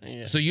don't.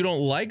 Yeah. So you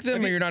don't like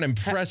them, or you're not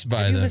impressed by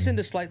Have you them? listened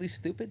to Slightly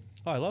Stupid?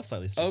 Oh, I love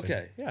Slightly Stupid.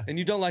 Okay. Yeah. And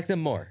you don't like them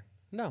more?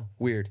 No.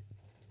 Weird.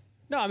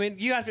 No, I mean,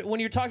 you have to, when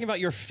you're talking about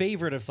your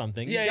favorite of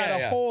something, Yeah, you got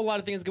yeah. a whole lot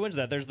of things go into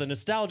that. There's the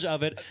nostalgia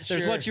of it.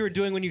 There's Sure. what you were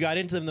doing when you got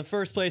into them in the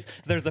first place.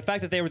 There's the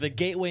fact that they were the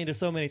gateway into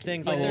so many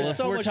things. Like, well, there's if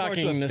so we're much more to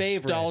talking a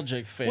favorite.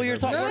 nostalgic Well, you're favorite,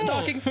 talking. but- We're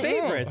talking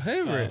favorites.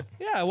 favorite.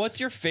 Yeah. What's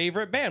your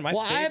favorite band? My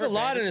Well, I have a favorite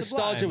lot band of is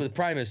nostalgia Sublime. with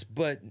Primus,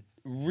 but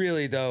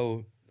really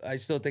though, I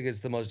still think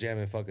it's the most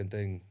jamming fucking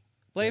thing.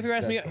 Like, if you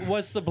ask me,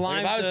 was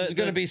Sublime If I was the,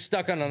 going to the be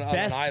stuck on an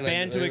best island,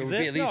 band to it would be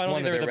at exist? least No, I don't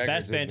one think of they're their the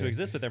best records band to would be.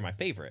 exist, but they're my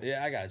favorite.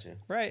 Yeah, I got you.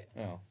 Right.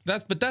 Oh.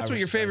 That's what your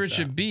respect favorite that.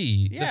 should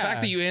be. The Yeah.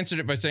 fact that you answered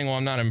it by saying, "Well,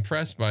 I'm not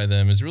impressed by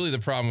them," is really the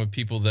problem with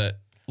people that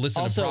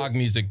listen Also- to prog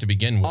music to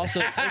begin with. Also,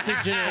 it's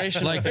a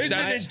generation. Like, thing. it's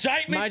an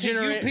indictment my to you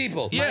genera-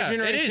 people. my yeah, it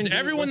generation is. didn't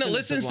Everyone that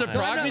listen listens to Sublime.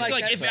 prog No, music,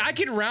 like like that, if I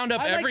could round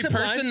up I like every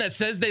Sublime. person that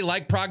says they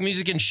like prog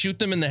music and shoot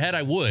them in the head,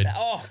 I would.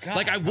 Oh, God.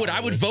 Like I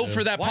would vote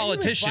for that Why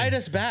politician. do you invite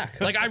us back?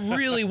 Like I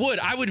really would.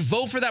 I would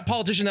vote for that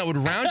politician that would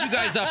round you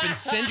guys up and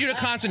send you to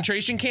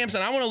concentration camps.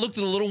 And I want to look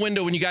through the little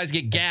window when you guys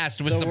get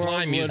gassed with The world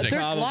Sublime would music.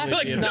 There's probably lots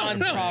Like, be of a- no,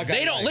 non-prog.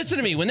 they don't listen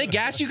to me. When they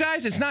gas you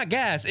guys, it's not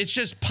gas. It's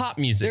just pop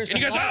music. There's And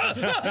you a guys,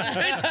 lot-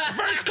 it's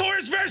verse,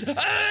 chorus, verse.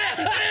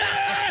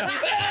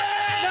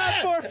 Not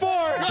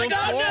 4-4. Like,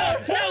 oh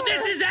no,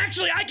 this is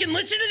actually, I can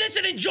listen to this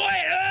and enjoy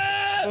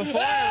it.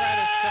 Before I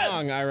write a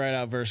song, I write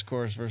out verse,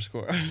 chorus, verse,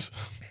 chorus.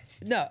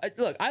 No,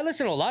 look, I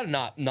listen to a lot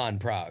of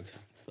non-prog.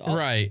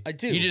 Right. I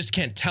do. You just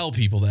can't tell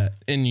people that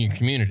in your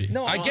community.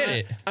 No, I get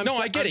it.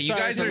 I get it. You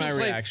guys are my just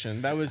like,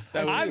 reaction. That was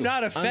I'm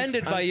not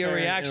offended by your unfair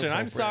and reaction.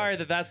 I'm inappropriate. sorry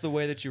that that's the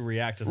way that you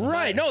react to something.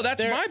 right. No,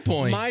 that's my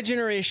point. My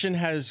generation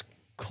has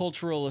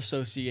cultural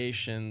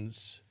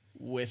associations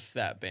with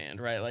that band,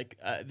 right? Like,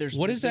 there's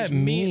What does there's that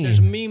mean? There's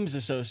memes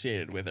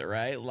associated with it,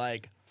 right?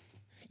 Like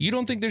You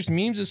don't think there's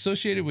memes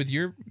associated with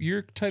your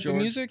type of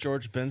music?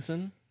 George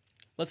Benson.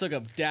 Let's look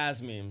up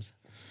Daz memes.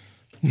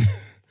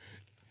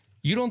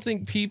 You don't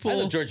think people? I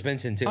love George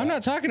Benson too. I'm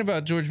not talking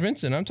about George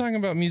Benson. I'm talking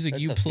about music That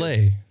you stuff's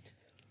play.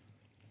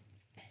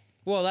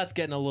 Well, that's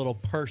getting a little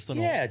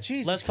personal. Yeah,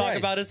 Jesus Let's talk Christ.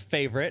 about his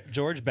favorite,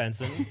 George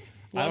Benson.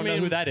 I don't know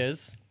mean- who that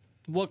is.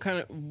 What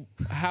kind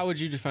of? How would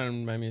you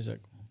define my music?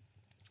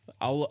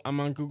 I'm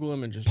on Google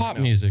Images. Pop right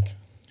now. music.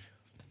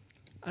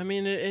 I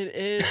mean, it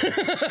is.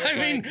 I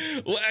mean,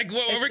 like,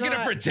 what, we're gonna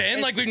not-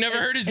 pretend like it's- we've never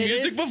heard his it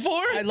music is-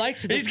 before? I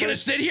liked the He's gonna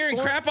first- sit here and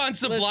For- crap on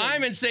Sublime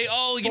listen, and say,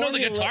 "Oh, you know the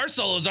Formula- guitar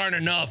solos aren't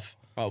enough."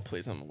 Oh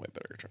please, I'm a way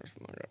better guitarist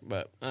than that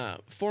guy.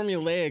 But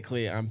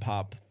formulaically, I'm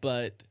pop.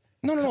 But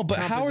No. But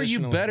how are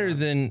you Compositionally, better no.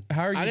 than?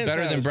 How are I you didn't say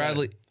better I than was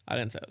Bradley? Better. I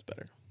didn't say I was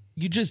better.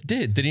 You just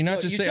did. Did he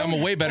not just you say I'm a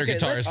told- way better okay, guitarist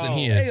let's- than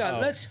he Hang is?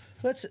 on, let's.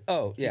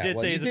 Oh, yeah. did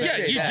well, say you he's a did better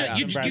Yeah, say you, that. ju-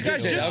 you, Brad you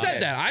guys Pitt just did.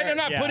 said that. I'm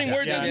not Yeah, putting yeah,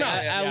 words in yeah, his yeah,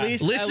 mouth. yeah. At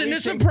least Listen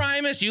to some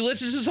Primus. You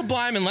listen to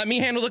Sublime, and let me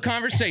handle the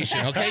conversation.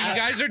 Okay, you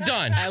guys are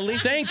done. At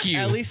least, Thank you.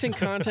 At least in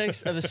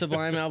context of the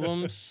Sublime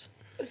albums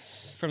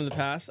from the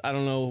past, I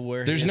don't know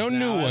where. There's he is no new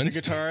now ones. As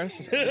a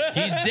guitarist.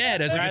 He's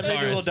dead as a Bradley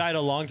Newell guitarist. died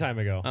a long time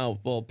ago. Oh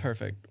well,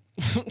 perfect.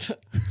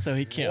 So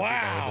he can't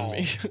Wow.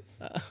 be better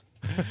than me.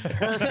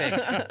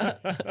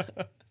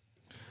 Perfect.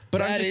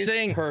 But I'm That just is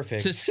saying,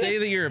 perfect. to say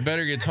that you're a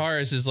better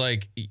guitarist is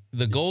like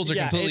the goals are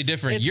Yeah, completely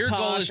different. It's Your goal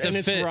posh is to and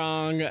fit. It's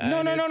wrong.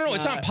 No,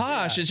 it's not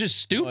posh. yeah. It's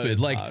just Well, stupid. it is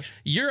Like posh.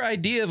 your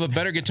idea of a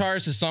better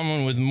guitarist is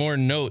someone with more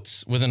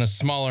notes within a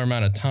smaller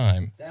amount of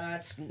time.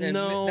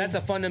 No. That's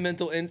a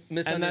fundamental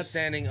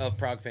misunderstanding of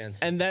prog fans.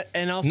 And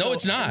also No,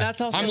 it's not. and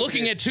that's also I'm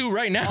looking at two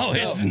right now. Also,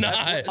 It's that's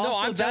not. what- No,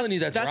 I'm telling you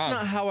that's wrong.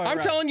 not how I I'm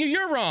write. telling you,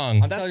 you're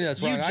wrong. I'm telling you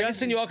that's you wrong. I can just-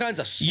 send you all kinds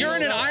of. You're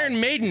in an slow- Iron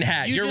Maiden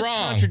hat. You You're just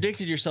wrong.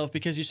 contradicted yourself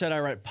because you said I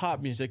write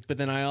pop music, but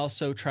then I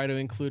also try to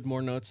include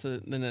more notes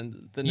than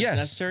is Yes.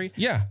 necessary.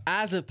 Yeah.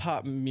 As a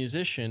pop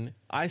musician,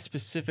 I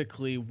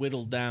specifically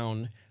whittle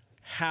down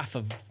half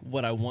of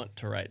what I want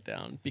to write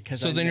down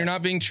because So I then you're know-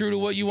 not being true to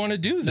what you want to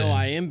do. Then No,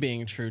 I am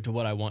being true to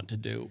what I want to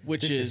do,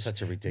 which This is is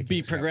such a ridiculous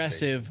be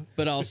progressive,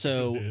 but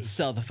also is.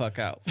 sell the fuck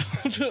out.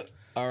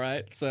 All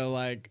right, so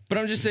like. But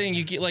I'm just saying,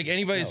 you get, like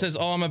anybody that says,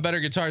 "Oh, I'm a better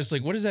guitarist."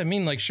 Like, what does that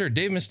mean? Like, sure,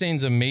 Dave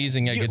Mustaine's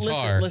amazing at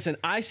guitar. Listen,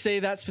 I say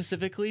that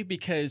specifically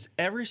because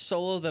every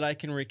solo that I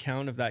can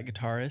recount of that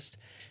guitarist,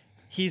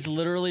 he's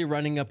literally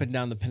running up and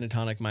down the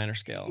pentatonic minor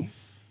scale.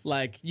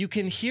 Like, you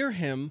can hear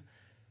him.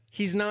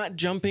 He's not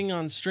jumping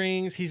on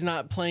strings. He's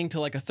not playing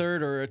to like a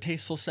third or a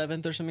tasteful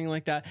seventh or something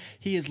like that.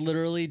 He is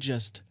literally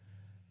just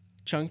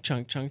chunk,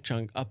 chunk, chunk,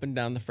 chunk up and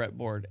down the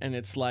fretboard. And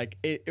it's like,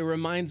 it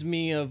reminds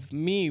me of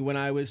me when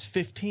I was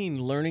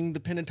 15 learning the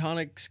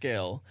pentatonic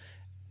scale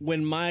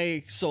when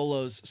my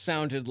solos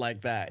sounded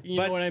like that. You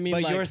know what I mean?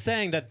 But Like, you're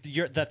saying that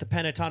that the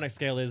pentatonic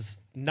scale is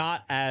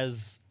not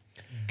as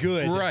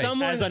good Right.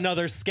 as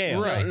another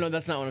scale. Right. No,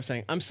 that's not what I'm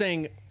saying. I'm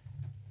saying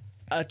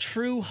a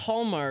true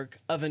hallmark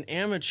of an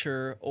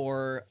amateur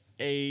or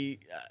a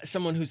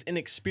someone who's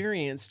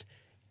inexperienced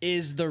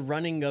is the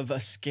running of a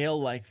scale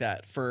like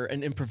that for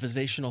an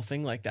improvisational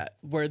thing like that,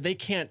 where they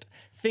can't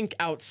think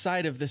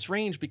outside of this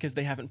range because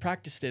they haven't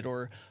practiced it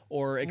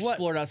or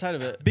explored outside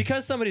of it.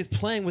 Because somebody's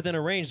playing within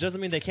a range doesn't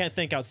mean they can't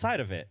think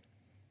outside of it.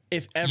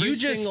 If every You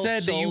just single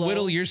said that you solo-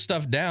 whittle your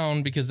stuff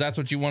down because that's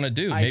what you want to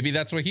do. Maybe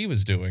that's what he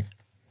was doing.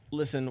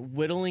 Listen,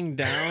 whittling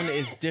down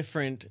is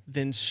different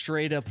than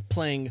straight up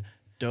playing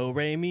do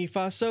re mi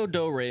fa so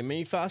do re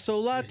mi fa so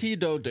la ti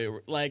do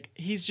do. Like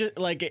he's just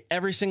like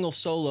every single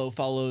solo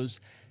follows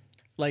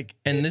like.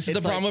 And this is the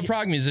it's problem like with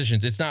prog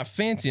musicians. It's not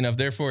fancy enough,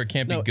 therefore it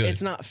can't No, be good.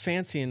 it's not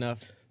fancy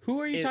enough. Who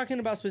are you It- talking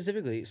about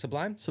specifically?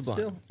 Sublime? Sublime,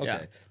 Still? Okay.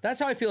 yeah. That's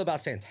how I feel about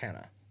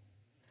Santana.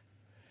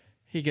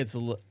 He gets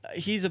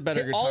he's a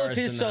better guitarist. All of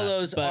his than that,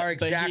 solos but- are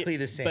but he- exactly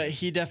the same. But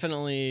he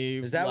definitely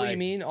Is that what you like-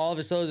 mean? All of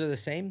his solos are the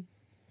same?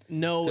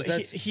 No, 'Cause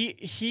that's-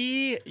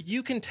 he.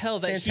 You can tell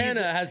that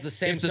Santana has the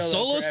same. If the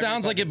solo for every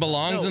sounds like it fucking song.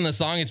 belongs in the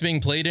song it's being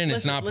played in,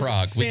 it's not Listen,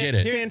 prog. We get it.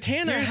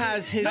 Santana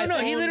has his. No,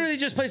 he own- literally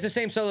just plays the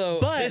same solo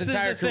But his this is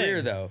entire the thing.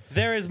 career, though.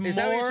 There is Is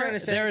that what you're more- trying to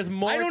say? there is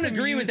more I don't to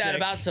agree with that music.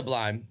 about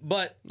Sublime,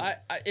 but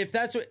if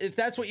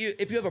that's what you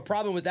have a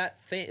problem with that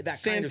thing,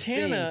 that kind of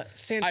thing, I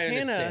Santana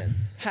understand.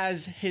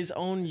 has his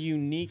own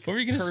unique. What were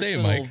you gonna say,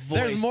 personal Mike? voice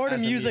There's more to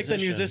as a music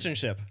than musician.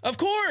 musicianship. Of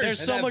course. There's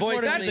so that much voice-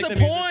 more to that's music the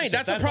than point. musicianship.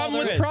 That's the all problem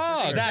there with is.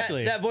 prog.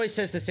 Exactly. That voice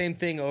says the same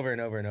thing over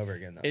and over and over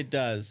again, though. It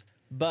does,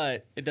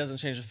 but it doesn't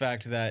change the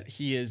fact that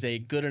he is a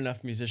good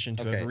enough musician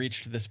to Okay. have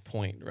reached this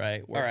point,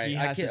 right? Where All right, he I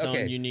has can't- his own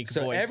okay. unique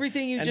so voice.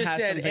 everything you and just has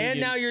said, something and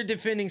now you're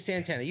defending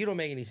Santana. You don't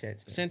make any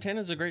sense. Man.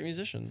 Santana's a great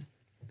musician.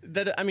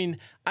 That I mean,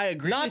 I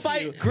agree Not with by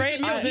you. Great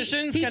He-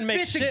 musicians he can make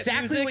fits shit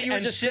exactly music, what you were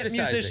and just shit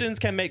criticizing. musicians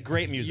can make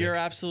great music. You're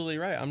absolutely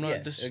right. I'm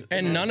not. Yes. I'm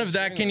And not none of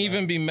that disagreeing can with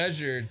even be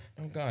measured.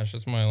 Oh gosh,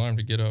 that's my alarm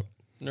to get up.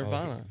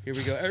 Nirvana. Here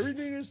we go.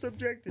 Everything is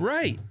subjective.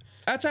 Right.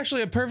 That's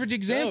actually a perfect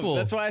example. No,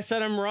 that's why I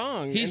said I'm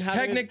wrong. He's And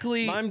having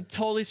technically- I'm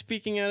totally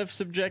speaking out of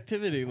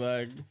subjectivity.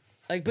 Like,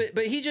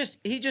 But he just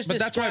but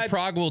that's why described-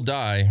 prog will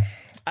die.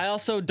 I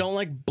also don't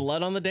like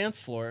blood on the dance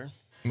floor,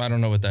 I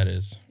don't know what that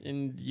is.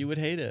 and you would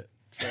hate it.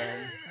 So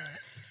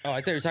Oh,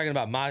 I thought you were talking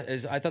about I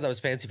thought that was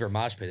fancy for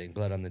mosh pitting,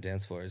 blood on the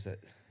dance floor. Is that?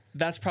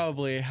 that's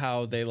probably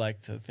how they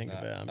like to think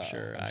of it. I'm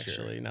sure. I'm sure.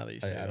 Actually, now that you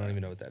say I it. don't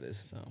even know what that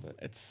is. So but.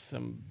 it's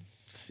some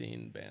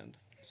scene band.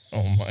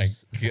 Oh my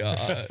god.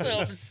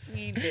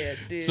 Obscene, man,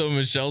 dude. So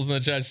Michelle's in the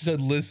chat. She said,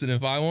 "Listen,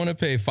 if I want to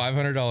pay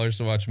 $500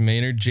 to watch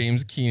Maynard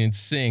James Keenan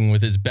sing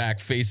with his back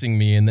facing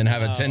me and then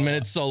have a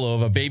 10-minute solo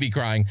of a baby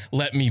crying,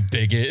 let me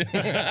bigot."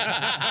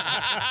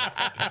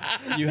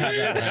 You have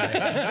that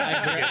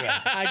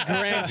right. I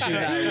grant you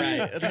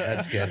that right.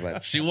 That's good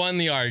one. She won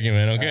the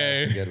argument.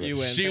 Okay, That's a good one. You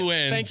win. She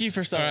wins. Thank you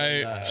for All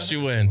saying right, that. she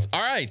wins.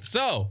 All right,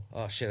 so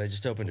Oh shit! I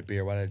just opened a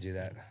beer. Why did I do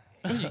that?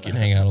 you can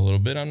hang out a little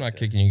bit. I'm not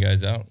kicking you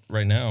guys out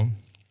right now.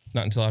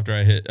 Not until after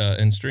I hit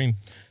end stream.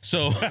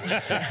 So,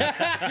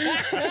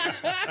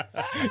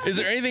 is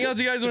there anything else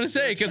you guys want to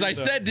say? Because I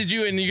said, did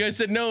you? And you guys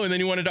said no, and then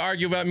you wanted to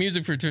argue about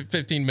music for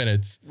 15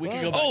 minutes. We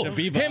can go back Oh, to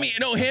Bebop.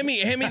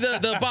 hand me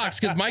the box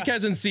because Mike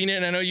hasn't seen it,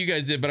 and I know you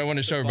guys did, but I want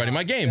to show everybody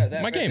my game. Yeah,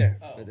 that My right game. there,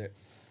 right there.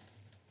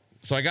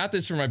 So I got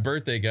this for my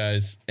birthday,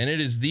 guys, and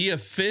it is the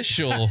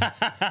official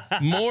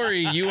Maury,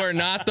 You Are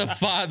Not the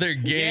Father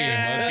game.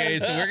 Okay,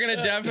 so we're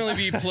gonna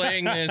definitely be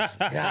playing this,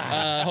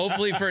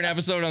 hopefully for an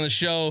episode on the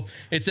show.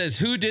 It says,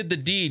 "Who did the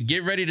deed?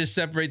 Get ready to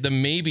separate the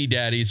maybe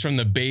daddies from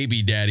the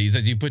baby daddies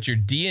as you put your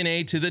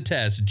DNA to the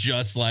test,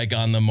 just like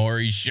on the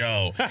Maury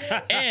Show."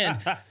 And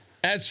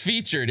as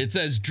featured, it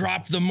says,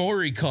 "Drop the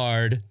Maury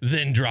card,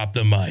 then drop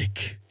the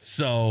mic."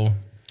 So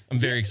I'm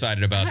very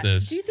excited about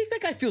this. Do you think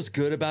that guy feels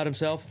good about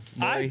himself,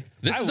 Maury?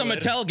 This is a would.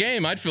 Mattel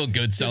game. I'd feel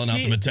good selling out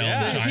he- to Mattel yeah.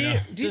 in Does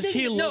China. Do you Does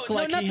think he look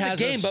like not he for has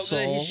the game, a but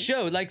soul? his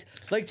show? Like,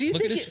 do you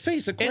Look think at his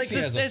face. Of course It's he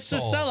has the, a it's the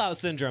soul. sellout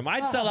syndrome.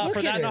 I'd sell out look for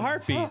at that in a him.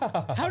 heartbeat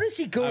How does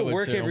he go I to would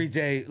work too. every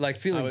day, like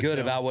feeling would good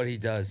too. about what he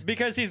does?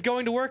 because he's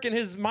going to work in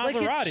his Like,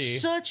 Maserati.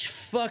 it's such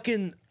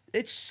fucking.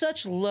 It's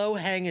such low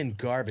hanging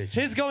garbage.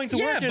 His going to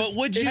Yeah, work but is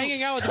would you?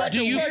 hanging out with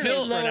Do you Roger feel?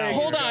 Waters for an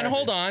hour.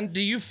 Hold on.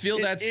 Do you feel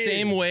It that is.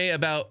 same way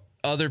about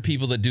other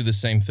people that do the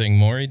same thing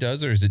Maury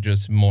does, or is it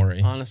just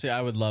Maury? Honestly,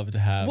 I would love to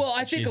have. Well,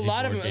 I think a cheesy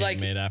lot of board them, game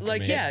made after me.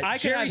 yeah, I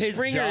could Jerry have his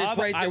Springer job. is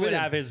right there I with would him.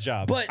 have his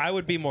job. But I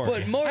would be more.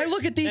 But Maury, I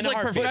look at these In a like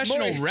heartbeat. professional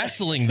Maury's-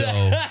 wrestling though.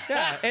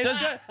 yeah,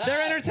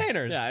 they're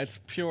entertainers. Yeah, it's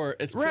pure.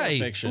 It's pure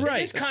Right, fiction.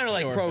 right. it's kind of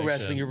like pure pro fiction.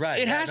 wrestling. You're right.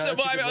 It has Yeah, to. no,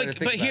 that's a good way to Like,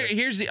 think but about it.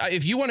 here's the.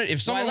 If you wanted,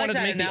 if someone like wanted to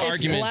that make the analogy.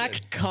 argument.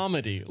 Black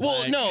comedy. Well,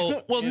 like,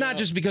 no, well, you not know.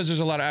 just because there's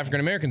a lot of African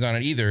Americans on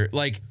it either.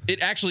 Like,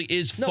 it actually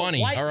is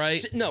funny. white, All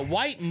right.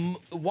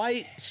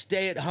 white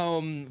stay-at-home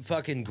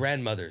fucking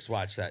grandmothers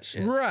watch that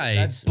shit. Right.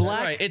 That's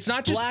Right. It's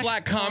not just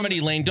black comedy,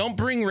 Lane. Don't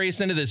bring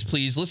race into this,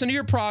 please. Listen to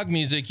your prog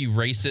music, you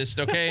racist,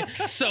 okay?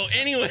 So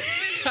anyway,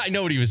 I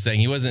know what he was saying.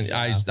 He wasn't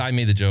I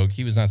made the joke.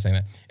 He was not saying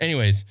that.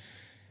 Anyways,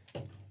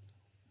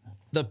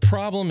 the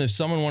problem if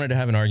someone wanted to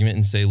have an argument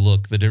and say,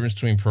 look, the difference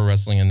between pro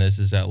wrestling and this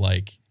is that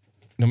like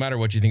no matter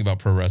what you think about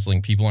pro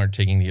wrestling, people aren't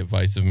taking the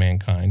advice of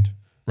mankind,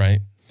 right?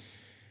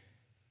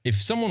 If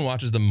someone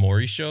watches the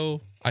Maury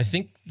Show, I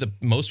think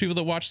most people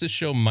that watch this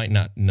show might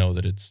not know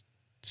that it's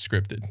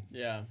scripted.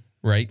 Yeah.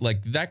 Right?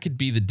 Like that could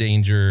be the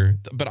danger.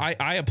 But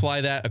I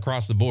apply that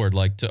across the board,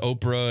 like to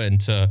Oprah and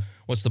to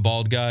what's the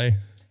bald guy?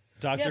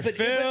 Dr. Yeah, but-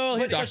 Phil,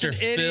 but he's such Dr. an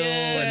Phil idiot.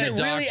 and Is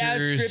it really as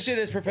doctors. scripted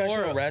as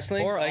professional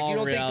wrestling? or Like you all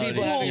don't think reality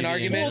people having an TV.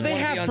 argument? Well, they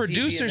wanna be have on TV and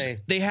producers. they-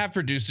 They have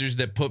producers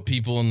that put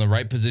people in the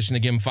right position. They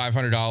give them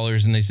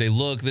 $500 and they say,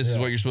 "Look, this is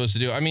what you're supposed to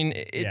do." I mean,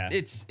 Yeah.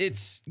 it's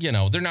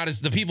they're not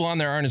as the people on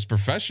there aren't as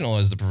professional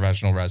as the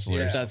professional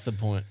wrestlers. That's the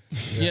point.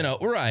 You know,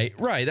 right?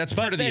 That's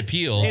part of the It's-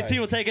 appeal, It's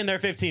people taking their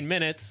 15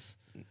 minutes.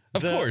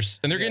 of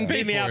course, and they're getting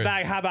paid Meet me for out it.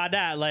 back. How about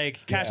that?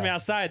 Like, cash me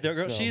outside.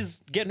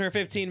 She's getting her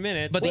 15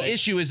 minutes. But like, the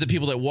issue is the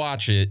people that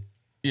watch it.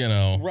 You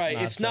know, Right.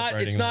 Not It's not.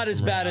 separating It's not that as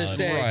from bad as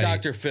reality. say Right.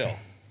 Dr. Phil.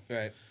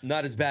 Right.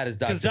 Not as bad as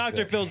Dr. Because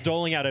Dr. Phil's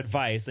doling out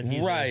advice, and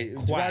he's Right. a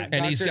quack.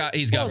 And he's got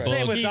Well, books.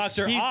 same with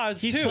Dr. Oz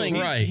he's too. playing,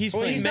 Right. He's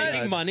Well, playing He's not-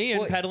 making money and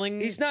well, peddling.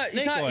 He's not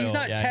snake oil. Yeah, he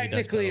does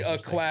technically peddle a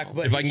some quack,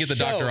 but If I can his get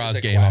the Dr. show Oz is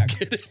a game, I'll quack.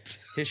 get it.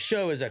 His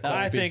show is a I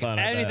quack. think fun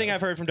at anything that.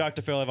 I've heard from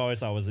Dr. Phil, I've always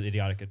thought was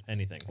idiotic.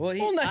 Anything. Well,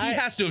 Well, no, he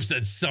has to have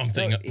said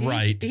something he's-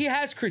 right. He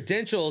has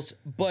credentials,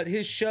 but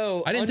his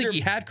show. I didn't think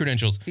he had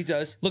credentials. He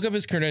does. Look up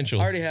his credentials.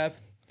 I already have.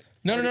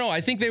 No. I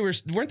think they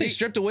weren't they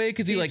stripped away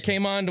because he like he's-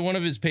 came on to one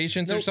of his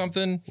patients or Nope.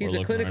 something. He's We're a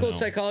looking clinical right now.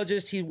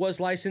 psychologist. He was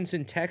licensed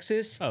in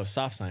Texas. Oh,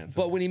 soft science.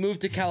 But when he moved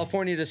to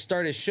California to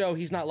start his show,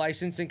 he's not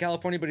licensed in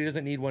California, but he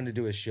doesn't need one to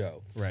do his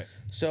show. Right.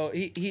 So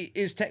he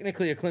is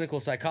technically a clinical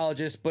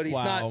psychologist, but he's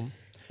Wow. not.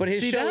 But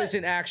his See, show that-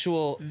 isn't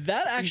actual.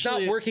 that he's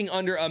actually- not working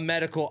under a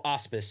medical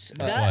auspice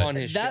that, on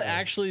his that show.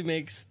 actually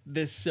makes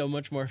this so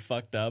much more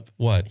fucked up.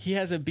 What? He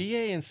has a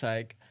BA in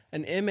psych,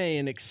 an MA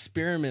in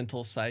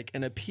experimental psych,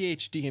 and a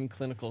PhD in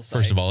clinical psych.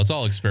 First of all, it's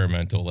all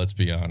experimental. Let's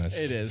be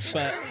honest. it is,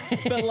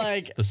 but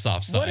like The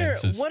soft what are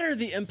sciences. what are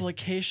the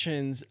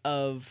implications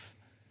of,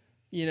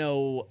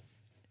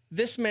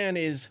 this man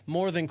is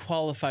more than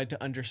qualified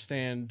to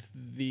understand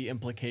the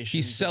implications.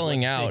 He's of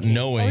selling what's out, taking-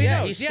 knowing. yeah,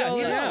 knows. he's Yeah,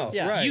 selling he out. knows.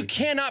 Yeah. Right. You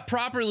cannot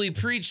properly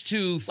preach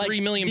to Like,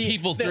 3 million the-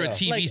 people through a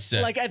TV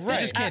set. Like at You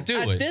just can't do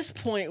at it. this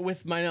point,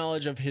 with my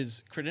knowledge of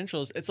his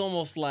credentials, it's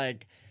almost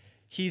like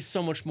he's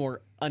so much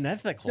more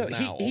unethical No,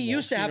 now. he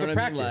used to almost, have you a know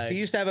what I mean? practice. Like- He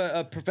used to have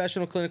a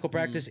professional clinical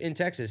practice in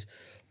Texas,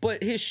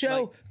 but his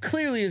show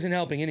clearly isn't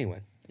helping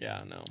anyone.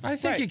 yeah, no. I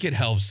think it could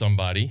help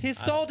somebody. He's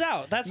sold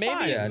out. That's maybe-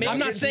 fine. Yeah, maybe- I'm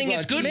not saying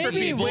it's good for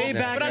Maybe people, way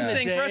back but I'm in the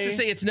saying for us to day-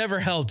 say it's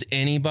never helped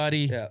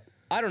anybody. Yeah,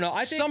 I don't know.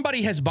 I think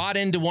Somebody has bought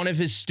into one of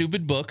his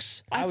stupid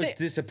books. I was think-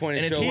 disappointed.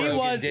 and it's- Joe He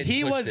Rogan didn't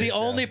he push was this the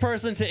stuff. only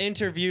person to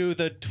interview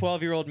the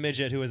 12-year-old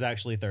midget who was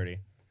actually 30.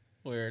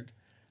 Weird.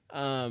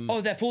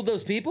 Oh, that fooled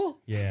those people.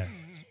 Yeah.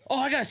 Oh,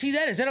 I gotta see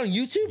that. Is that on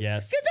YouTube?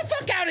 Yes. Get the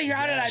fuck out of here!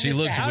 How did I She miss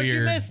looks that? How'd you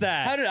Weird. miss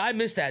that? How did I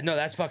miss that? No,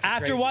 that's fucking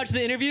After crazy. watching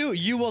the interview,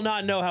 you will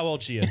not know how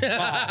old she is. You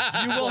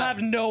will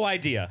have no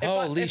idea.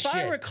 Holy if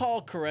I shit.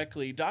 recall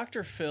correctly,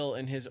 Dr. Phil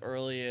in his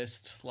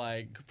earliest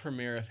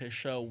premiere of his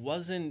show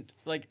wasn't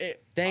like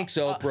it. Thanks,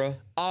 Oprah.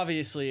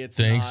 Obviously, it's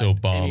Thanks, not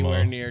Obama.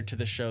 anywhere near to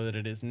the show that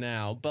it is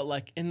now. But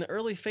like in the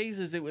early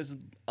phases, it was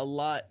a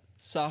lot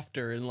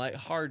softer and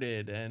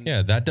lighthearted and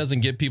Yeah, that doesn't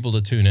get people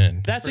to tune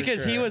in. That's For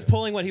because he sure. was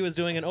pulling what he was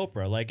doing in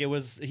Oprah. Like he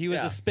was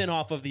Yeah. a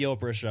spin-off of the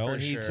Oprah show, For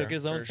and he sure, took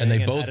his own for thing. And they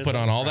had both his put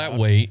own on all that crowd.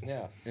 weight.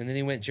 Yeah, and then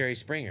he went Jerry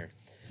Springer.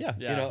 Yeah.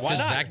 Yeah. You know, Because why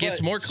not? that gets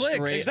But more clicks.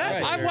 straight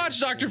Exactly. I've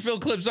watched Dr. Phil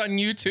clips on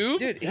YouTube.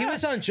 Dude, he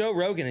was on Joe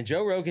Rogan, and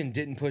Joe Rogan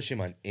didn't push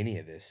him on any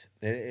of this.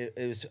 It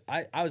was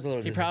I was a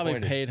little he disappointed.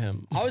 probably paid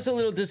him. I was a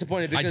little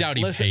disappointed I because doubt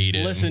he Listen, paid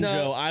him. listen, No.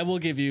 Joe. I will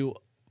give you.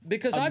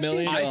 because $1 I've seen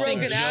million. Joe I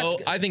think Rogan Joe.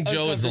 ask. I think Joe is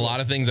a uncomfortable- lot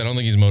of things. I don't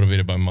think he's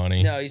motivated by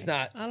money. No, he's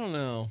not. I don't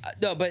know.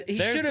 No, but he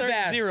There's should have certain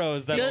asked.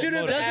 zeros that he will should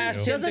have motivate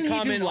asked you. him Doesn't to he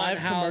comment do live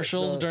on how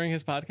commercials the- during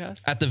his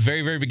podcast? At the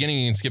very, very beginning,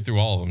 you can skip through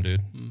all of them,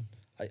 dude.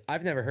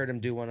 I've never heard him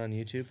do one on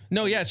YouTube.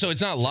 No, yeah. So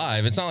it's not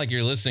live. It's not like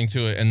you're listening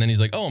to it and then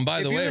he's like, "Oh, and by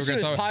If the you way, we're listen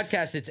gonna to his talk."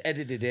 podcast, it's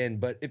edited in.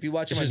 But if you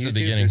watch him It's on just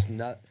the YouTube,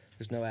 beginning.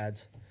 there's no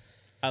ads.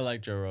 I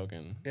like Joe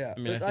Rogan. Yeah, I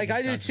mean, but, think like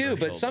I he's do too. But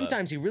controversial,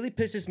 sometimes he really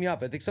pisses me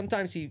off. I think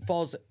sometimes he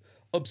falls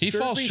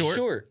absurdly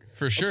short,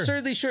 for sure.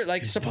 Absurdly short,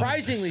 like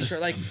surprisingly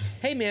short. Like,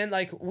 hey man,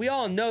 like we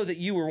all know that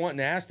you were wanting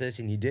to ask this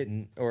and you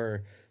didn't,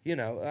 or you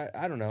know,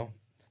 I don't know.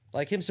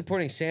 Like him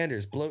supporting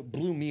Sanders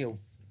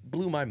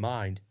blew my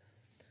mind.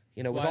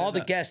 You know, with Why all is the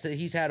that? guests that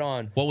he's had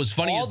on. What was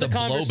funny all is the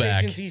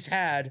conversations blowback. he's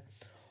had.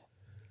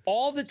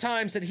 All the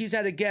times that he's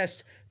had a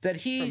guest that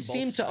he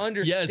seemed to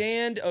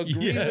understand,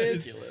 agree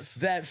with,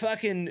 that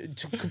fucking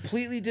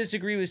completely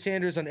disagree with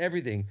Sanders on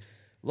everything.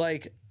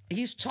 Like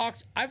he's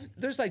talked.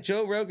 There's like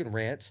Joe Rogan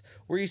rants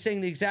where he's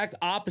saying the exact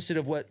opposite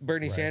of what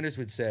Bernie Sanders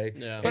would say.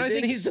 Yeah. And But I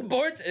then think- he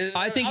supports.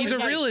 I think he's a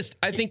was like, realist.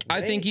 I think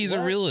he's a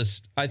what?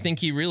 realist. I think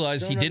he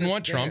realized he Don't didn't want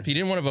understand. Trump. He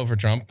didn't want to vote for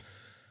Trump.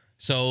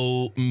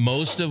 So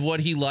most of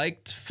what he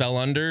liked fell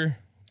under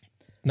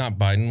not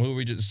Biden, who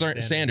we just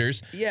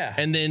Sanders. Yeah.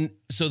 And then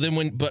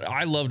but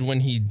I loved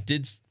when he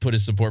did put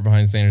his support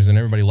behind Sanders and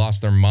everybody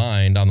lost their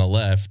mind on the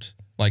left.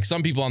 Like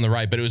some people on the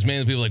right, but it was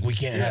mainly people like, we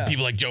can't have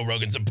people like Joe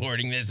Rogan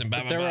supporting this and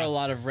blah, blah, There were blah. a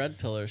lot of red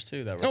pillars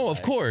too that were. Oh, of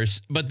like,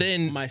 course. But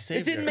then My savior.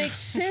 It didn't make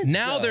sense.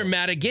 now though. they're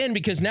mad again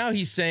because now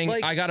he's saying,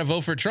 Like- I got to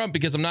vote for Trump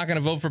because I'm not going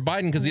to vote for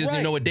Biden because he doesn't even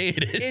Right. know what day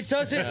it is. It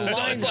doesn't So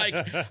line it's like,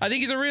 I think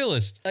he's a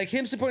realist. like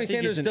him supporting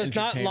think he's Sanders an does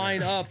not entertainer.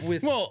 line up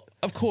with. Well,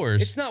 of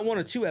course. It's not one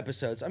or two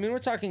episodes. I mean, we're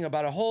talking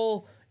about a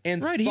whole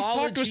anthology. Right, he's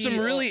talked with some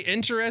really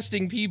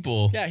interesting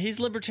people. Yeah, he's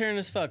libertarian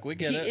as fuck. We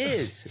get He it.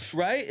 is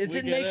right. It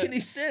didn't get make it.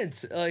 any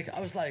sense. Like I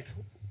was like,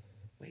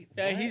 wait.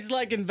 Yeah, what? he's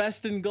like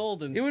invest in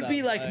gold and It would be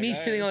stuff. like me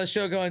sitting on the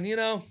show going, you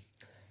know,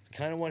 I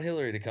kind of want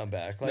Hillary to come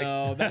back. Like,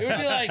 No, it that's would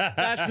be like.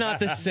 That's not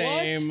the What?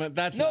 same.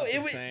 That's No, not the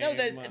it would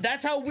same. no.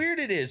 That's how weird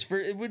it is. For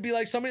it would be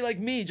like somebody like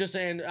me just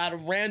saying out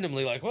of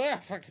randomly like, well,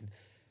 fucking,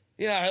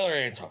 you know, Hillary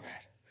ain't so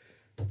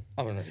bad.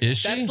 I don't know. Is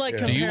she? That's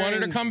like Do you want her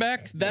to comparing- come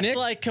back? That's Nick?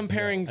 like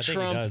comparing I think he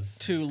Trump does.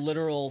 to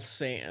literal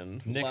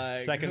Satan. Nick's Like,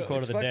 second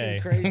quote of the Fucking day.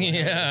 crazy.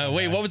 Yeah.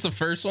 Wait, what was the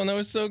first one that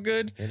was so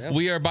good? know.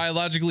 We are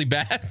biologically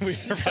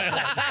bats.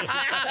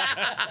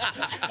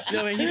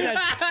 No, he said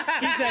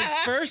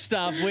first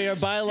off, we are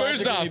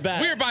biologically First off,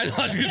 bad. we're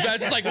biologically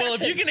bats. It's like, well,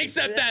 if you can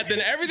accept that, then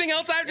everything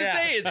else I have to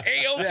say is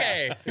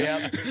A-okay.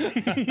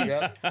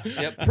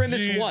 Yep.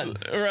 Premise one.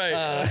 Right.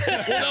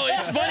 No,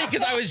 it's funny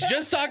because I was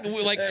just talking,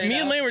 like, me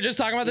and Lane were just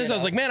talking about this. I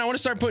was like, man, I want to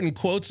start putting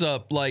quotes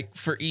up, like,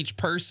 for each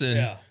person.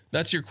 Yeah.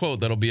 That's your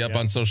quote that'll be up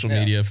on social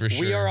media for sure.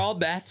 We are all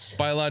bats.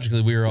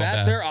 Biologically, we are all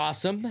Bats bats. are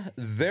awesome.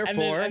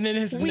 Therefore, and then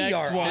his we next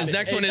are one- His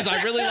next one is,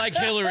 I really like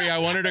Hillary. I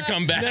want her to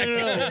come back.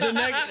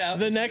 No.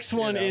 The next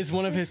one is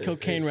one of his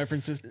cocaine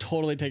references,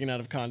 totally taken out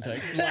of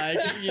context. Like,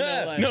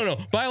 like No.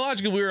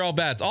 Biologically, we were all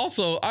bats.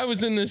 Also, I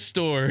was in this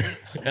store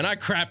and I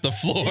crapped the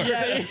floor.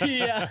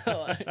 yeah.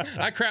 Like,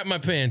 I crapped my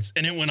pants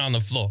and it went on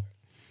the floor.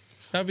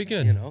 That'd be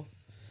good. You know.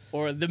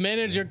 or the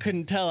manager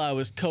couldn't tell I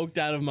was coked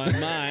out of my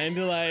mind.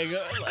 Like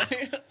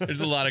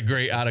There's a lot of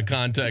great out of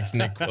context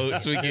Nick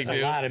quotes we can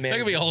do. lot of That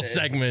could be a whole managers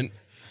that- segment.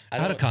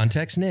 Out of don't-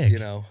 context, Nick. You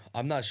know,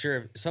 I'm not sure.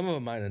 If some of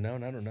them might have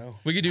known. I don't know.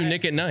 We could do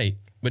Nick at night,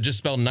 but just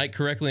spell night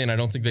correctly, and I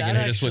don't think they that can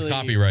hit us with actually-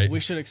 copyright.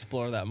 We should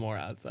explore that more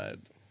outside.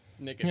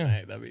 Nick at Yeah.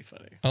 night, that'd be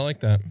funny. I like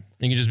that.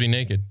 You can just be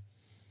naked.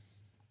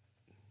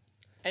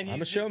 And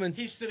I'm a showman.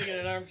 He's sitting in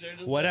an armchair,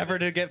 just Whatever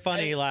to get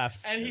funny, he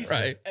laughs. And he's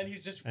Right.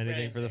 just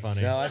Anything for the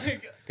funny. No, I've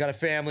got a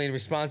family and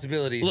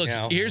responsibilities Look,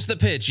 now. here's the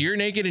pitch. You're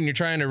naked and you're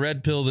trying to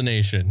red pill the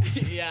nation.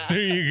 There yeah.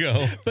 you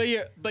go. But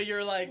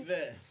you're like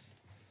this.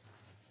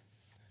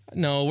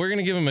 No, we're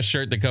gonna give him a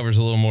shirt that covers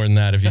a little more than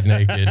that if he's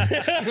naked.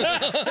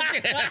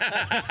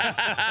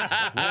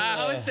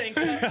 I was saying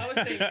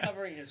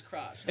covering his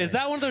crotch. Is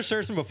that one of those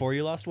shirts from before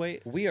you lost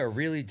weight? We are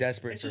really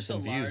desperate It's for just a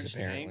some views, large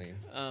apparently.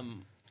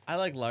 tank. I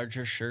like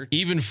larger shirts.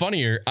 Even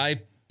funnier,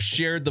 I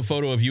shared the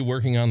photo of you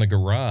working on the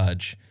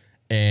garage,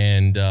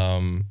 and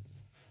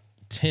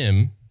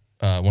Tim,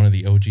 one of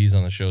the OGs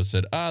on the show,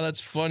 said, that's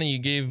funny. You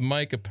gave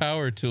Mike a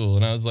power tool.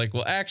 And I was like,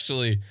 well,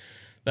 actually,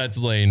 that's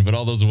Lane, but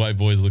all those white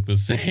boys look the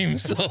same.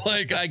 So,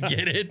 like, I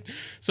get it.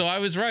 So I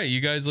was right. You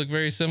guys look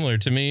very similar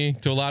to me,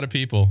 to a lot of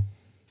people.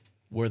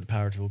 We're the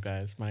power tool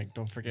guys, Mike.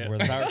 Don't forget. We're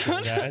the power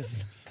tool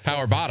guys.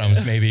 Power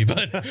bottoms, maybe,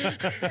 but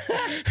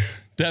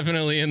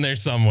definitely in there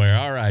somewhere.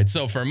 All right.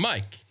 So for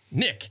Mike,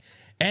 Nick,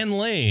 and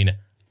Lane,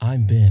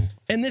 I'm Ben.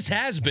 And this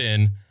has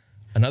been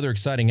another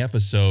exciting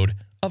episode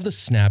of the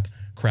Snap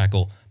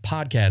Crackle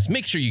Podcast.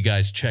 Make sure you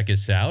guys check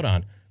us out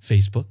on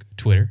Facebook,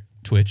 Twitter,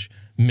 Twitch,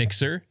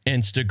 Mixer,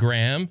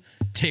 Instagram,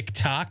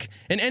 TikTok,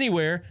 and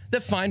anywhere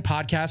that fine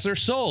podcasts are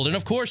sold. And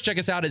of course, check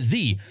us out at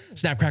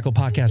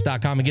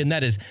thesnapcracklepodcast.com. Again,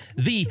 that is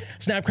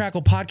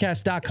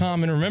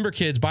thesnapcracklepodcast.com. And remember,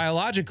 kids,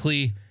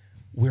 biologically,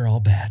 we're all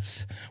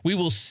bats. We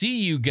will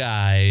see you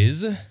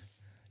guys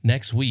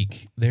next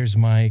week. There's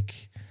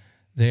Mike.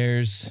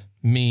 There's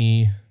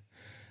me.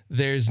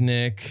 There's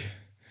Nick.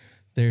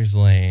 There's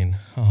Lane.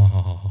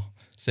 Oh,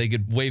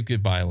 wave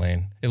goodbye,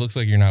 Lane. It looks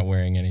like you're not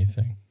wearing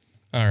anything.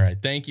 All right.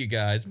 Thank you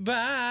guys.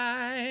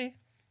 Bye.